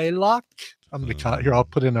Fiai Lok. I'm gonna here. I'll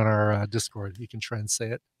put it on our Discord. You can try and say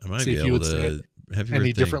it. I might see be if you able would say to it happy any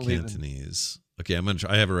birthday differently in than- Cantonese. Okay, I'm gonna.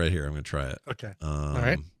 I have it right here. I'm gonna try it. Okay. All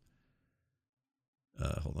right.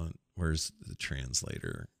 Hold on. Where's the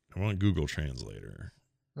translator? I want Google Translator.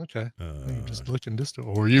 Okay. You just look in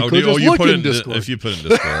Discord, or you could you just look put it in Discord. If you put it in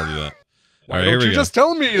Discord, I'll do that. Why All right, don't here we you go. just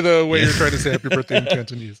tell me the way you're trying to say happy birthday in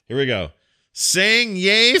Cantonese? Here we go. Sang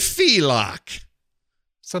Ye Filak.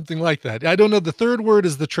 Something like that. I don't know. The third word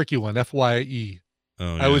is the tricky one, FYE.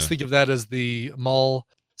 Oh, I always think of that as the mall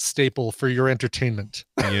staple for your entertainment.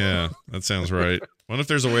 Yeah, that sounds right. Wonder if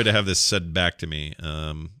there's a way to have this said back to me.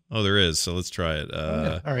 Oh, there is. So let's try it.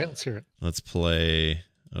 Yeah. All right, let's hear it. Let's play.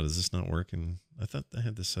 Oh, does this not work? I thought I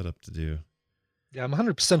had this set up to do. Yeah, I'm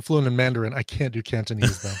 100% fluent in Mandarin. I can't do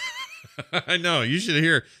Cantonese though. I know. You should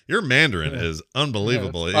hear. Your Mandarin is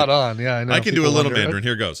unbelievable. Yeah, spot on. Yeah, I know. I can do a People little wonder- Mandarin.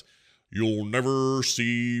 Here goes. You'll never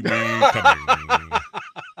see me coming.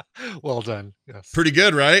 Well done. Yes. Pretty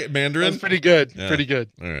good, right? Mandarin? That's pretty good. Yeah. Pretty good.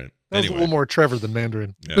 All right. That was a little more Trevor than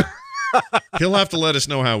Mandarin. Yeah. He'll have to let us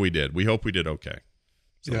know how we did. We hope we did okay.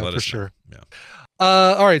 So Yeah, let for us know. sure. Yeah.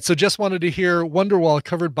 All right, so just wanted to hear Wonderwall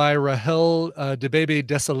covered by Rahel de Bebe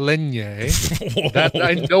Desalegne. That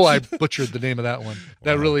I know I butchered the name of that one.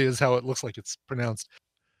 That really is how it looks like it's pronounced.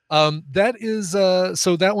 That is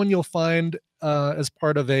so that one you'll find as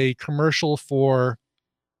part of a commercial for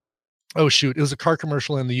it was a car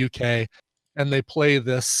commercial in the UK, and they play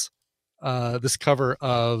this this cover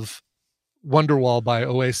of Wonderwall by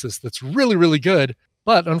Oasis that's really, really good,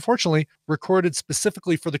 but unfortunately recorded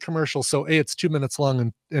specifically for the commercial. So A, it's 2 minutes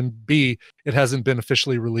long, and B, it hasn't been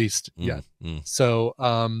officially released yet. So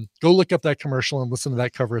go look up that commercial and listen to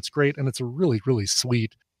that cover. It's great, and it's a really, really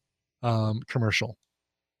sweet commercial.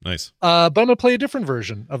 Nice. But I'm gonna play a different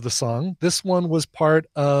version of the song. This one was part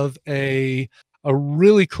of a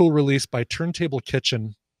really cool release by Turntable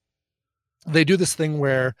Kitchen. They do this thing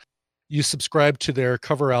where you subscribe to their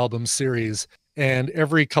cover album series, and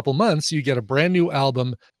every couple months you get a brand new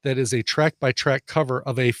album that is a track by track cover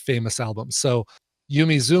of a famous album. So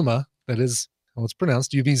Yumi Zuma, that is how it's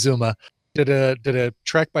pronounced, Yumi Zuma, did a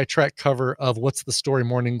track by track cover of What's the Story,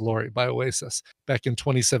 Morning Glory by Oasis back in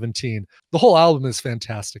 2017. The whole album is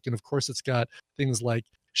fantastic, and of course it's got things like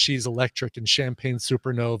She's Electric and Champagne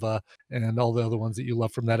Supernova and all the other ones that you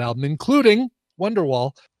love from that album, including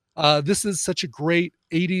Wonderwall. This is such a great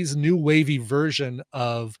 80s new wavy version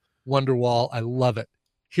of Wonderwall. I love it.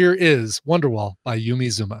 Here is Wonderwall by Yumi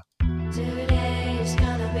Zuma. Today is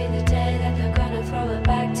gonna be the day that they're gonna throw it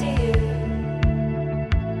back to you.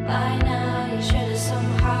 By now you should have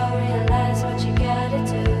somehow realized what you gotta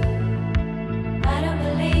do. I don't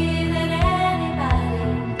believe that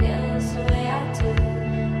anybody feels the way I do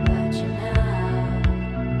about you now.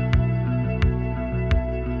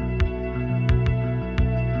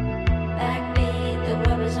 Backbeat, the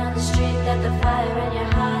rubbers on the street, that the fire in your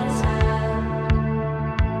heart is out.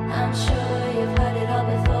 I'm sure you've heard it all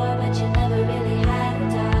before, but you never really had a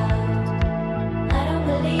doubt. I don't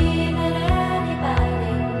believe that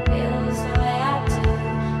anybody feels the way I do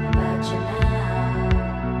about you now.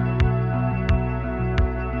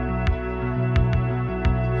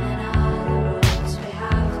 And all the roads we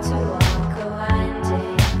have to walk are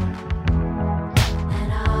winding, and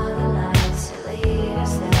all the lights that lead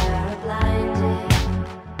us there are blinding.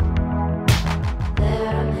 There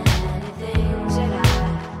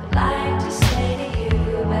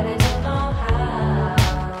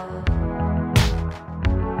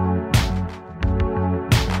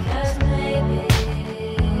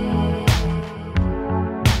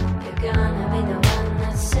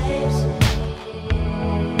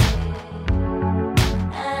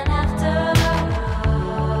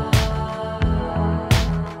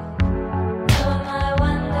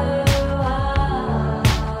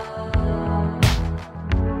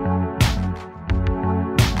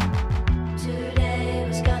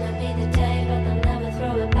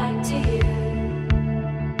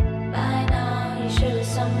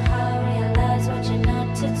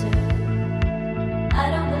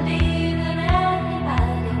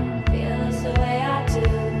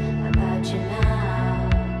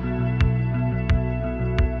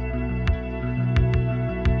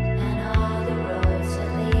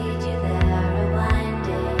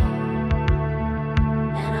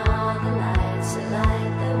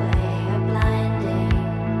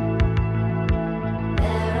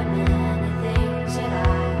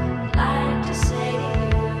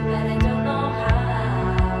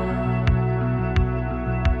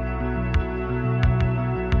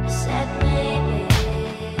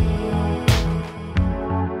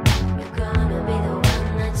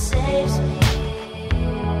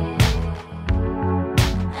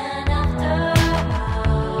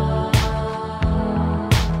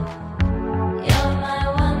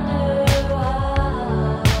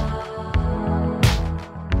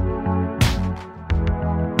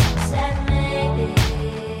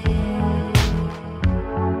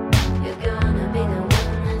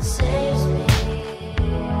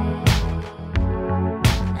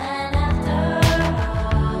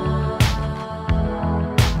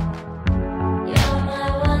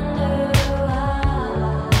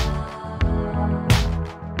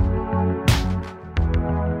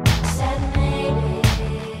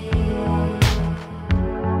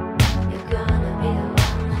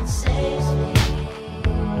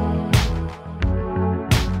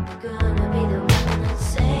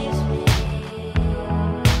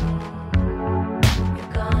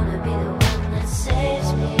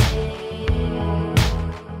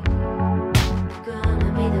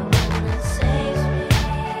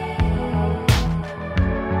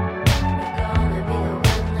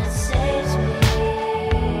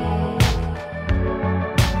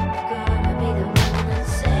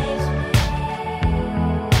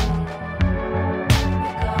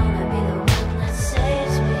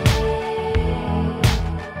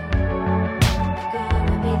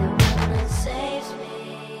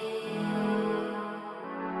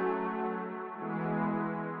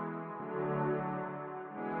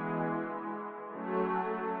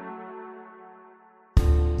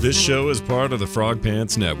This show is part of the Frog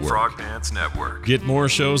Pants Network. Frog Pants Network. Get more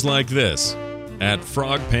shows like this at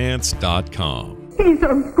frogpants.com. He's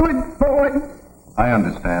a good boy. I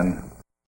understand.